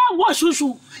ó léwọ́ ṣoṣù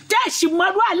tẹ́ ẹ sì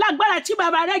mọ̀rú alágbára tí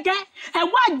bàbá rẹ jẹ́ ẹ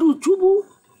wá dùn túbú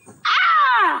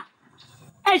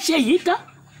ẹ ṣe yìí tán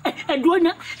ẹ dúró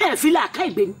ná ẹ fi làákà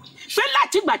ìgbé ni pé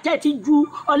láti gbà tẹ́ ẹ ti ju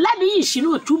Ọláníyì sínú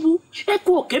túbú eku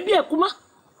òkè bí eku mọ́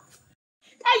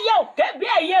ẹyẹ òkè bí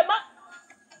ẹyẹ mọ́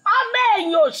ọmọ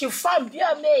èèyàn ò sì fa bí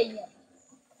ọmọ èèyàn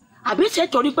àbí ṣe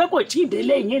torí pé kò tí ì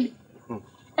délé yín ni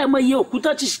ẹ mọ iye òkú tó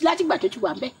ti sí láti gbà tó ti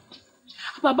wà bẹ́ẹ̀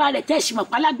bàbá rẹ̀ tẹ́ ẹ sì mọ̀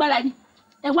pálágbára ni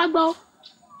ẹ wá gbọ́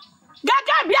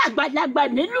gẹ́gẹ́ bí àgbàlagbà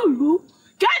nílùú ìlú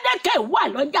kẹ́ẹ́dẹ́kẹ́ wà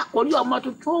lọ́jà kórí ọmọ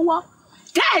tuntun wọ́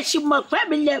tẹ́ ẹ sì mọ̀ pé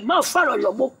mi lè mọ̀ fọ̀rọ̀ lọ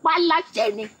mo pa láṣẹ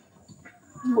ni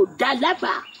mo dá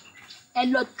lábàá ẹ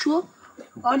lọ tú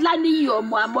Ọláníyì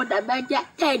ọmọ amọ́dàmájá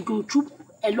ẹ dùn tú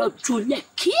ẹ lọ túlẹ̀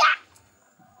kíá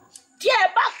tí ẹ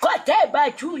bá kọ̀ tẹ́ ẹ bá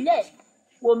túlẹ̀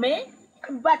wò mí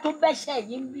bá tó bẹ́sẹ̀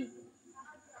yín bí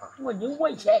mo ní wọ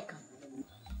ìṣe kan.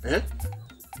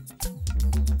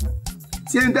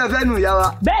 ṣé n tẹ́ fẹ́ nù yá wa.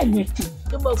 bẹ́ẹ̀ ni tí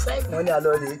mo fẹ́. wọ́n ní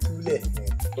alọ́ rẹ̀ túlẹ̀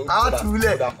á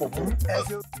túlẹ̀ ẹ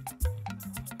ṣe.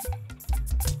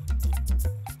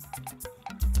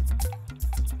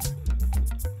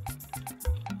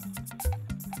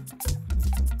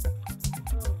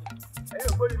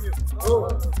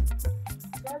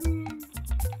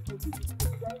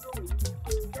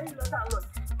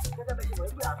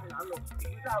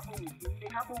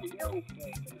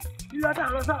 Lílọ́dà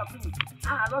lọ sáàfin,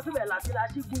 lọ síbẹ̀ láti la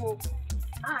ṣígun o,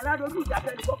 aládójú ìjà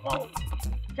tẹ́lẹ̀ kọ́kọ́ o.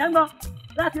 Ṣẹ́gbọ́n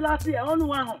láti la fi ẹ̀hónú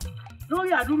wa hàn lórí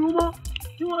àdúrú mọ́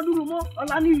tí wọ́n dúró mọ́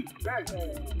Ọláníyì. Láti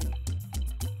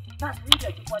ní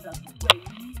ìdẹ̀jú padà tó pẹ̀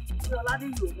yìí tí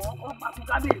Ọláníyì ò mọ́ ọ́ pàtó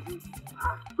kábíyèsí.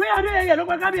 Pé Adéyẹyẹ ló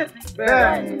pẹ́ kábíyèsí.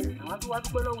 Àwọn tó wá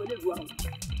dúpẹ́ lọ́wọ́ ilé ìwà o,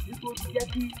 nítorí jẹ́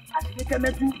kí àṣìṣe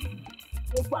kẹ́mẹ́tú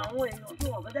gbogbo àwọn èèyàn tó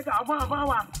wọ́n fẹ́ jẹ́ káwọn fáwọn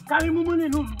wa kárí múmú nínú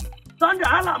ìlú. Sunday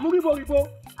àhàlà mú ríboríbo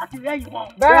àti rẹ́yìn wọn.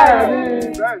 bẹ́ẹ̀ni.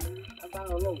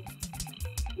 agbára Ọlọ́run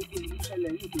gbogbo ìlú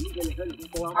ṣẹlẹ̀ yìí kò ní ṣẹlẹ̀ fẹ́lẹ̀ fún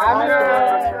kọ́wá.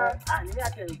 àní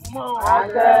àtẹ̀rù fún mọ́.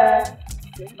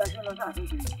 ṣèyí bá ṣe lọ sáàfin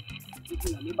ṣe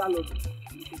ìpìlẹ̀ mi bá lọ bẹ̀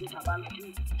ìṣèjì bàbá lọ sí.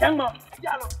 jẹ́gbọ́n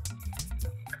já lọ.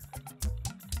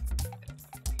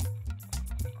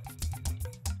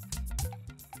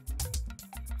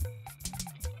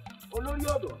 olórí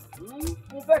ọ̀dọ́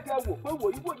mo fẹ́ kẹ́ wò pé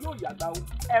wòyíwò yóò yàgbá o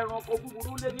ẹranko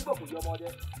búburú lé ní bòkùnjẹ ọmọdé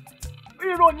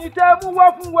ìròyìn tẹ́ mú wá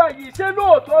fún wa yìí ṣé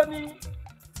lóòótọ́ ni.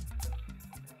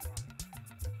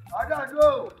 Adado!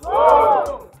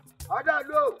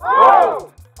 Adado!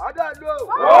 Adado!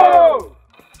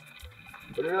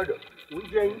 olórí ọ̀dọ́ ń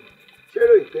jẹ́ yín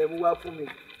ṣérò ìfẹ́ mú wá fún mi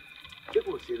ṣé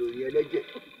kò ṣèrò yẹn ẹlẹ́jẹ̀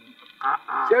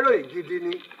ṣérò ìgidi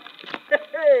ni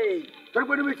torí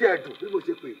pé níbi tí ẹ dùn bí mo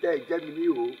ṣe pè tẹ́ ẹ jẹ́ mi ní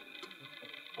ìhò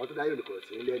wọn tó dáyọ̀ nìkan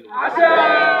sí lẹ́nu.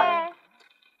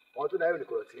 wọn tó dáyọ̀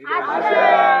nìkan sí lẹ́nu.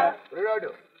 olórí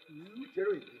ọ̀dọ́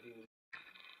ṣérò ìgidi ni.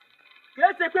 kì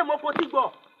í ṣe pé mo fotí gbọ́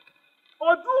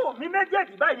ojú mi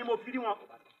méjèèjì báyìí ni mo fi rí wọn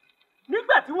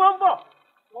nígbà tí wọ́n ń bọ̀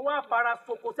wọ́n wá fara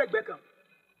soko sẹ́gbẹ̀ẹ́ kan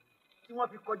tí wọ́n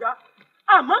fi kọjá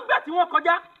àmọ́ nígbà tí wọ́n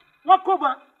kọjá wọ́n kó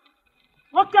bọn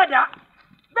wọ́n kẹ̀dá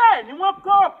bẹ́ẹ̀ ni wọ́n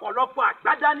kọ́ ọ̀pọ̀lọpọ̀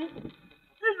àgbádání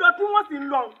lílọ tí wọ́n sì ń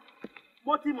lọ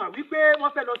mo ti mọ̀ wípé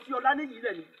wọ́n fẹ́ lọ sí Ọláníyì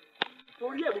rẹ̀ ni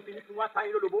torí ẹ̀ mo fi ní kí wọ́n ta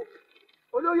yín lólobó.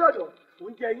 olórí ọ̀dọ́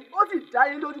oúnjẹ yín ó sì dá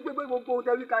yín lójú pé gbogbo ohun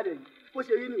tẹ́wí kalẹ̀ yìí bó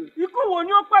ṣe rí nìyí. ikú wo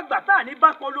ni ó pàgbà tá à ní bá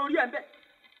pọ̀ lórí ẹ̀ ń bẹ̀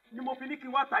ni mo fi ní kí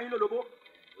wọ́n ta yín lólobó.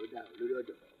 ó dà olórí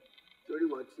ọ̀dọ́ torí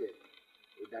wọn tiẹ̀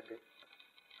ó dákẹ́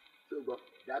tó gbọ́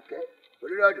dákẹ́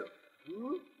olórí ọ̀dọ́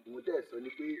mo tẹ̀ sọ ni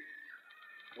pé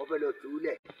wọ́n fẹ́ lọ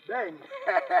túlẹ̀. bẹ́ẹ̀ni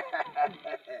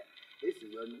èsì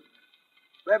yọnu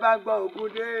bẹ́ẹ̀ bá gbọ́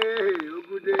Ògúndé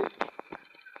Ògúndé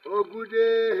Ògúndé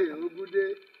Ògúndé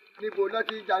níbo ló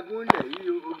ti jagun lẹ̀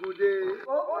yìí Ògúndé.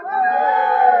 Ògúndé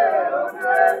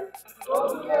Ògúndé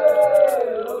Ògúndé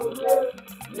Ògúndé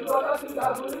níbo ló ti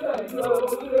jagun lẹ̀ yìí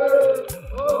Ògúndé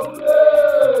Ògúndé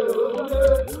Ògúndé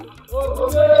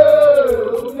Ògúndé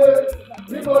Ògúndé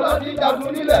níbo ló ti jagun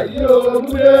nílẹ̀ yìí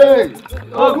Ògúndé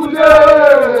Ògúndé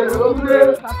Ògúndé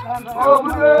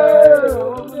Ògúndé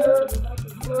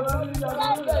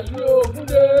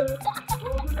Ògúndé.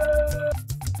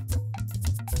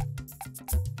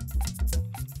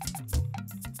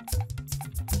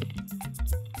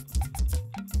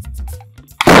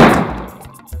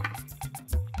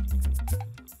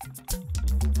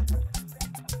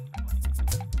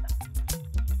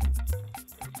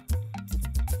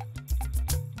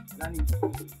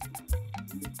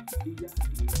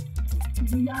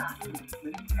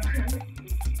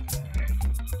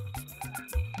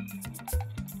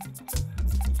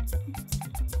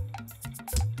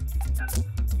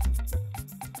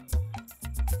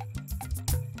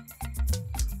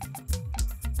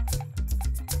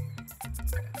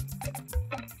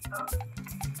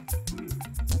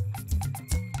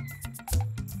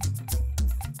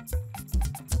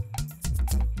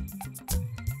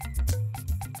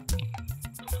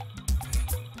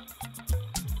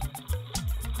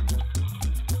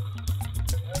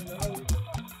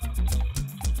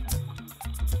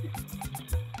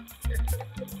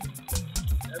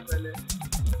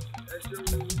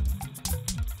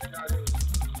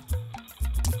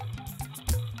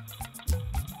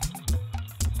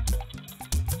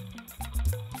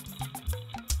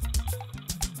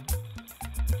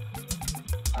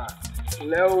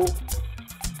 Ǹlẹ́ o,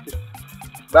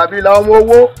 bàbí la ọmọ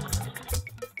owó.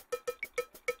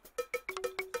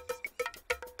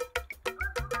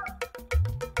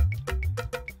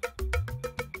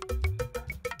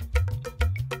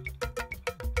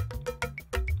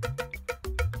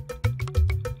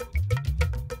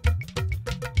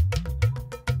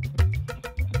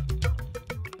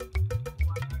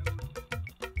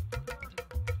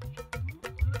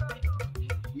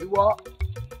 Ìwọ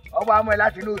ọwọ́ amọ̀ ẹ̀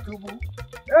láti inú túbú.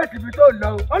 Èsì ibi tó lọ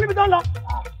o. Ó níbi tó lọ.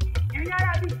 Ẹ̀yin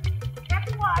ará bí ẹ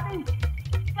tún wọ̀ ọ́ bí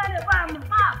kẹ́lẹ́ bá mi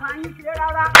bá àbá yín ṣe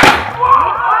rárá.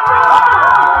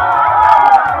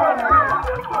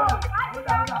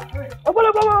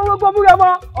 Ọ̀pọ̀lọpọ̀ múra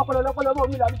mọ́ ọ̀pọ̀lọpọ̀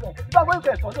mi làbí kẹ̀. Nígbà wo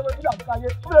ìfẹ́ sọ̀tọ́ mi nígbà káyé.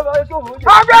 Ó lè wáyé tó òun jẹ́.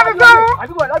 Ọgbẹ́ mi sẹ́wọ̀n.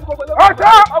 Àdúgbò láti gbogbo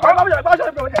ọ̀tọ́ ọ̀pọ̀lọpọ̀ mi làbí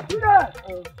kẹ̀.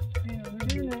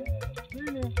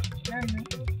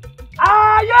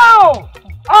 Ayé o!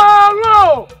 Ọ̀run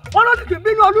o! Wọ́n ló sì kì í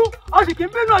bínú olú, ó sì kì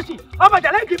í bínú òsì. Ọba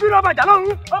Jàlẹ́ kì í bínú ọba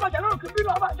Jàlọ́run. Ọba Jàlọ́run kì í bínú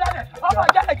ọba Jàlẹ̀. Ọba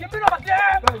Jàlẹ̀ kì í bínú ọba Jẹ́.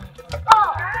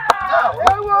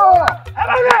 Ewọ́! Ẹ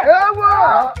bá lẹ̀! Ewọ́!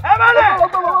 Ẹ bá lẹ̀!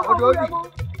 Odò òdì.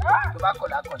 Tó bá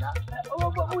kọ̀lá kọ̀lá.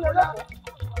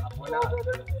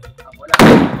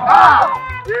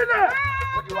 Ilẹ̀!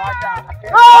 Ó ti wá dá.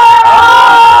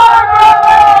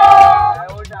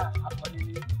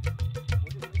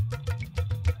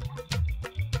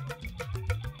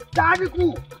 Dáríkù.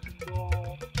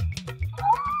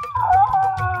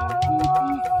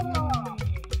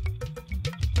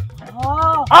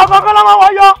 Ọmọ kan lọ́wọ́ wọ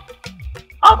yọ.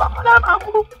 Ọmọ kan lọ́wọ́ máa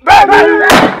kú. Bẹ́ẹ̀ ni.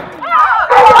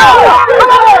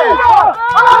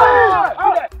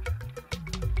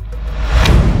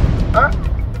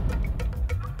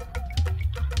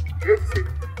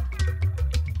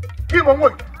 Kí mo mọ̀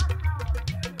yìí?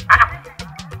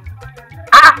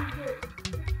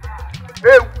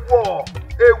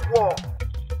 Ewọ̀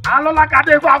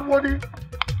alọ́lákadé bá wo ni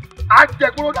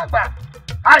ajẹgbóró dàgbà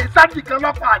àìsàdì kan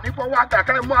lọ́pàá nífọwọ́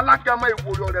àgàkà ẹ̀mú alágẹmọ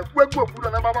ìwòrò rẹ̀ gbégbó òkú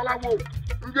náà babaláwo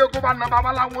njẹ́ kó bá na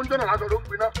babaláwo ń dọ̀nà lásán ló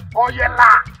gbiná ọ̀yẹ̀là.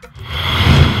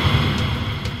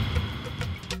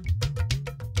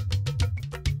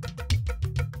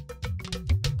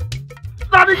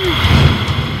 Sádìgì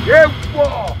ewọ̀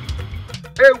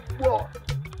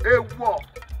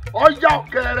ọ̀yà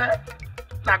ọ̀kẹ́rẹ́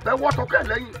làgbẹ́wọ́tọ̀kẹ́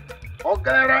lẹ́yìn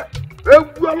ọ̀gẹ́rẹ́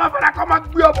ewu ọlọ́fẹ́rẹ́ kọ́ máa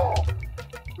gbé ọmọ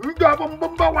njẹ́ ọmọ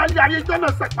ń bọ́ wálé ayé jọ́nà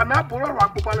sẹ̀pẹ̀nà àbúrò ọ̀rọ̀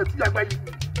àgbọ̀balẹ̀ tí yàgbẹ́ yìí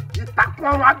ìtàkùn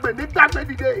ọ̀run àgbẹ̀ ní dàgbẹ́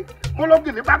dìde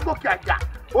mọ́lọ́gì ní bá gòkè àjà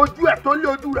ojú ẹ̀ tó lé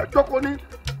ojú rẹ̀ jókòó ní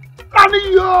lánì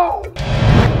yóò.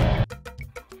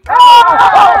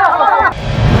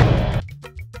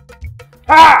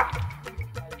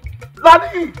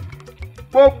 lánì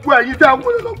gbogbo ẹ̀yin tẹ́ ń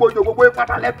wọlé lọ́gbọ̀jọ gbogbo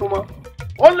ìpàtà lẹ́tùn mọ́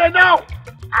ó lè náà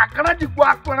àkàrà dìgbò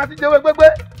àpọ̀nà ti jẹ́wé gbégbé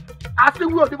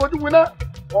àtiwí òdìbòjú winá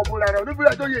ọ̀bùnrẹ̀ rẹ̀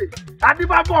oníbìrẹ̀ tó yè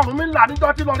adébábọ̀ ọ̀run mi là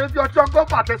níjọ́ tí lọ́ọ́ fi ọtí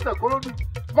ọgọ́fà tẹsẹ̀ kólódù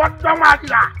mọ́tọ́mọ́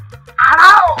àdìrà àrà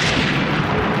o.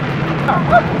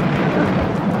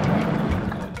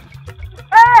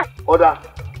 ọ̀dà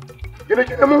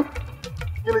jìnnìjìnnì mú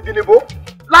jìnnìjìnnì bò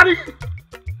lárí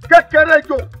kékeré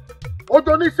jò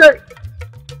ojo níṣe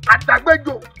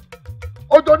àdàgbéjò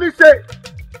ojo níṣe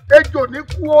ejò ní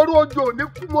kú orú ojo ní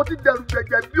kú mo ti dẹrù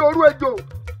jẹ̀jẹ̀ bí orú ejò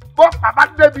bọ́ bàbá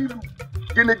débi ìlú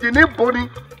jìnnìjìnnì bò ní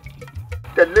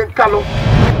tẹ̀lé ń ká lọ.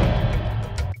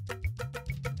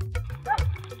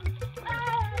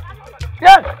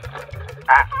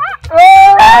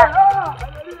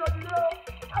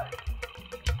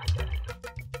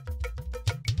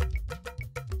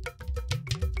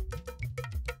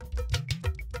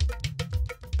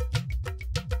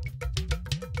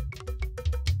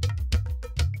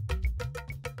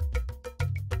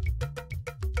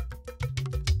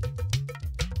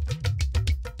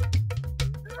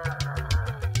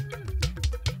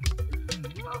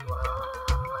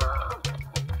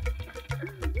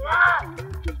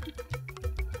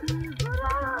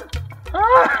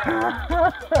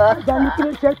 Ajá ní kí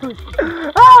ló ṣe tó sí.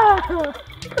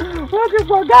 Wọ́n ti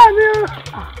pọ̀ gáà mi o.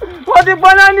 Wọ́n ti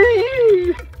pọ̀ náà níyì.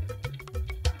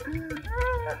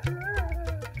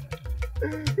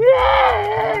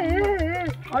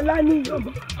 Ọlá ní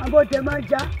ìyọ̀bọ̀ abọ́dẹ máa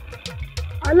já.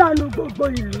 Aláàánú gbogbo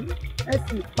ìlú ẹ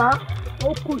sì pa ó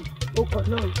kù ó kọ̀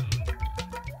náà.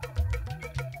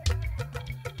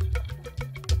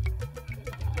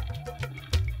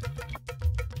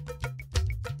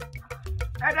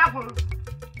 Ẹ dákun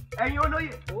ẹ̀yin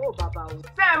olóyè. Ó bàbá o.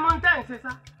 Ṣé ẹ mọ ń tẹ́ ń ṣe sá?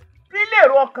 Kí lè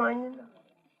ro ọkàn yín náà?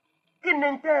 Kí ni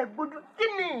tẹ́ ẹ gbójú? Kí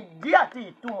ni ìdí àti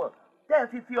ìtumọ̀ tẹ́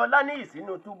ẹ fi Ọláníyì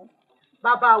sínú túbú?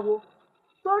 Bàbá wo?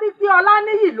 Torí pé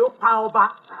Ọláníyì ló pa ọba.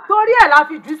 Torí ẹ̀ la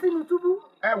fi jù sínú túbú.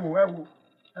 Ẹ wò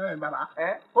bàbá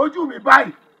ojú mi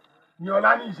báyìí ni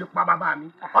Ọláníyì ṣe pa bàbá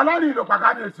mi. Ọláníyì ló pa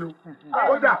kábíyèsí o.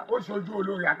 Kódà ó ṣojú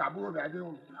olórí àtàbúrò mi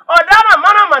Adéhùn. Ọ̀daràn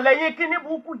mọ́rànmọ́ lẹ́yìn kíní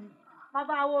burúkú yìí.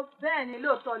 Bàbá wo bẹ́ẹ̀ ni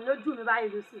lóòótọ́ ni lójú mi báyìí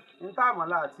ló sì. N tá àmọ́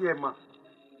láti ẹ̀ mọ̀.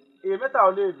 Èyí mẹ́ta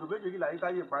ò lè dùn méjì láyé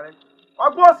táyé parẹ́.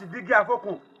 Ọgbọ́n òsì dígí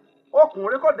afọ́kùn. Okùn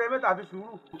rékọ̀dẹ̀ mẹ́ta fi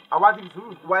sùúrù. Àwa ti fi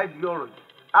sùúrù wáyé di ọ̀rọ̀ yìí.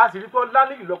 A sì rí pé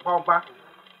Ọláníyì ló pa ọba.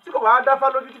 Tí kò bá dá fá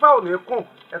lójú tí fáwọn ò ní kùn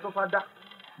ẹ tó fá dá.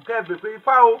 Kẹ́ ẹ bè pé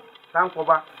ifá o tá ń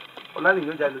pọba. Ọláníyì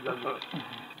ló jáde lójú ọjọ́.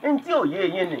 N tí ò yé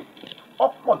eyín ni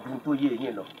ọ̀pọ̀ ju tó yé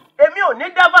eyín lọ. Èmi ò ní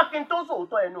dábàá kí n tó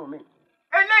sòótọ́ ẹnu mi.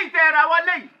 Eléyìí tẹ́ ra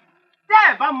wọlé yìí. Tẹ́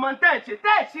ẹ̀ bá mọ tẹ́ ẹ̀ ṣe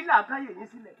tẹ́ ẹ̀ sí làákàyè yín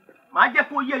sílẹ̀. Màá jẹ́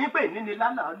kó yé yín pé èní ni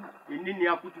lálàálù èní ni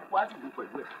akutuku á sì lù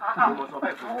pẹ̀lú ẹ̀. Mo sọ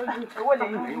bẹ́ẹ̀ fún mi. Owó lè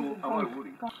yín ìwé àwọn ìwé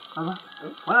rè. Bàbá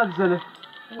wọn láti ṣẹlẹ̀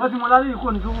wọ́n ti mọ Ọláníyì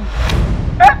kúrò ní túbú.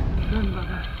 Bẹ́ẹ̀ni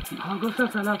bàbá àwọn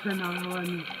gọ́sẹ̀sì aláfẹ́ náà wá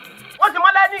ní. Wọ́n ti mọ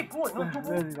Ọláníyì kúrò ní túbú.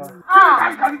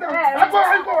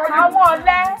 Àwọn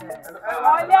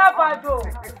ọ̀lẹ àbàdò.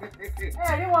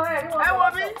 Ẹ̀rí wọn. Ẹ wo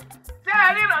bí ṣé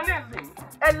ẹ ríran ní ìsìn?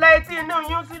 Ẹ la etí inú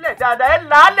yín sílẹ̀ dáadáa, ẹ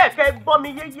làálẹ̀ kẹ́ gbọ́ mi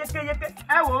yékéyéké.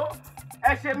 Ẹ wo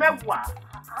ẹ ṣe mẹ́wàá.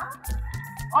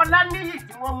 Ọláníyì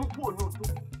tí wọ́n mú kúrò ní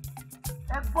túbú.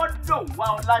 Ẹ gbọ́dọ̀ wá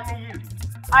Ọláníyì rí.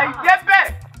 Àìjẹ́ bẹ́ẹ̀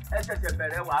ẹ ṣẹ̀ṣẹ̀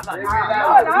bẹ̀rẹ̀ wàhálà.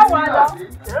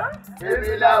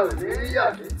 Èmi la ò ní yọ̀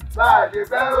sí. Bá a ṣe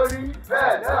fẹ́ orí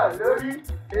bẹ́ẹ̀ náà lórí.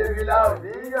 Èmi la ò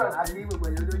ní yọ̀ sí. Àbí gbogbo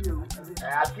ẹ̀yọ́ lóye o.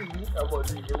 Àbí yìí ọmọ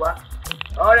ọdún ìdí wa.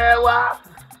 Ọ̀rẹ́ wa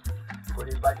kò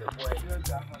ní bàjẹ́ fún ẹ.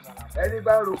 Ẹni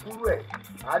bá ń ro kúrú ẹ̀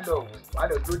á lọ wò á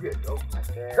lọ tó díẹ̀ lọ.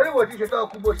 Torí wo ti ṣe tán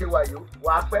kú bó ṣe wà yìí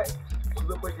wà á pẹ́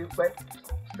olùgbé pé ti pẹ́.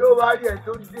 Tó bá rí ẹ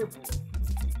tó ń dèbò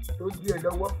tó ń dí ẹ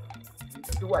lọ́wọ́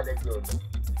tó wà lẹ́gbẹ̀ẹ́ ọ̀nà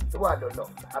tó wà lọ́nà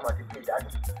a máa ti gbé ìdáná.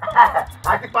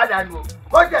 Àti padà nù o.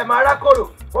 Ó jẹ̀ máa rákòrò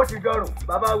ó ti dọrùn.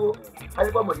 Bàbá wo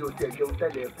alẹ́pọ̀mọ̀ yóò tẹ̀ jẹun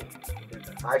tẹ́lẹ̀ ẹ̀kọ́.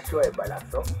 Aṣọ ẹ̀bà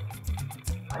lásán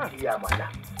àti àmàlà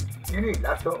nínú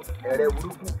ìlásán ẹ̀rẹ̀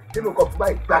burúkú nínú kan fún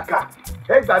báyìí gbàgà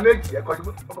ẹgbàá méjì ẹ̀kọ́ tí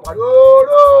wọ́n parí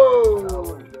ooo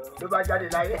ló bá jáde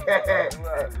láyé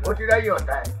ó ti rẹ́yìn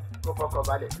ọ̀tá ẹ̀ kó fọkàn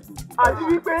balẹ̀. Àti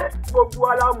wípé gbogbo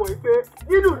ara mọ̀ wípé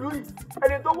nínú ìlú yìí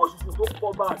ẹni tó wò ṣùṣù tó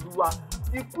pọ̀ bá àdúrà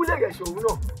ikú lè yẹ̀ṣẹ̀ òun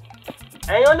náà.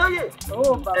 Ẹ̀yin olóyè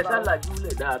ẹ ṣàlàjú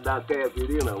lẹ̀ dáadáa kẹ́ ẹ fi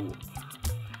ríran wò.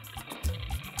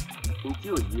 N tí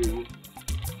ò yé yín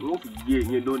n ó fi yé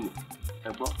yín lónìí ẹ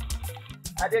gbọ́.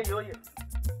 Adéyóyè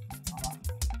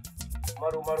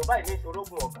mọ̀rùmọ̀rù báyìí ní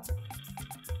ìṣòrógùn ọ̀gá.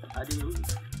 Adéyóyè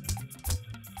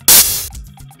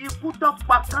ikú tó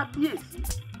pa kábíyèsí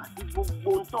àti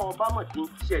gbogbo ń tọ́ ọba mọ̀ tí ń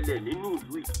ṣẹlẹ̀ nínú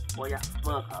ìlú yìí bóyá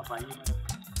máa kà á fáyé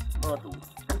máa tó.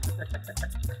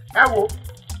 Ẹ wo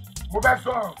mo fẹ́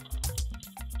sọ̀rọ̀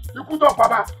ikú tó pa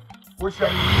bá kò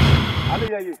ṣẹlẹ̀.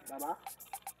 Adéyẹyè bàbá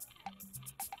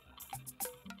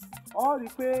ọ rí i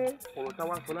pé ọ̀rọ̀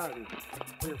táwa ń sọ láàrin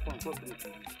ó yẹ fún àǹkọ́ ìpínlẹ̀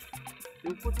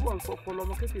ìpínlẹ̀ ikú tí wọ́n ń sọ pọ̀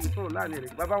lọ́mọ kékeré sọ̀rọ̀ láàrin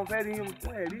rẹ̀ bàbá wọn fẹ́ rí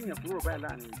wọn ẹ̀rí èèyàn fún ọ̀rọ̀ báyìí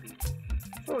láàrin rẹ̀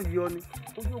tó yọ ni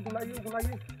ojú ogun láyé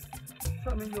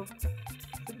sọ́ọ̀mì yọ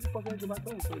ebi tí kò fẹ́ jọba tó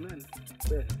ń sọ náà ni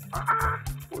bẹ́ẹ̀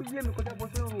ó yé mi kọjá bó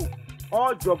ṣe ń rò ọ́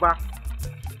jọba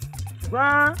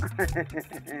ṣùgbọ́n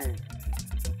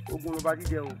ogun ló bá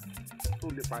jíjẹ o tó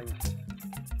lè pààyàn.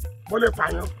 Mo lè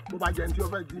pààyàn bó bá jẹun tí ó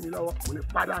fẹ́ dí mi lọ́wọ́ mo lè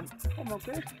pàdánù. Ọmọ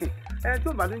pé ẹni tó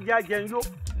bá ní jẹ́ ajẹun yó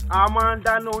a máa ń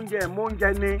dáná oúnjẹ mọ oúnjẹ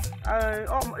ni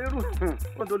irú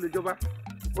kó tó lè jọba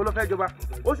ó lọ fẹ́ jọba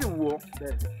ó sì wù ọ́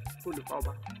bẹ́ẹ̀ tó lè pa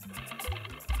ọba.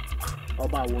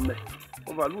 Ọba àwọn mẹ́.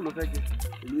 Ọba ìlú ló fẹ́ jẹ.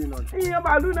 Ìlú iná ni. Iye ọba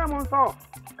ìlú náà mo ń sọ.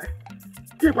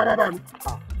 Kí n pa bàbá mi.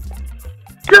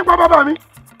 Kí n pa bàbá mi.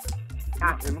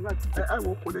 Ẹ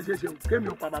wo kò lè ṣeé ṣe o kémi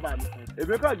ò pa bàbá mi.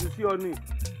 Èmi kàn jù sí ọ ni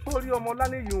sórí ọmọ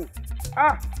Láníyì o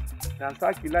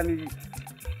dànsáàkì Láníyì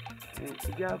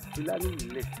ìjà fi Láníyì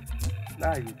lẹ̀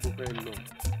láàyè tó fẹ́ lọ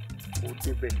ó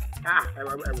débẹ̀. Ẹ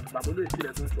wò bàbá olóyè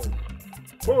kílẹ̀ tó ń sọ yìí.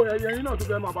 Bó ẹyẹ yín náà tó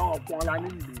fẹ́ máa bá wọn pọn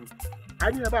Láníyì lè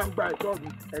àní ẹ bá ń gba ẹ̀tọ́ mi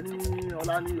ẹni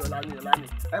ọ̀làní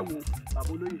ẹ wo bàbá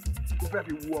olóyè tó fẹ́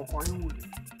fi wu ọkàn yín wò ni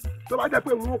tó bá jẹ́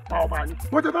pé wọn ò pa ọba ni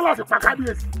mo ti tán láti pa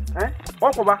kábíyèsí.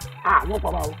 wọ́n pọ̀ bá. wọ́n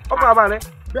pọ̀ bá o. ó pọ̀ bá rẹ.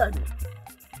 bẹ́ẹ̀ ni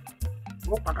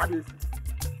wọ́n pa kábíyèsí.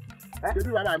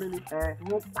 ṣébí bàbá mi ni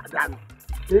wọ́n pàdánù.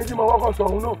 èyí tí mo kọ́kọ́ sọ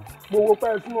òun náà mo wo pé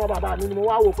súnmọ́ bàbá mi ni mo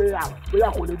wá wò pé bóyá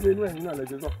kò lè dé inú ẹ̀yìn náà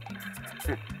lẹ́jọ́ sọ.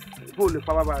 kó o lè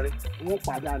pa bàbá rẹ. wọ́n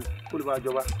pàdánù. kó o lè bá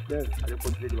jọba. bẹ́ẹ̀ ni àdékò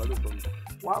ti lè jọba lóòótọ́ mi.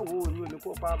 wá wo èmi ò ní kó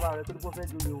pa bàbá rẹ tó ní kó fẹ́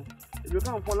joyè o. èmi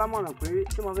kàn fún lámọ̀ràn pé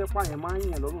tí wọ́n fẹ́ pààyàn máa ń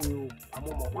yàn lọ́rùn mi o.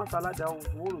 àmọ́ mọ̀ wọ́n sáládà o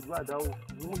wọ́n rògbò àdá o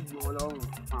wọ́n yí wọn lọ́rùn.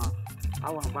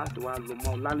 àwọn àbá ti wá lọ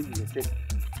mọ́ lálẹ́ lẹ́sẹ̀.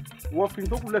 wọ́n fi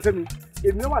tó kú lẹ́sẹ̀ mi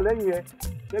èmi wà lẹ́yìn ẹ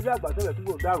gẹ́gẹ́ àgbà tẹ́lẹ̀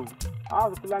tó dàrú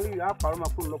àwọn àti lálẹ́ yìí á pàrọ̀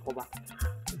máa kó lọ́pọ̀ bá.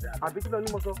 àbí kí ló ní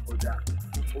mo sọ.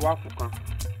 ó wá kú kan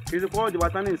kì í ṣe kọ́ ìjọba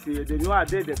tán ní ìsìn èdè ní wàá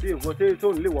dé èdè sí ìfọ́ tí tó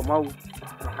ń lè wọ̀ máa wò.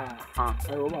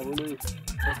 ẹ wọ́n máa wọlé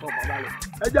ẹ fọ́ bàbá rẹ̀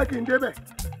ẹ jẹ́ kí n débẹ̀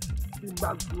kí n bá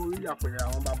gorí àpẹẹrẹ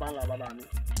àwọn baba ńlá baba mi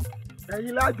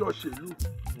ẹ̀yin lájọ ṣèlú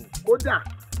kódà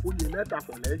oyè mẹ́ta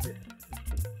pọ̀ lẹ́jẹ̀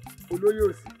olóyè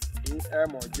òsì ní ẹ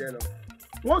mọ̀ jẹ lọ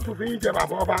wọ́n tún fi ń jẹ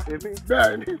bàbá ọba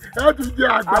bẹ́ẹ̀ ni ẹ tún jẹ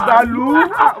àgbàlú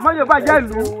mọ́jọ bá jẹ́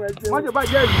ìlú mọ́jọ bá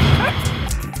jẹ́ ìlú.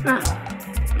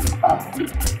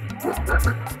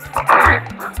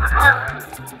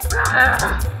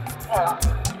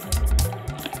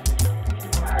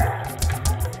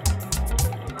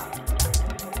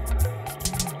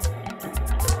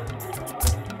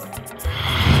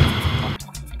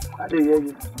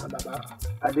 Adéyẹyè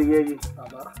Adéyẹyè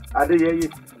Adéyẹyè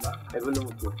ẹgbẹ́ ló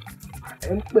ń tó.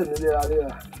 ẹ ń pè mí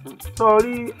léraléra.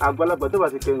 sọrí àgbàlagbà tó bá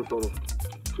ti kẹrin sọ̀rọ̀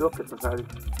yóò kẹsàn sáré.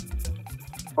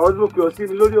 ọ̀rọ̀ tí mo pè ọ́ sí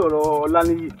ni lórí ọ̀rọ̀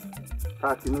Ọláníyì tá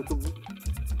a ti ní túbú.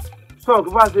 sọ̀rọ̀ tó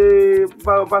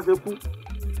bá ṣe kú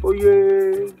ó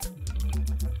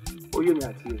yé mi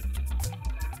àti ẹ̀.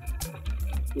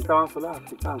 ìta wọn sọ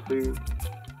láàfin tá à ń pé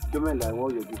jọ́mẹ́lá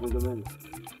ìwọ̀n yẹ̀dí fún jọ́mẹ́lá.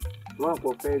 wọ́n àpò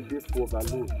fẹ́ dé fún ọba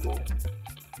lóòótọ́.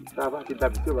 tá a bá ti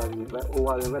dàbí tí ọba rẹ̀ ó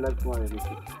wà rẹ̀ mẹ́lá fún ara rẹ̀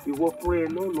nìkan. ìwọ fún ẹ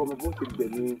lọ́ọ́ lọ́mọ bó ti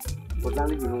gbẹ̀mí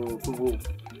Ọláníyì nínú túbú.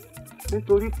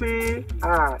 nítorí pé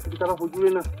ibi tá a bá fojú rí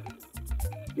náà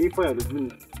ní fọyàn lójú ni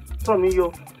sọ mi yọ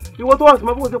ìwọ tó wà sí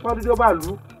mọ bó ṣe pa dídí ọba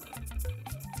àlú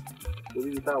torí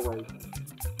ibi tá a wà yìí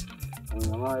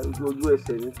àwọn ojú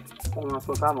ẹsẹ̀ ni wọn máa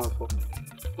sọ táwọn sọ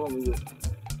sọ mi yọ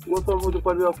ìwọ tó wọ́n ti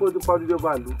pa dídí ọba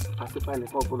àlú àti pa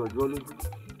ẹnìkan ọpọlọ jọ lójú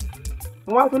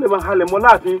wọn wá tó lè máa halẹ̀ mọ́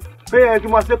láàfin pé ẹ kí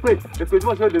wọ́n ṣe pé èpè tí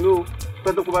wọ́n ṣe òdenu o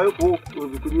pẹ́ẹ́tọ́ kó bá yóò kó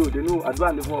òbíkú ní òdenu àdúrà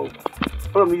ní fún ọ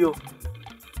sọ mi yọ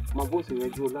mọ bó ṣe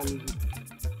yẹn ju Ọláníyì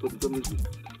tó ti jọ méjì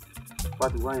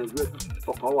pàtó wá yẹn ju ẹ̀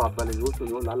ọkàn wà balẹ̀ yóò tó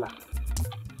yóò lálà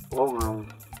ọ̀ràn àwọn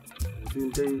òbí ń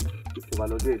dé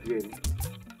ìfòbalọ́dẹ díẹ̀ ni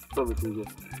sọ́ọ̀bù ti yọ.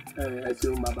 ẹ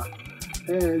ṣeun bàbá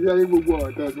ẹ ṣe gbogbo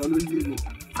ọ̀tẹ̀ ẹ̀sán ló yé mi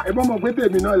àìbọ́n mọ̀ pé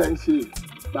tèmi náà lẹ́ ń ṣe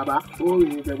bàbá ó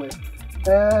rìn pẹpẹ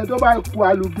tó bá kú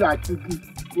alugi àti igi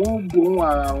wọ́n gbóhùn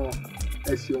ara wọn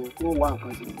ẹ ṣeun wọ́n wá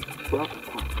nǹkan ṣe. ìgbà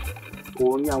kan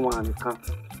òun ní àwọn àmì kan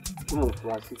tí mò ń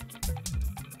fura sí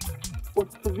ó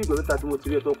tún bí ìgbà mẹ́ta tí mo ti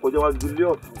rí ẹ tó kọjá wájú ilé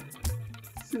ọ̀tún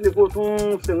sílé kó tún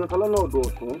ṣe nǹkan lọ́nà ọ̀dọ̀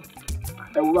ọ̀tún.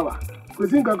 ẹ wo bàbá kò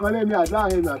sí nǹkan kan lẹ́mí àti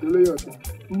láàrin ìgbà tó lóye ọ̀tún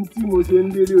ní tí mo ṣe ń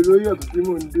délé olóyè ọ̀tún tí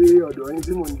mò ń dé ọ̀dọ̀ yín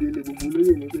tí mò ń délé gbogbo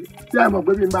olóyè ni pé tí a mọ̀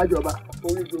pé bí n bá jọba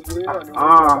orí gbogbo yín náà ni mo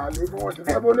jọba lé fún wọn ti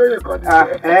fẹ́ bó lóye kan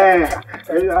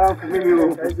ní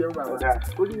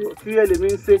tí ẹ lèmi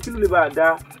ń ṣe kí ló lè bá a dá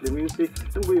lèmi ń ṣe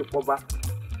nígbà ìpọba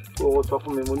kó sọ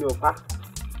fún mi mo ní ọ̀pá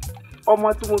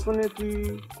ọmọ tí mo tún ní kí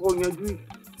kó yanjú yìí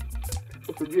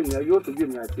ó sojú èmi yóò sojú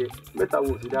èmi àti ẹ mẹ́ta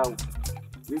wo sí dáhùn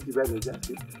méjì bẹ́ẹ̀ méjì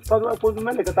àti tọ́jú wá kóso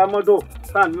mẹ́lẹ̀ kẹta mọ́dọ̀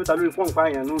táàmì mẹ́ta lórí fọ́ọ̀mù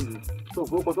pààyàn náà lù tó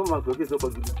nǹkan kan tó máa pè é kí èso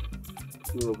kan gidi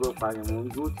mi ò gbọ́ pààyàn mò ń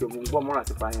dúró tí mo ń gbọ́ mọ́ra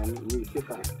àti pààyàn ní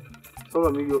ìṣèkà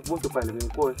sọ̀rọ̀ mi yọ bó ti pààyàn mi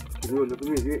kọ́ ẹ èmi ò lè fi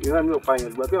ìran mi ò pààyàn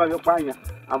ìgbà tí wọ́n yọ pààyàn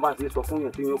àwọn bá ti sọ fún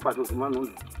yàn tí yóò pàṣẹ oṣù márùn-ún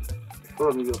lù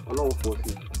sọ̀rọ̀ mi yọ ọlọ́run pọ̀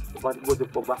sí bó ti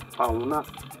pọ̀ bá àwọn náà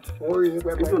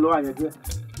níjọ́ lọ́wọ́ àyànjú ẹ̀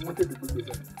mo tètè gbé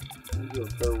gbèsè.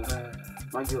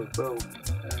 májè ọ̀pẹ́ o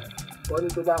wọ́n ní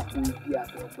tó bá kú igi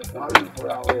àti ọ̀pẹ wọ́n á rí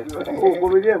ìfura wọn. o kò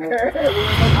mi díẹ̀ mú.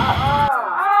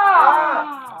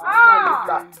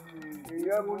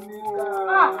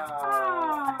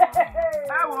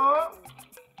 ẹ wo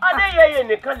Adéyẹyè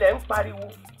nìkan lẹ̀ ń pariwo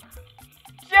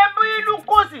ṣé bí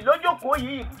Lúkòsì lójókòó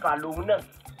yìí kà lòun náà.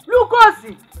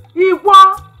 Lúkòsì ìwọ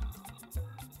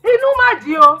inú má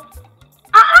jí o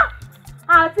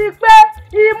àti pé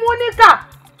imú níkà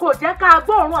kò jẹ́ ká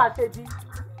gbóòórùn àṣejì.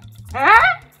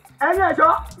 ẹ̀yin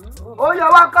ẹ̀ṣọ́ ó yẹ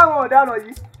wá káwọn ọ̀daràn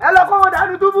yìí ẹ lọ kó wọn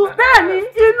dànù túbú. bẹ́ẹ̀ ni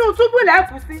inú túbú lẹ̀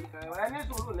kù sí. ẹ ní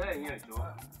sùúrù náà ẹ̀yin ẹ̀ṣọ́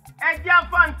ẹ jẹ́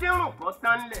afáǹtírùn kan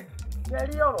tán lẹ̀. ṣe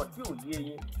rí ọ̀rọ̀ tí ò yé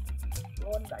yín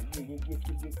wọ́n là yé yín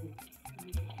yékéyéké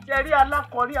Ṣẹ̀rí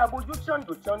alákọ̀ọ́rí abojú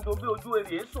ṣàǹdò bí ojú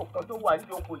èrè èso kan tó wà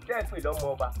ní oko jẹ́ ìpè lọ́mọ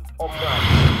ọba ọmọ àlè.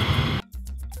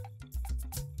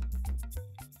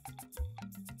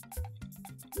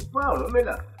 Ifá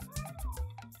Ọ̀rúnmìlà.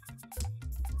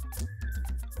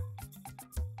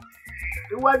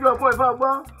 Iwájú ọpọ́n Ifá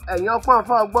ọgbọ́n, ẹ̀yìn ọpọ́n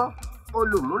Ifá ọgbọ́n,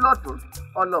 olùmúlọ̀tún,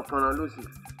 ọlọ́kànràn lóṣù.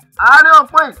 Àárín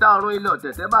ọpọ́n ìta ọ̀run ilẹ̀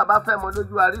ọ̀tẹ̀tẹ̀ bá fẹ́ mọ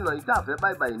lójú aríran ìta àfẹ́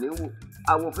báyìí ní wò,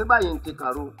 àwòfẹ́ báyìí ń ti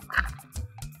kàró.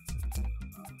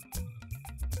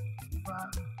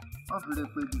 Wọ́n fi lè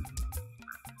pè jù.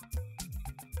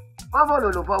 Wọ́n fọ́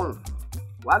lòlò fọ́hùn,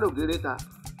 wàá lò géré ta.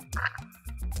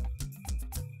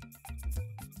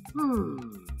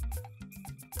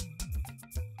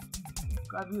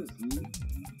 Kábíyèsí,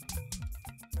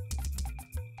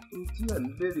 ohun tí ẹ̀ ń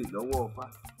béèrè lọ́wọ́ ọba.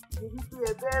 Ibi tí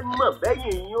ẹ fẹ́ mọ̀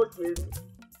bẹ́yìn yín ó ṣe rí.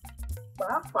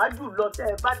 Pàápàá jùlọ tẹ́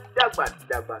ẹ bá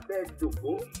dàgbà tẹ́ ẹ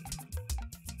dògbó.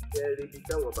 Tẹ́ ẹ rí ibi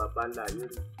táwọn baba ńlá yín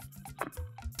rí.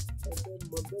 Ẹ fẹ́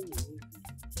mọ bẹ́yìn yín rí.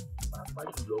 Pàápàá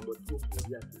jùlọ ọmọ tí ó kò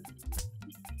rí àti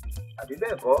àbí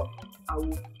bẹ́ẹ̀ kọ́ awo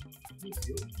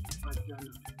níbi ọ̀pájà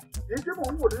náà. Èyí tí mò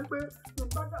ń wò ní pé tí n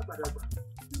bá dàgbà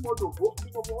tí mo dògbó tí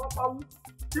mo fọwọ́ pawú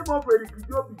tí mo fèrè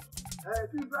gìjọ́bì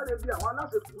tí n fẹ́ lè fi àwọn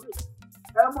aláṣẹ kúrè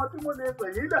ẹmọ tí mo lè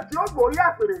fẹ̀yìn lẹ̀ tí ó gbòórí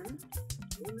àpèrè yìí.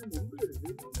 Òun ni mò ń béèrè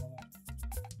lébọ̀ wọn.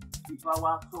 Ifá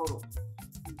wa sọ̀rọ̀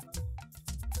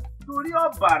torí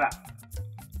ọ̀bàrà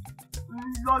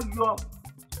ńlọ́yọ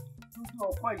lójú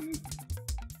ọpọ́n yìí.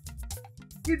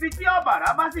 Ibi tí ọ̀bàrà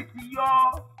bá sì ti yọ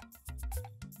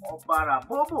ọ̀bàrà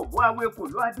bóbòbó awé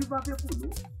kòló adífáfẹ́ kòló.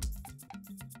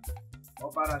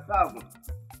 Ọ̀bàrà sáàgùn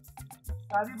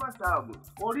àríbá sáàgùn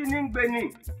orí ní ń gbé ní.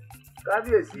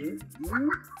 Kábíyèsí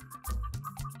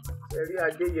ẹ̀rí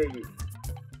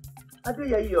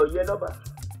Adéyẹyè ọ̀yẹ́ lọ́ba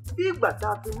bí ìgbà tá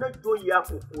a fi ná joyè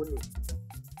àkókò ni.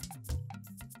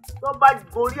 Tó bá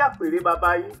gorí àpèrè bàbá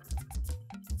yín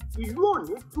ìlú ò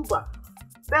ní túbà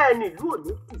bẹ́ẹ̀ ni ìlú ò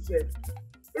ní túṣẹ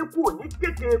eku ò ní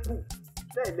kéde eku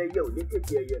bẹ́ẹ̀ lẹyẹ ò ní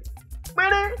kéde ẹyẹ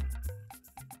péré.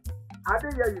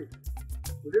 Adéyẹyè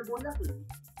kò lè gorí àpèrè.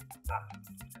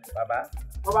 Bàbá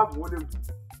wọ́n bá fún wọn léwu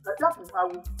ẹ dákun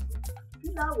awo kí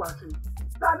ni àwà ṣe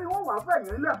ta ni wọ́n wàá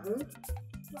fẹ̀yìn lẹ̀ fún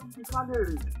Ifá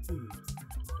léèrè.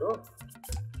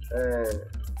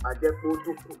 Àjẹpọ̀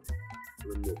tó kù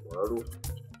ló lè wọ́n ró.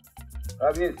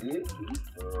 Kábíyèsí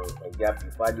ẹ̀jẹ̀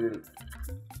àfìfá léèrè.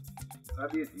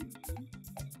 Kábíyèsí.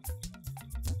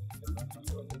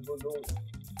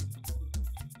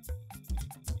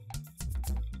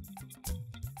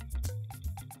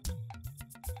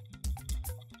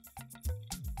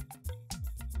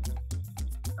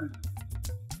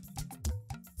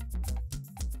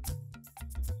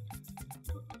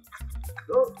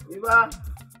 Ifá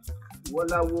ìwọ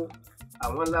láwo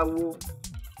àwọn láwo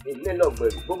èmi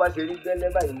lọ́gbẹ̀rù bó bá ṣe rí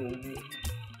gẹ́lẹ́ báyìí ní ibi.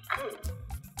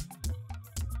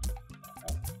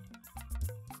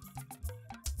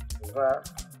 Ifá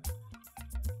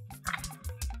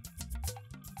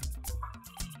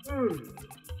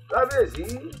kábíyèsí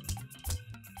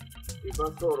Ifá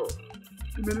sọ̀rọ̀.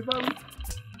 Ìmẹ̀lẹ́ bá wí.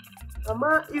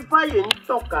 Àmọ́ Ifá yìí ń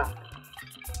tọ́ka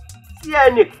sí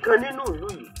ẹnìkan nínú ìlú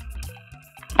yìí.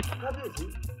 Kábíyèsí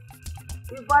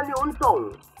Ifá ní òǹtọ̀hún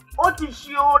ó ti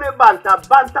ṣe oore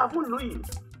bàǹtàbàǹtà fún ìlú yìí.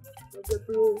 Ó jẹ́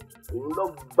pé òun lọ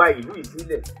gba ìlú yìí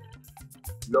sílẹ̀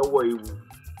lọ́wọ́ ewu.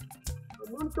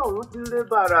 Ọmọ òǹtọ̀hún ti ré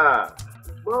bàrà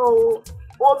ṣùgbọ́n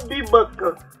ó bímọ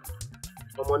kan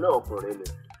ọmọ náà ọkùnrin ni.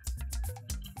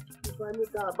 Ifá ní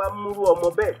tá a bá múrú ọmọ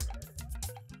bẹ́ẹ̀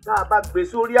tá a bá gbé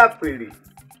sórí àpèrè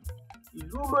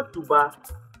ìlú mọ̀tùbà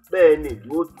bẹ́ẹ̀ ni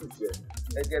ìlú ó tùṣẹ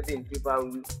gẹ́gẹ́ bí n tí bá ń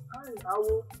wí.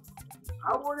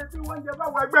 Àwọn orin tí wọ́n ń jẹ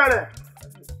báwo ẹgbẹ́ rẹ̀.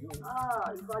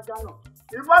 Ifá jánà.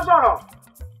 Ifá sọ̀rọ̀.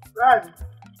 Bẹ́ẹ̀ni,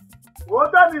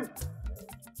 òótọ́ ni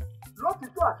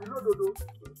lótìtọ́ àti lódodo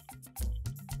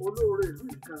olóore ìlú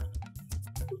ìkan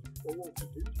owó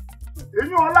òkùnkùn.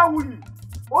 Èyí Ọláwuyì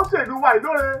ó ṣèlú wa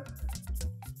ìlóore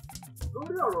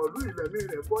lórí ọ̀rọ̀ ìlú ìlẹ̀mí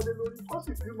rẹ̀ bọ́dé lórí ó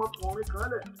sì bímọ ọkùnrin kan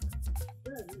lẹ̀.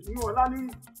 Bẹ́ẹ̀ni, ní ọlá ní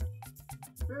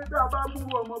bí a bá múrú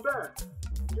ọmọ bẹ́ẹ̀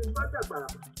ní bá dàgbàrà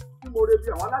tí mo re bí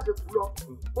àwọn aláṣẹ kú lọ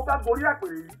ó bá gorí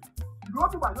àpèrè yìí ìlú ó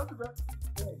tùbà ló ti fẹ́.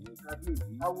 Bẹ́ẹ̀ni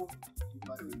kábíyèsí awo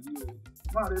ìpàdé yìí o.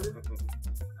 Máa rere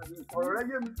ọ̀rọ̀ rẹ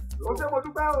yé mi ó ṣe mo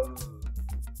dúpẹ́ o.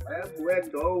 Ẹ̀bù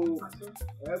ẹ̀tọ́ o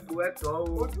ẹ̀bù ẹ̀tọ́ o.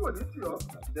 Ojú ò ní tì ọ́.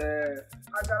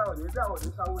 Agara ò ní dá ò ní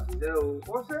sáwó sí.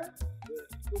 Ó ṣe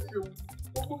ó ṣeun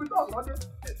gbogbo bí tó ọ̀sán dé.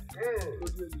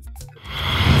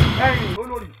 Ẹ̀yin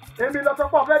olórí èmi lọ sọ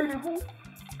pé ọ̀fẹ́ rí mi fún.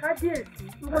 Kábíyèsí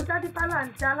mo jáde pálá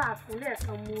ń já láàfin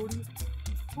lẹ́ẹ̀kan mo rí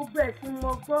gbogbo ẹ̀sìn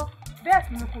mo gbọ́ bẹ́ẹ̀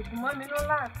sì ni kò dùn mọ́ mi ló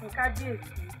láàfin kábíyèsí.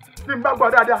 Tí n bá gbọ́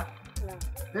dáadáa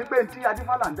ní pé tí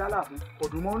adífálà ń dá láàfin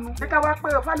ọ̀dùnmọ́nú ní ká wá pé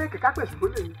fálẹ́kì ká pèsè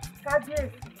lólè ni.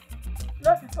 kábíyèsí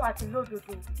lótìtọ́ àti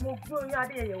lódodo mo gbé oyún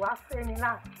adéyẹyẹ wá fẹ́ni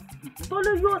láàfin tó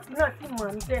ló yóò sí náà sì mọ̀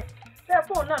ń bẹ́ẹ̀ bẹ́ẹ̀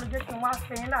fóun náà ló jẹ́ kí n wá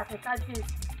fẹ́yìn láàfin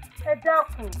kábíyèsí ẹ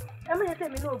dákun ẹ mọ̀ yẹn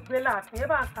tèmi náà gbé láàfin ẹ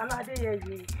bá ń kálá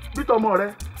adéyẹyẹ. bí tọmọ rẹ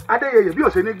adéyẹyẹ bí ò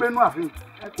ṣe ní gbénú àfin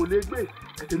ẹ kò lè gbé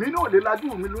èmi náà lè lajú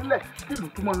mi lólẹ̀ kí ìlú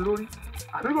túmọ̀ ní lórí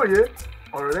àbíkòye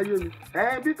ọ̀rọ̀ rẹ yé mi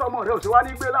bí tọmọ rẹ ò ṣe wá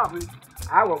ní gbé láàfin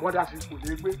àwọ̀ gbọ́dá sí kò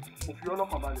lè gbé òfin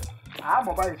ọlọ́kàn balẹ̀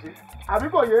àmọ̀ báyìí ṣe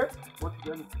àbíkòye ó ti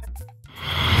jẹ́ nù.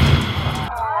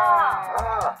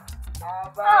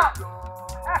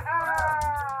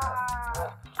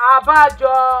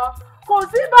 àbájọ kò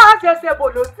sí bá a ṣe ṣe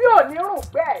bòlò tí ò ní rùn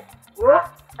bẹ́ẹ̀.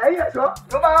 ẹ̀yin ẹ̀ṣọ́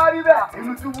tó bá wá rí bẹ́ẹ̀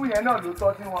inú túbú yẹn náà ló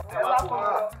tọ́ sí wọn.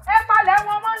 ẹ palẹ̀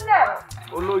wọn mọ́lẹ̀.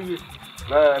 olóyè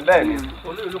bẹ́ẹ̀ ni.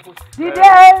 dídé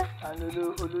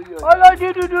olójú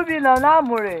dúdú bíi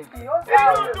nànáàmù rẹ̀.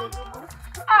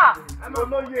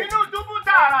 inú túbú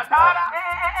tààràtààrà.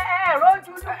 ẹ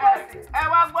rojú lúkọ̀sì. ẹ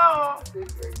wá gbọ́ o.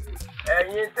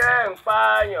 ẹ̀yin tẹ́ ń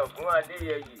pààyàn fún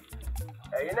adéyẹyè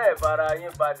ẹ̀yin náà fara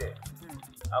yín balẹ̀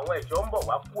àwọn ẹ̀ṣọ́ ń bọ̀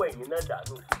wá kó ẹ̀yin náà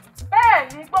dànù. bẹ́ẹ̀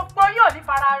ni gbogbo yóò ní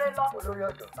fara rẹ lọ. olórí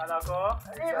ọ̀dọ́. kàlàkọ́.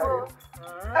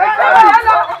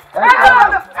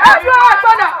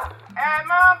 ẹ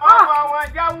má bọ́wọ́ wọn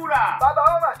jáwúrà. bàbá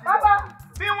wọn mà sí. bàbá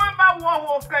bí wọ́n bá wọ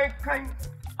wo kankan.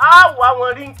 á wà wọn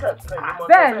rí nǹkan kan.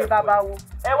 bẹ́ẹ̀ ni bàbá wo.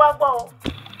 ẹ wá gbọ́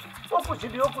ó kù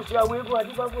síbi ó kù sí àwọn eégún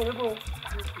adífáfún eégún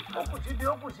ó kù síbi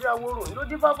ó kù sí àwọn orò ló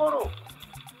dífáfóró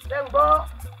ẹ ń gbọ́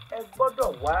ẹ gbọ́dọ̀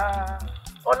wá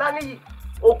ọláníyì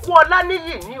òkú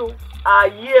ọláníyì ní o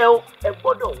ààyè ẹ o ẹ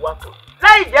gbọ́dọ̀ wá kan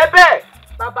láì jẹ́ bẹ́ẹ̀.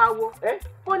 bàbá wo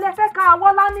kò lè fẹ́ ká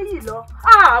awọ́ láníyì lọ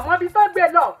àmọ́ bí tó gbé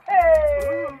lọ.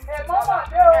 ẹ mọ́ mọ̀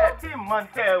dé o. ẹ tí ì mọ̀ ń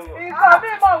tẹ̀ wọ̀n. nǹkan bí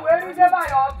mo wé rí dé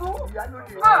báyọ̀ ọdún.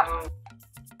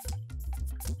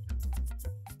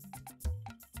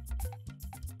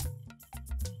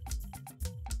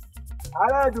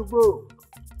 ará àdúgbò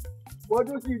mo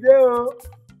tún ti dé o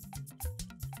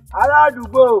ará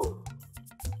àdúgbò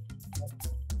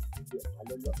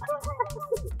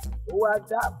ó wá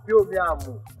dá bí omi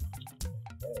àmù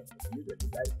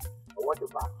ọwọ́ ti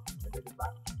bá ẹ̀jẹ̀ ti bá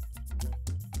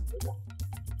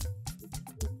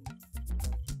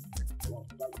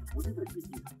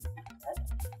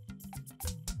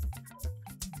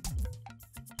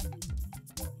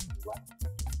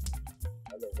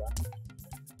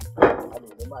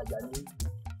máa yà ní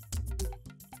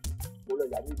ó lọ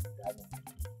yà ní ìdíkà ni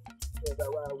ẹ bá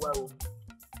wá wá o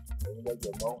ẹ̀yin lọ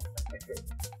jẹ mọ́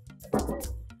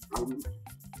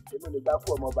èmi lè bá kú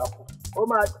ọmọ bá kú ó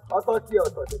máa ọ̀tọ̀ sí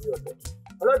ọ̀tọ̀ tẹ̀lé ọ̀tọ̀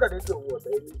ọlọ́tọ̀ ní ti òun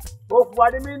ọ̀tọ̀ ẹni ó fún wa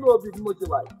ní nínú obì bí mo ṣe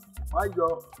wà yìí wọ́n yọ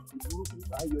ìburúkú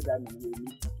wọ́n yọ dànù ìwé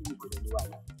mi kí ni kò lè ní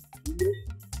wàhálà ilé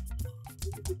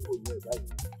ètò tó yọ ìgbà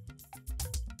yìí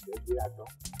ìgbẹ́ àtọ́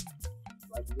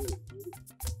wájú lè rè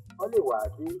wọ́n lè wà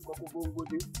dé kọ́kọ́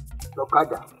gbóngbódé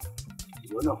lọ́kadà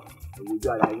ìwọ náà òwújú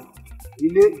ara yín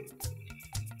ilé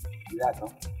ìlú àtàn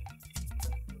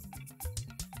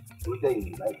ó dẹ̀yìn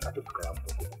ìlú láì kátó tó kára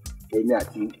pọ̀ èmi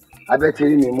àti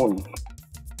abẹ́tírí mi mú yín.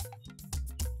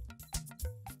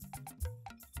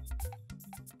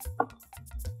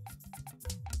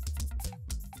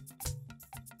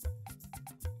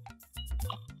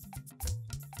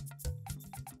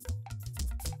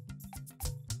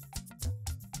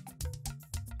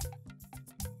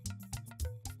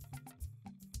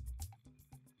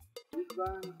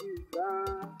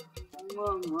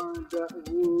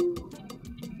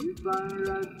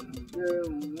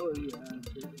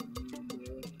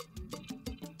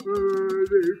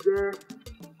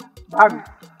 Báàmì,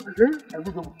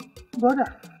 ẹ̀gbọ́n tó bọ́dà.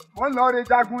 Wọ́n lọ rẹ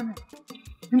jagun ni.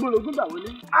 Níbo lògùn gbà wọlé?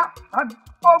 Báàmì,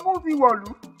 ogun ti wọ̀lú.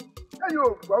 Ẹ̀yin ò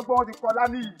gbọ́gbọ́n ti kọ́lá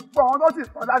níyì. Gbọ́n tó sì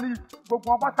kọ́lá níyì. Gbogbo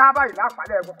wọn bá sábà yìí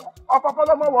lápàlẹ̀ ẹ̀kọ́. Ọkọ̀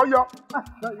lọ́mọ wọ̀ yọ.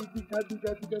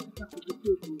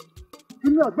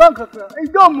 Inú ọ̀gbọ́n kankan,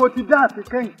 ìjọ mo ti dá àfi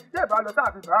kẹ́yìn. Ṣé ìbá lọ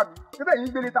sáàfin bàá mi? Ṣé bẹ́ẹ̀ yín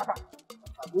gbélé tápà?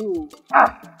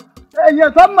 Ẹ̀yìn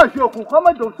tó mọ̀ sí òkun kọ́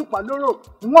mọ̀jọ òṣùpá lóró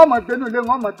wọ́n mọ̀ gbénú ilé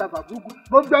wọ́n mọ̀ tàbà burúkú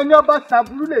gbogbo ẹni ọba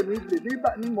ṣàbúrú lèmi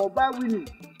ni mo bá wí nì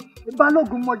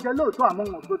balógun mọ jẹ lóòótọ́ àmọ́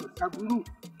wọn gbọdọ̀ ṣàbúrú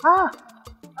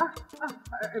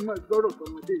ẹ mọ ìgbọ́rọ̀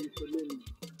tọmọdé yìí sọ lẹ́nu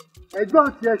ẹgbọ́n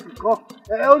ti ẹ sì kọ́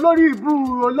olórí ìbú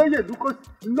olóyè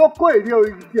dúkọ́sì ló kó èrè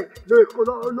orí tiẹ̀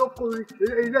ló kó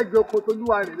eré ìjọ oko tó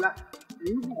lúwa rẹ̀ la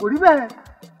kò rí bẹ́ẹ̀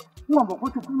wọn mọ̀ kó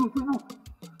ti kú ní túbú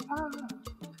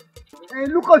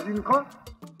lúkọ̀sì nǹkan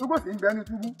lúkọ̀sì ń bẹnu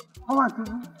túbú wọ́n wà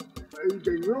túbú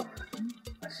ìgbẹ̀yìn yóò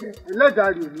àṣẹ ẹlẹ́dàá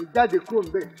rẹ̀ ò ní jáde kúrò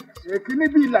ńbẹ̀ èkíní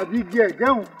bíi làbí igi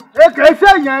ẹ̀gẹ́hùn èkè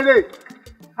sẹ́yìn rẹ̀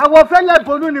àwọn fẹ́lẹ́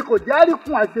bonú ni kò jẹ́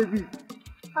àríkùn àṣebì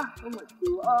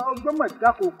ọgbọ́n mọ̀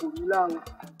dákòókò ní láwọn.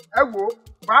 Ẹ wo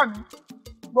bá mi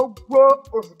gbogbo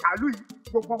oṣù kàlù yìí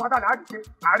gbogbo pátá láti ṣe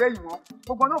ààrẹ ìwọ̀n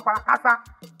gbogbo náà fara kásá.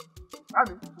 Bá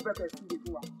mi mo fẹ́ kẹ́ ẹ sí gbogbo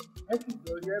wa. Ẹ sì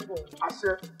lọrí ẹ bọ̀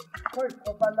àṣẹ. Kọ́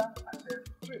ìkọ́bálá àṣẹ.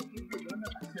 Kọ́ ìpínlẹ̀ lọ́nà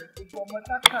àṣẹ. Gbogbo ọmọ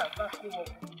tákà bá kó wọn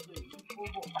fún ìgbẹ́ ìdíkó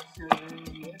bọ̀ àṣẹ.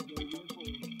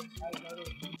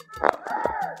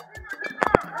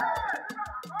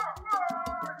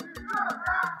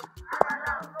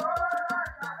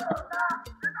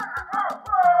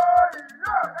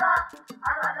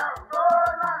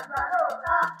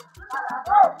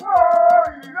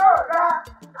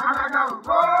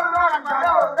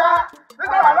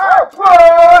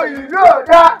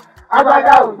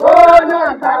 Àgbàdà ògbó náà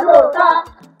gbàdó ta,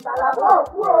 sàlàbọ̀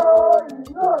òkú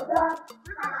ìlú ọ̀dà.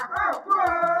 Sàlàbọ̀ òkú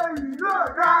ìlú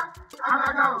ọ̀dà.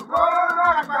 Àgbàdà ògbó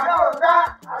náà gbàdó ta.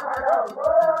 Àgbàdà ògbó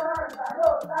náà gbàdó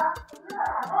ta.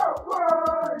 Sàlàbọ̀ òkú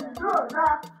ìlú ọ̀dà.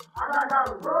 Àgbàdà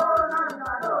ògbó náà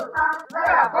gbàdó ta.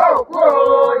 Sàlàbọ̀ òkú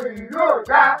ìlú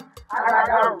ọ̀dà.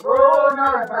 Àgbàdà ògbó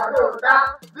náà gbàdó ta.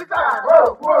 Sàlàbọ̀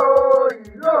òkú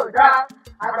ìlú ọ̀dà.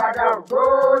 Àgbàdà ògbó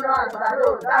náà gbàdó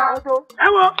ta. Ẹ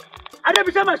wo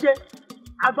Adébísẹ́ máa ṣe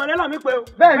àgbọ̀nlẹ́ náà mi pé o.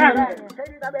 Bẹ́ẹ̀ni. Ṣé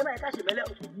dábẹ́ máa ká ṣe mẹ́lẹ́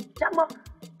òkú yìí? Jámọ́.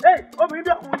 Obìnrin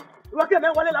bí ọkùnrin ìwọ kí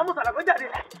ẹ̀mẹ́ wọlé làmú sàlàkó jáde.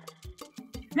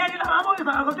 Ní ẹni làwọn amóhùn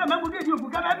ìsàlàkó kí ẹ̀mẹ́ mú dídì òkú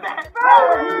kẹ́mẹ́ bẹ́ẹ̀.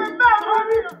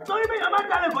 Torí bí ìyàmá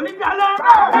jalè kò ní jalè.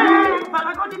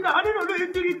 Sàlàkó ti dà wọ́n nínú ìlú yìí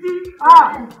tiriti.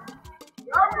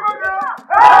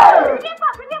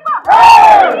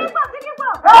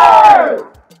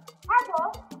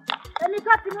 Èmi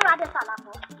tó ti múra de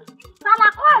sàlàkó.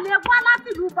 Sàlàkó ò lè wá láti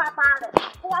ìlú bàbá rẹ̀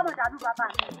kó wá mọ̀ dàlú bàbá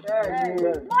mi.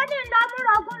 Mo ní lọ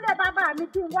múra ogún lé bàbá mi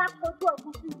kí n wá kojú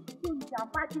ògùn sí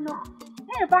ìjàmbá jiná.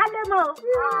 Ní ìbálẹ̀ mọ́.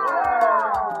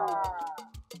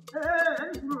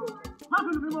 Má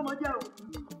fi lùmí mọ́ jẹ́ o.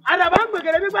 Àdàbà ń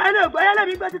gbègèrè gbígbà ẹni ògbà ẹlẹ́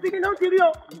mi gbé títí kí ló ń ti rí o.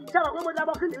 Ṣé àwọn pé mo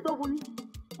dábọ̀ kí ni tó fún yín?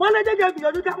 Wọ́n lé jẹ́jẹ́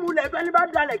gbìyànjú ká mú lẹ̀ ẹgbẹ́ ní bá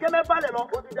dalẹ̀ kẹ́ mẹ́ falẹ̀ lọ.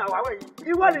 Ó ti dà wáwẹ̀ yìí.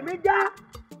 Ìwọ lè mi já.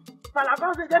 Sàlàkó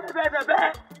ṣe jẹ́ fẹ́fẹ́fẹ́.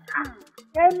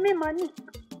 Èmi mọ̀ ní.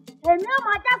 Èmi ò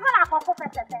mọ jẹ́ sàlàkó kó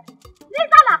fẹsẹ̀fẹ́. Ní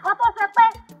sàlàkó tó ṣe pé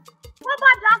wọ́n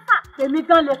bá dáfà. Èmi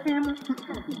gan lè fi mú.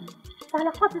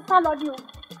 Sàlàkó ti sá lọ ní o.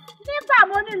 Nígbà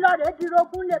mo ní lọ rèé di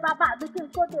rogún lé bàbá mi kí n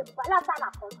tó dé bàlá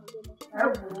sàlàkó nílé mi. Ẹ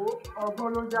wò ó ọgbọ́n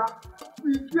ló já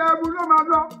ìdí ẹbu ló máa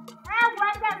lọ. Ẹ wo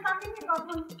ẹgbẹ́ nǹkan kí nìkan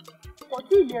fún yín. Kò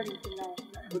tí ì lè rìn sí náà.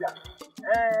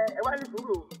 Ẹ wá ní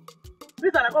sùúrù o. Bí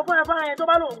sàlàkó fún ẹ fún ẹ tó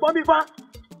bá lòun gbọ́ bí fá.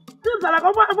 Tí sàlàkó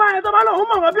fún ẹ fún ẹ tó bá lòun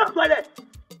mọ̀ wọ́n bí ọ̀sọ̀lẹ̀.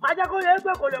 Máa jẹ́ kó yẹ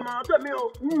pé kò lè mọ̀ ọ́ tó mi o.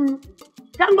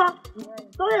 Jágbọ́,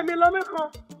 torí èmi lọ mí kan,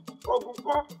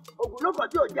 ògùn ló kàn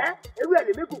tí ò jẹ́, ewé ẹ̀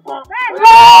lè mí kù kan.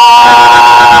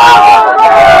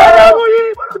 Ọ̀rọ̀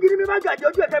yìí bọ́lá gidi mi máa ń gàjẹ́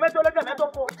ojú ẹ̀kẹ́ mẹ́tọ́ lẹ́kẹ́ mẹ́tọ́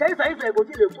kọ. Ṣé ìsàyíṣẹ́ èkó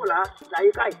tí lè kú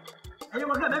láyìíká yìí? Ẹ̀yin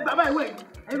kò kẹ́ mẹ́ gbà báyìí wẹ̀,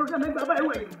 ẹ̀yin kò kẹ́ mẹ́ gbà báyìí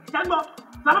wẹ̀. Jágbọ́,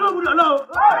 sàlámà gbúdọ̀ lọ.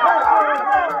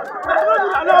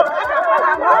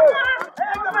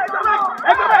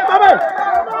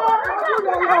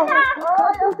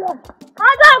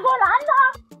 Ọjọ́ ògùn là ń lọ.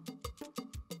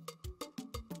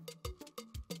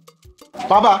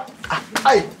 Bàbá,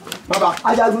 bàbá,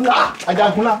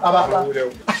 Ajagunla, bàbá.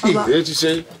 Èyí ti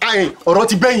ṣe. Ọ̀rọ̀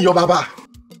ti bẹ́yìn yọ bàbá.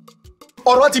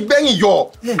 Ọ̀rọ̀ ti bẹ́yìn yọ.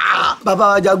 Bàbá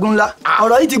Ajagunla,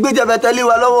 ọ̀rọ̀ yìí ti gbé jẹ̀fẹ̀ lé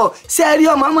wa lọ́wọ́. Ṣé ẹ rí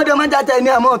ọmọ ọmọdé máa jáde ní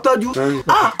àmọ́ tọ́jú?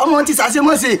 Ọmọ ti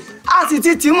ṣàṣemọ́ṣe, a sì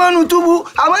ti tì mọ́nú túbú.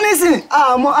 Àmọ́ nísìn,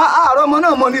 àárọ̀ ọmọ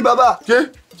náà mọ́ ní bàbá.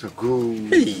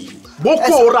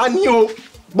 Boko ra ni o,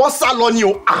 bọ́ sá lọ ni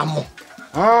o, àmọ́.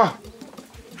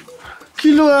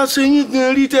 Kí ló wá ṣe yín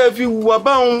gan rí tẹ́ fi hùwà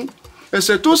báwọn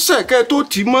ẹ̀ṣẹ̀ tó ṣẹ̀kẹ́ tó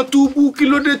tì mọ́ túbú kí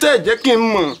ló dé tẹ́ jẹ́ kí n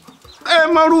mọ̀ ẹ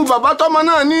mọ́rú bàbá tọ́mọ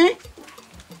náà ní.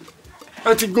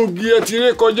 Ẹ ti gungi ẹ ti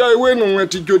ré kọjá ewé nù ẹ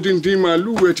ti jó dindin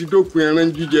màálùú ẹ ti dópin ẹran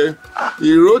jíjẹ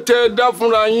ìró tẹ́ dá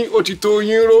fúnra yín ó ti tó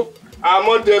yín ró.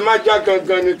 Àmọ́dé má já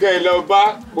gangan ni kẹ́ ẹ lọ bá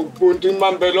gbogbo ohun tí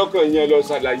máa ń bẹ lọ́kàn yẹn lọ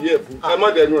ṣàlàyé ẹ̀ fún. Ẹ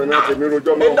mọ́dé nu ẹ̀rọ tèmi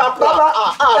rojọ́ mọ́. Ẹ dàpọ̀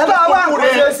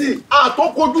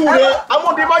àtọ́kojú rẹ̀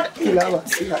àmọ́dé má já.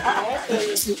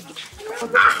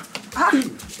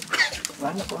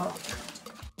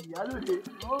 Ìyálóde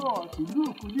ọ̀rọ̀ ìlú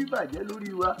òkú níbàjẹ́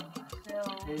lórí wa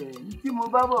ní tí mo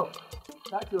bá bọ̀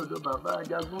láti ọ̀dọ̀ bàbá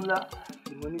Ajagunla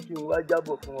tí mo ní kí n wá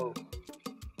jábọ̀ fún ọ.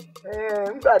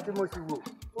 Nígbà tí mo sì wò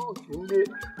ó sì ń lé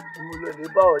ni mo lọ lè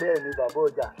bá ọ̀rẹ́ mi bàbá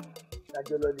ọjà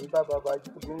lájọ lọ lè bá bàbá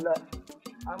Ajagunla.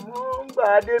 Àmọ́ ńgbà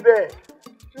dé bẹ́ẹ̀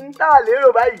ń tà lérò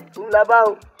báyìí ń la bá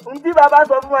o. Ń tí bàbá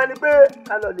sọ fún wa ni pé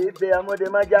ká lọ lè bẹ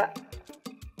Amọ̀dẹ́májá.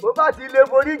 Bó bá ti lè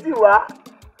forí jì wá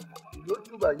yóò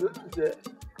túbà yóò túṣẹ́.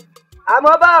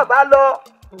 Àmọ́ bá a bá lọ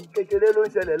kékeré ló ń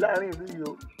ṣẹlẹ̀ láàrin ìlú yìí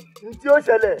o. Ní tí ó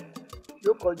ṣẹlẹ̀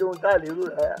yóò kọjá ohun tá a lérò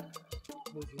rárá.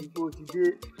 Mo sì rí pé o ti dé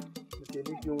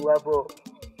ìṣèlú kí n wá bọ̀.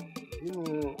 nínú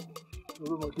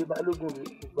oromọdé balógun rẹ̀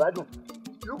kò gbádùn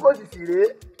lúkọ̀sì sì rèé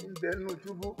ibẹ̀ nínú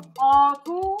túbú.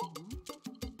 ọ̀tún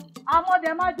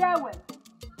amọ̀dẹ̀májá ẹ̀wẹ̀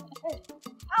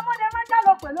amọ̀dẹ̀májá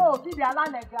lọ pẹ̀lú òfìdí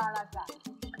alálẹ̀ gàràgà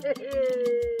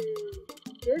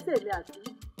kìí ṣèmi àti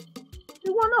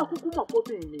ìwọ náà kúkú mọ̀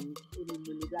kóbìnrin èmi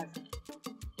mo lè dá sí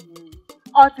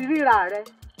ọtí ríra rẹ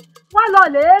wá lọ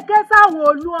lè ké sáwọn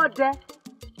olú ọdẹ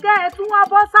kẹ́ ẹ tún wá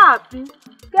bọ́ sáàfin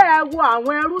kẹ́ ẹ wo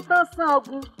àwọn ẹrú tán sán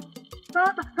ogun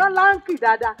tán láǹkì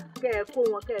dáadáa kẹ́ ẹ kó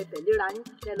wọn kẹ́ ẹ tẹ̀léra yín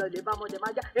kẹ́ ẹ lọ lè bá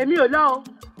Amọ̀dẹ̀májá èmi ò lọ o.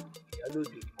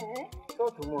 Ìyálóde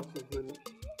ṣọ́ọ̀tún mọ̀ ṣojo ni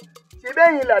ṣe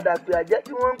bẹ́yìn làdàpẹ̀ àjẹ́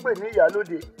tí wọ́n ń pè ní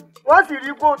Ìyálóde wọ́n sì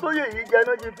rí kó tó yè yí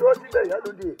jẹná jí tó síbẹ̀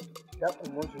Ìyálóde dákun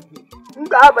mọ́ ṣojo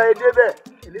ńgbà àbáyé débẹ̀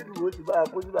elédùnwó ti bá a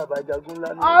kó sí bàbá jagun ńlá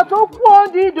náà. ọ̀tún kú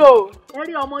òǹdìdò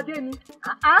eré ọmọdé ni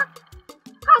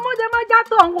Amọ̀dẹ̀májá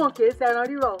tó ń wọ̀n kì í ṣẹran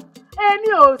rírọ̀ èmi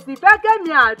ò sì fẹ́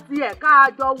kẹ́mi àti ẹ̀ka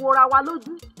àjọ wora wa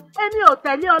lójú èmi ò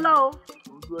tẹ̀lé ọ lọ o.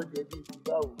 ojú ọjẹ bíi ti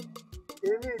báwo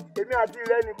èmi àti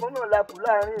rẹ nìkan náà la kù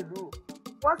láàrin ìlú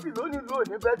wọn sì lónìí ìlú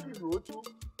òní fẹ́ kí ìlú ó tú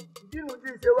ìdínú tí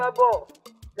ìṣe wá bọ̀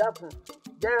dákun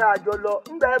jẹ́ra àjọ lọ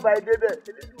ńgbà ẹ̀ bá dé bẹ̀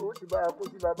elédùn ó ti bá a kó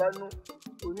sí bàbá nú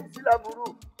òní sí láburú.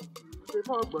 ṣe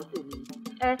fún ọgbọ́n tèmi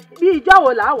bí ìjọ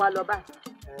wo là á wà lọ báyìí.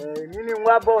 èmi ni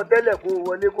wọ́n á bọ̀ tẹ́lẹ̀ kó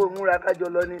wọlé kó múra kájọ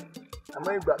lọ ni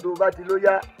àmọ́ ìgbà tó bá ti ló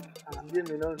yá àti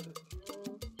mi náà.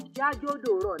 yájọ́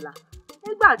dòrọ̀ la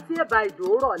nígbà tí ẹ̀bà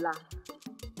ìdòrọ̀ la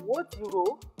wò ó ti rò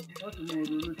ó.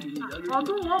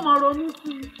 ọdún wọn mọ ronú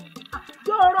sí i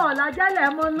yóò rọ̀ ọ̀la jálẹ̀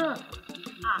ẹmọ náà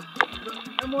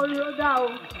ẹmọ orí ó dá o.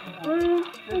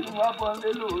 ètò wa bọ́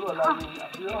nílé lóòrọ̀ láti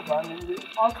àbí ọ̀bá nílé.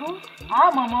 ọ̀tún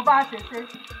àwọn mọ̀mọ́ bá ṣe ṣe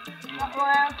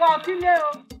ẹ̀kọ́ kílé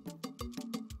o.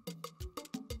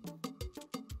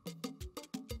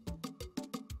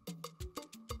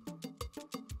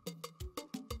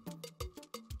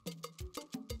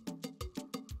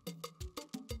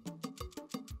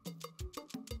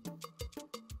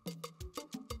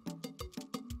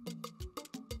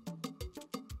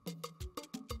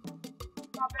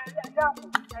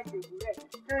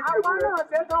 àwọn náà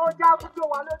ṣe kán ó jágun tó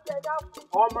wà ló ṣe dákun.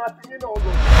 ọmọ àti nínú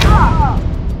ọgbọ̀n.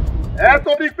 ẹ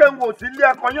tó bí pé n ò sí ilé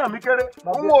ẹ̀kọ́ yàn mí kéré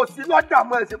n ò sí lọ́jà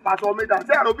mọ́ ẹ sì pàṣọ mi dà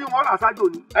sí ẹ̀rọ bí wọ́n rà sájò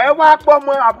ni. ẹ wá gbọ́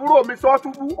mọ àbúrò mi sọ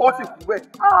túbú ó sì kú bẹ́ẹ̀.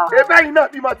 ebẹ́ yìí náà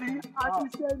bímọ ti yín.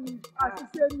 àṣìṣe ni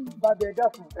bàbá ẹ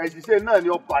dákun. ẹ̀ṣìṣe náà ni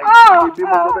ọba yìí bí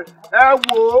mo sọ bẹ́ẹ̀. ẹ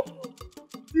wo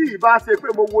tí ìbá ṣe pé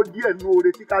mo wo díẹ̀ nú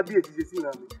oore tí kábíyèsí ṣe sí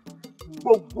ìran mi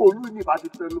gbogbo olú ní ìbá ti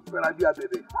fẹnu fẹ́ra bí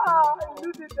abẹ́bẹ́.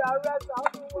 ìlú ti dàrú ẹ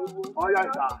sàánú wọn. ọyá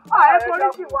ìta. ẹ forí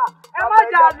jì wá ẹ má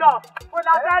jà lọ kó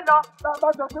la fẹ́ lọ. bá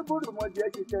sọ pé bóòlù mọ́jì ẹ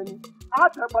ṣe tẹni á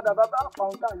tẹ padà bàbá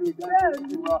àpàwọn tá a lè dá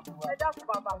bẹ́ẹ̀ni ẹ dákun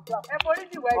bàbá ẹ forí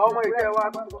jì wá ẹ jù. ọmọ ìkẹ́ wa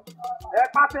ẹ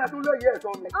pàṣẹ tún lóye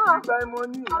ẹ̀sọ́ mi. ìgbà ẹ mọ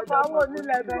ní àbáwọ̀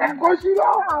onílẹ̀ bẹ́ẹ̀. ẹ kó sí lọ.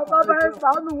 bàbá ẹ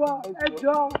ṣàánú wọn ẹ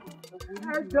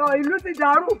jọ ìlú ti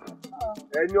dàrú.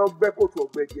 ẹni ọgbẹ́ kòtò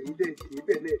ọ̀gbẹ̀jẹ̀ ilé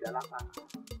ìbẹ̀ náà ẹ̀dá lápá.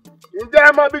 ǹjẹ́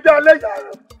ẹ mọ bí jẹ́ lẹ́yà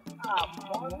rẹ̀?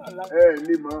 ẹ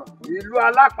ní mọ̀ ìlú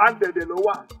alápàǹdẹ̀dẹ̀ ló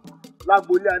wà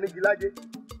lágboolé Anígilájé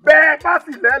bẹ́ẹ̀ bá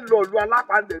sì lẹ́ lọ ìlú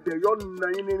alápàǹdẹ̀dẹ̀ yọ nà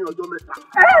yín nínú ọjọ́ mẹ́ta.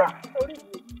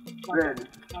 bẹ́ẹ̀ni.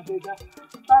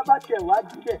 bàbá tẹ̀ wá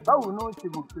díẹ̀ báwo náà ṣe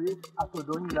mọ̀ pé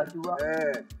àtọ̀dọ̀ yín la ti wá.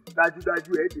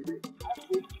 dájúdájú ẹ̀ délé.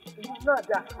 ìlú náà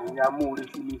dà. ẹ̀yin amú orin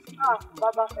sí mi sí.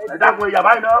 bàbá ẹ dákun ẹ̀yà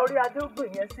báyìí náà. orí adógbò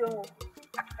yẹn ṣeun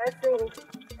ẹ ṣeun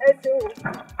ẹ ṣeun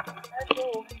ẹ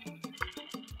ṣeun.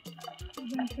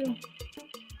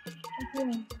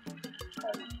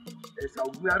 ẹ̀sà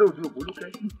ògùn ará òde ògbólúkẹ́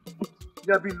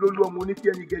yábí lólú ọmọ oníkí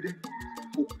ẹni gẹ́dẹ́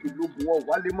òkè lógun wọn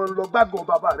wà lè mọ́ ń lọ gbàgàn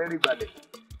bàbá rẹ̀ rìn gbalẹ̀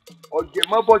ọ̀jẹ̀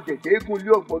mọ́bọ̀ jẹ̀jẹ̀ eégún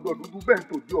ilé ọ̀gbọ́dọ̀ dúdú bẹ́ẹ̀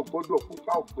tó di ọ̀gbọ́dọ̀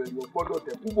pupa ọ̀pẹ̀yìn ọ̀gbọ́dọ̀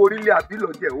tẹ̀ kú borílẹ̀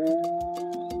àbílọ̀jẹ̀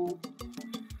ooo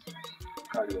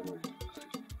kárí ọmọ yìí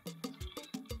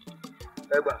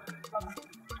ẹgbà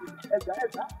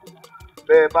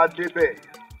bẹ́ẹ̀ bá débẹ̀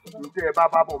ǹjẹ́ ẹ bá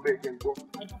bá bọ̀ bẹ́ẹ̀ jẹ́ ń gbọ́.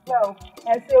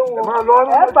 ẹ ṣeun o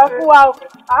ẹ pẹ́ fún wa o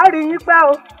à á rí yín pẹ́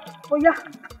o ó yá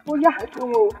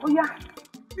ó yá.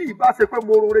 bí ìbá ṣe pé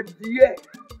mo rore díẹ̀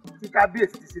tí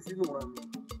kábíyèsí ti ṣe sínú wọn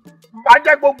mi bá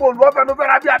jẹ́ gbogbo olú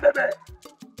ọ̀fẹ́nufẹ́ra bí abẹ́bẹ́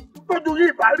tójú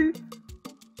yìí bá rí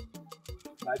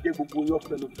bá jẹ́ gbogbo olú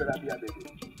ọ̀fẹ́nufẹ́ra bí abẹ́bẹ́.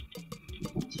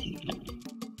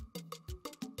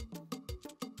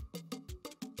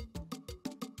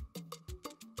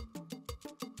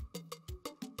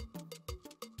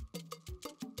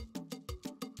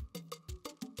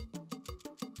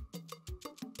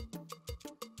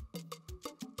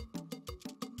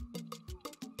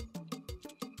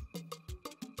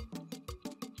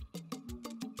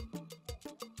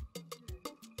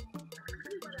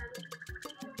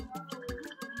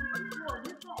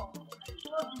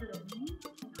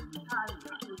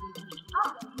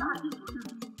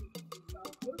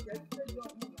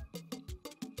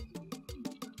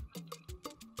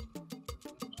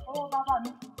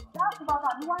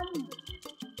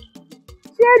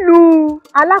 ṣé ìlú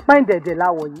alápàǹdẹ̀dẹ̀ la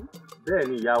wọ̀ yìí? bẹ́ẹ̀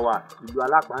ni ìyá wa ìlú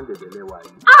alápàǹdẹ̀dẹ̀ lẹ́wà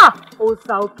yìí.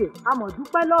 òòsà òkè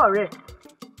amọ̀dúpẹ́ lọ́ọ̀rẹ́.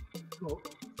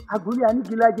 agboolé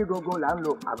Anígilájé gangan là ń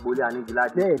lọ. agboolé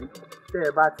Anígilájé. bẹ́ẹ̀ni tẹ́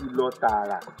ẹ bá ti lọ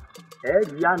tààrà ẹ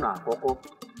rí ìyànà àkọ́kọ́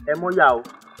ẹ mọ́ yà o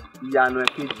ìyànà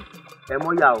ẹ̀kejì ẹ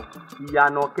mọ́ yà o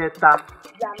ìyànà kẹta.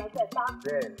 ìyànà kẹta.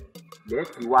 bẹ́ẹ̀ni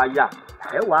lẹ́ẹ̀tì wá yà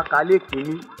ẹ wá ka ilé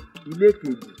kìíní ilé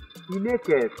kejì ilé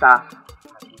kẹta.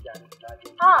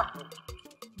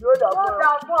 yóò dà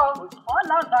fún ọ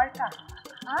ọ̀là ọ̀bàríkà.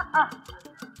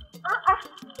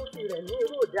 ó ti rẹ̀ ní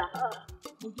irú òdà.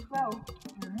 mo ti pẹ́ o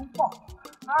ìlú pọ̀.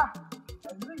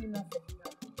 ìlú yìí náà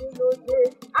kí ló dé.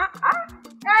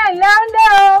 ẹ ǹlẹ́ ń dé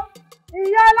o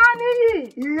ìyá Ọláníyì.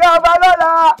 ìyá ọba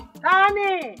lọ́la. tani.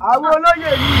 àwọn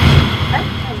olóyè mi.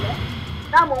 ẹ̀lẹ́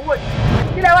dáàmú owó yìí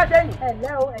kí lẹ wá sẹ́yìn.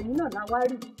 ẹ̀lẹ́ o ẹ̀yin náà la wá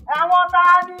rí. àwọn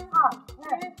tani.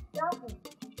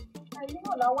 ẹ̀yin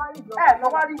náà la wá rí. lọ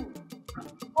wá rí mi.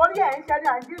 orí ẹ̀ ń ṣe ní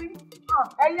àjírí.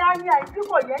 ẹ̀yin á ní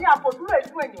àìsíkò yẹn ní àpòtúrò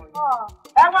ìlú èèyàn.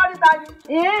 ẹ wá rí tani.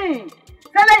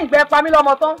 tẹ́lẹ̀ ìgbẹ́ pa mí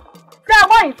lọ́mọ tán ṣé ẹ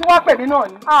wọ́n yìí tí wọ́n pè mí náà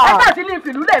ni. ẹgbẹ́ àti ilé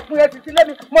ìfìlú lè fún etí sílé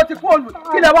mi mo ti kú olù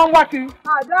kí lẹ wọ́n ń wá kiri.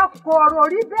 àdàkọ ọ̀rọ̀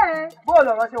rí bẹ́ẹ̀. bó o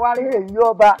lọ̀rọ̀ ṣe wá rí. èyí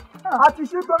ọba a ti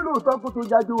ṣètò lóòótọ́ kó tó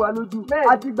jáde wa lójú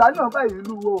àti ìgbà náà báyìí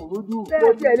ìlú wo òrojú. mo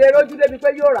ti ẹ̀ lé rójú débi pé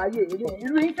yóò ráyè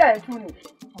ìlú yín tẹ̀ ń tú ni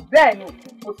bẹ́ẹ̀ ni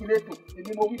mo ti lè tò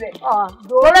èmi mo wí bẹ́ẹ̀.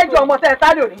 lórẹ́jọ ọmọ tẹ́ ẹ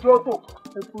sáré òní tó tò.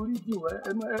 ẹ forí jì wá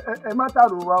ẹ má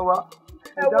tàrò wa wá.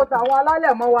 ẹ wo tàwọn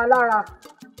alálẹ̀ mọ́ wa lára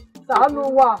ṣàánú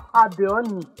wa àbẹ̀ọ́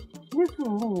ni ní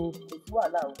sùúrù kò sí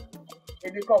wàhálà o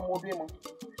èmi kọ́ mo bí mo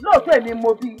lóòótọ́ èmi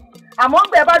mo bí àmọ́ ń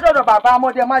gbẹ bá dọ̀dọ̀ bàbá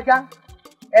ọmọdé májá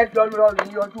ẹ lọ rè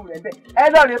ní ọdún rẹ bẹ́ẹ̀ ẹ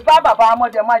lọ rè bá bàbá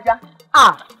ọmọdé májá.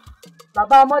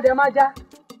 bàbá ọmọdé májá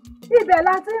ibẹ̀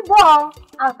la ti ń bọ̀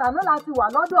àtàná la ti wà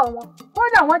lọ́dọ̀ wọn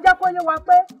kódà wọ́n jẹ́ kó yé wa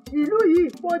pé ìlú yìí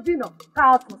kó jìnnà ká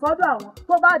sùn sọ́dọ̀ àwọn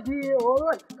tó bá di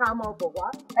òórọ̀ ká mọ̀ bọ̀ wá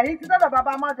ẹ̀yin ti sọ́dọ̀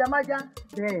bàbá ọmọdé májá.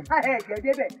 bẹ́ẹ̀ ẹ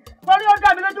débẹ̀ torí ó dá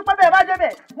mi lójú pé bẹ́ẹ̀ bá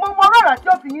débẹ̀ mo mọ ọ̀rọ̀ tí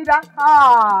ó fi yín dá.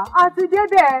 a ti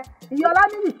débẹ̀ ìyá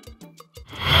Ọláníyì.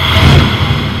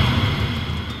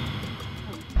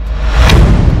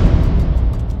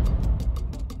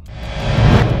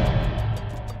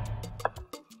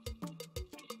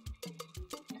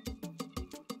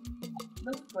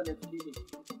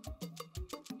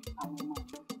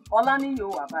 Ọláníyì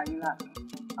yóò wà báyìí là.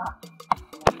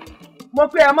 mo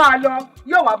pé ẹ máa lọ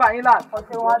yóò wà báyìí là.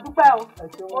 ọ̀sẹ̀ wọn adúpẹ́ o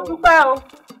mo dúpẹ́ o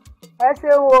ẹ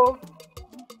ṣeun o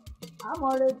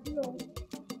àmọ́ retí o.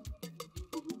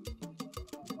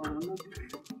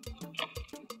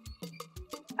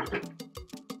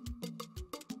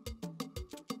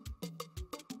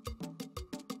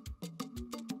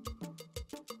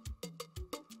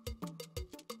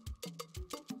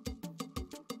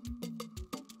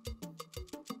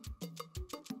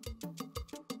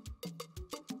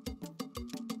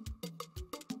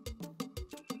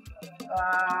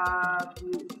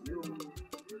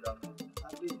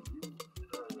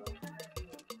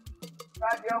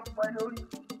 Káàdì ọ̀pọ̀ lórí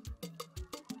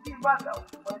kí bàtà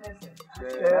ọ̀pọ̀ lẹ́sẹ̀.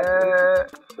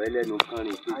 pẹ́lẹ́nu kan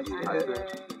rìn kejì rẹ̀.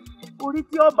 orí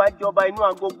tí ọba jọba inú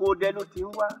agogo ọdẹ ló ti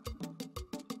ń wá.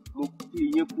 mo kí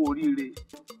yín kú oríire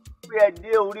pé ẹ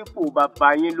dé orípò bàbá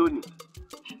yín lónìí.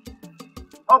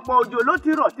 ọ̀pọ̀ òjò ló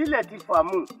ti rọ̀ tílẹ̀ ti fà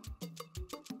mú.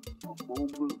 ọ̀pọ̀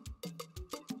ogun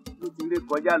ló ti ré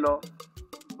kọjá lọ.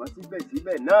 wọ́n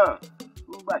síbẹ̀síbẹ̀ náà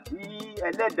nígbà tí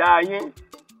ẹlẹ́dàá yín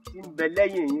ti ń bẹ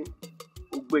lẹ́yìn yín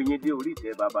ó gbé yín dé orí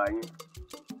ìtẹ́ bàbá yín.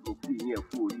 mo kí yín ẹ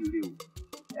kú oríire o.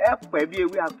 ẹ pẹ́ bí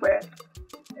ewé apẹ́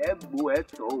ẹ gbó ẹ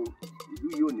tọ́ o. ìlú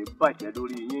yóò ní bàjẹ́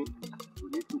lórí yín kò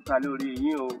ní túká lórí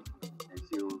yín o. ẹ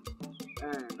ṣeun.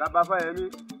 bàbá Fáyẹmí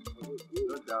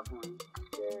yóò dáa fún yín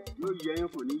yóò yẹ yín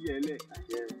kò ní yẹ ẹ lẹ.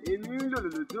 èmi ń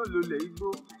lòlòlò tí ó lòlẹ̀ igbó.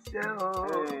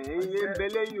 ẹ̀yin lè ń bẹ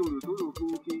lẹ́yìn òrò tó rò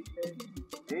fún ké.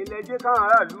 ẹ̀yin lẹ jẹ́ káwọn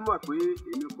aráàlú mọ̀ pé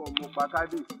èmi kọ́ mo pa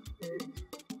kábíyèsí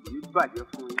kò ní bàjẹ́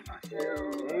fún yín.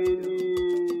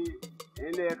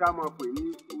 ẹ̀yin lẹ ká máa pè ní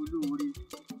olóore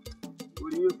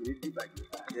orí yóò sì ní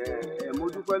dìbàjẹ́. mo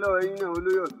dúpẹ́ lọ́wọ́ yín náà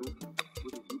olóyè ọ̀tún mo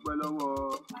sì dúpẹ́ lọ́wọ́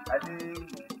adé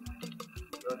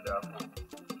yọ̀dà fún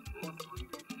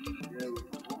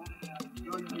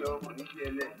yóò yí ọmọ ní kí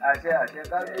ẹlẹ́. àṣẹ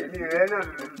kábíyèsí. èmi rẹ náà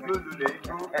ló lulẹ̀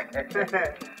igbó.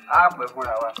 á pẹ́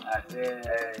fúnra wa. àṣẹ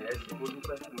ẹ̀sìn mo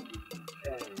dúpẹ́ sí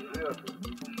i. olóyè ọ̀tún.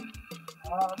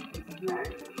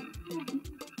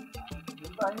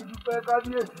 bá yín dúpẹ́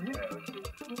kábíyèsí.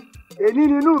 èní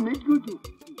nínú mi dùdù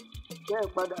kẹ́ ẹ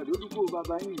padà lódúgbò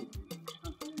bàbá yìí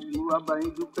mo wá bá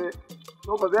yín dúpẹ́.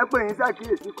 mo kàn fẹ́ pè yín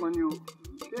ṣàkíyèsí kan ni o.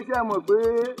 ṣé ṣé ẹ mọ̀ pé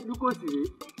lúkòsì rèé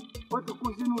ó ti kú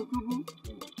sínú túbú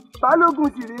balógun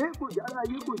sì rèé kò jára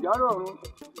ayé kò jára ọ̀run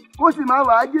kó sì máa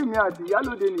wàá jèmi àti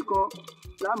ìyálòde nìkan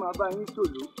láàmú bá yín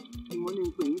tòló ni mo ní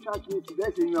pè yín ṣàkíyèsí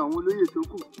bẹ́ẹ̀ ṣe yan àwọn olóyè tó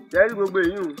kù. jẹ́rí gbogbo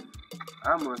èyí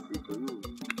á mọ̀ ṣètò yìí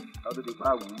lọ́dún tó bá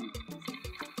wù ú.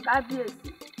 kábíyèsí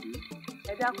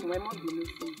ẹ dákun ẹ mọ́ bínú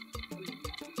sí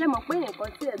i ṣé mọ̀ pé nǹkan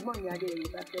tí ẹ̀gbọ́n mi adéyẹmí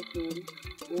bá fẹ́ kí n rí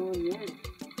òun ní èrè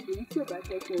èyí tí ò bá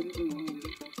fẹ́ kí n rí òun ní èrè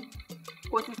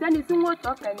kò sì sẹ́ni tí wọ́n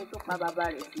tọ́ka ẹni tó pa bàbá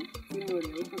rẹ̀ sí nínú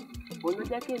rẹ̀ ó dùn òun ló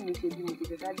jẹ́ kí èmi ṣe bí mo ti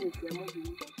fẹ́ kábíyèsí ẹ mọ́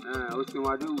bínú. ó ṣe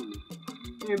wọn adéwù mi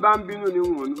tí n bá ń bínú ni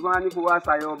wọn ní wọn á ní kó wá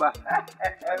ṣayọ ọba.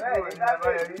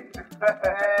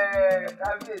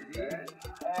 kábíyèsí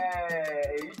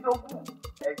èyí tó kù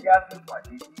ẹ̀jẹ̀ á fi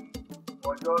pàdé sí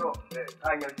ọjọ́ rọ̀ ká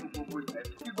yanjú gbogbo ìfẹ́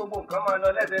kí gbogbo nǹkan máa lọ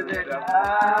lẹ́sẹẹsẹ.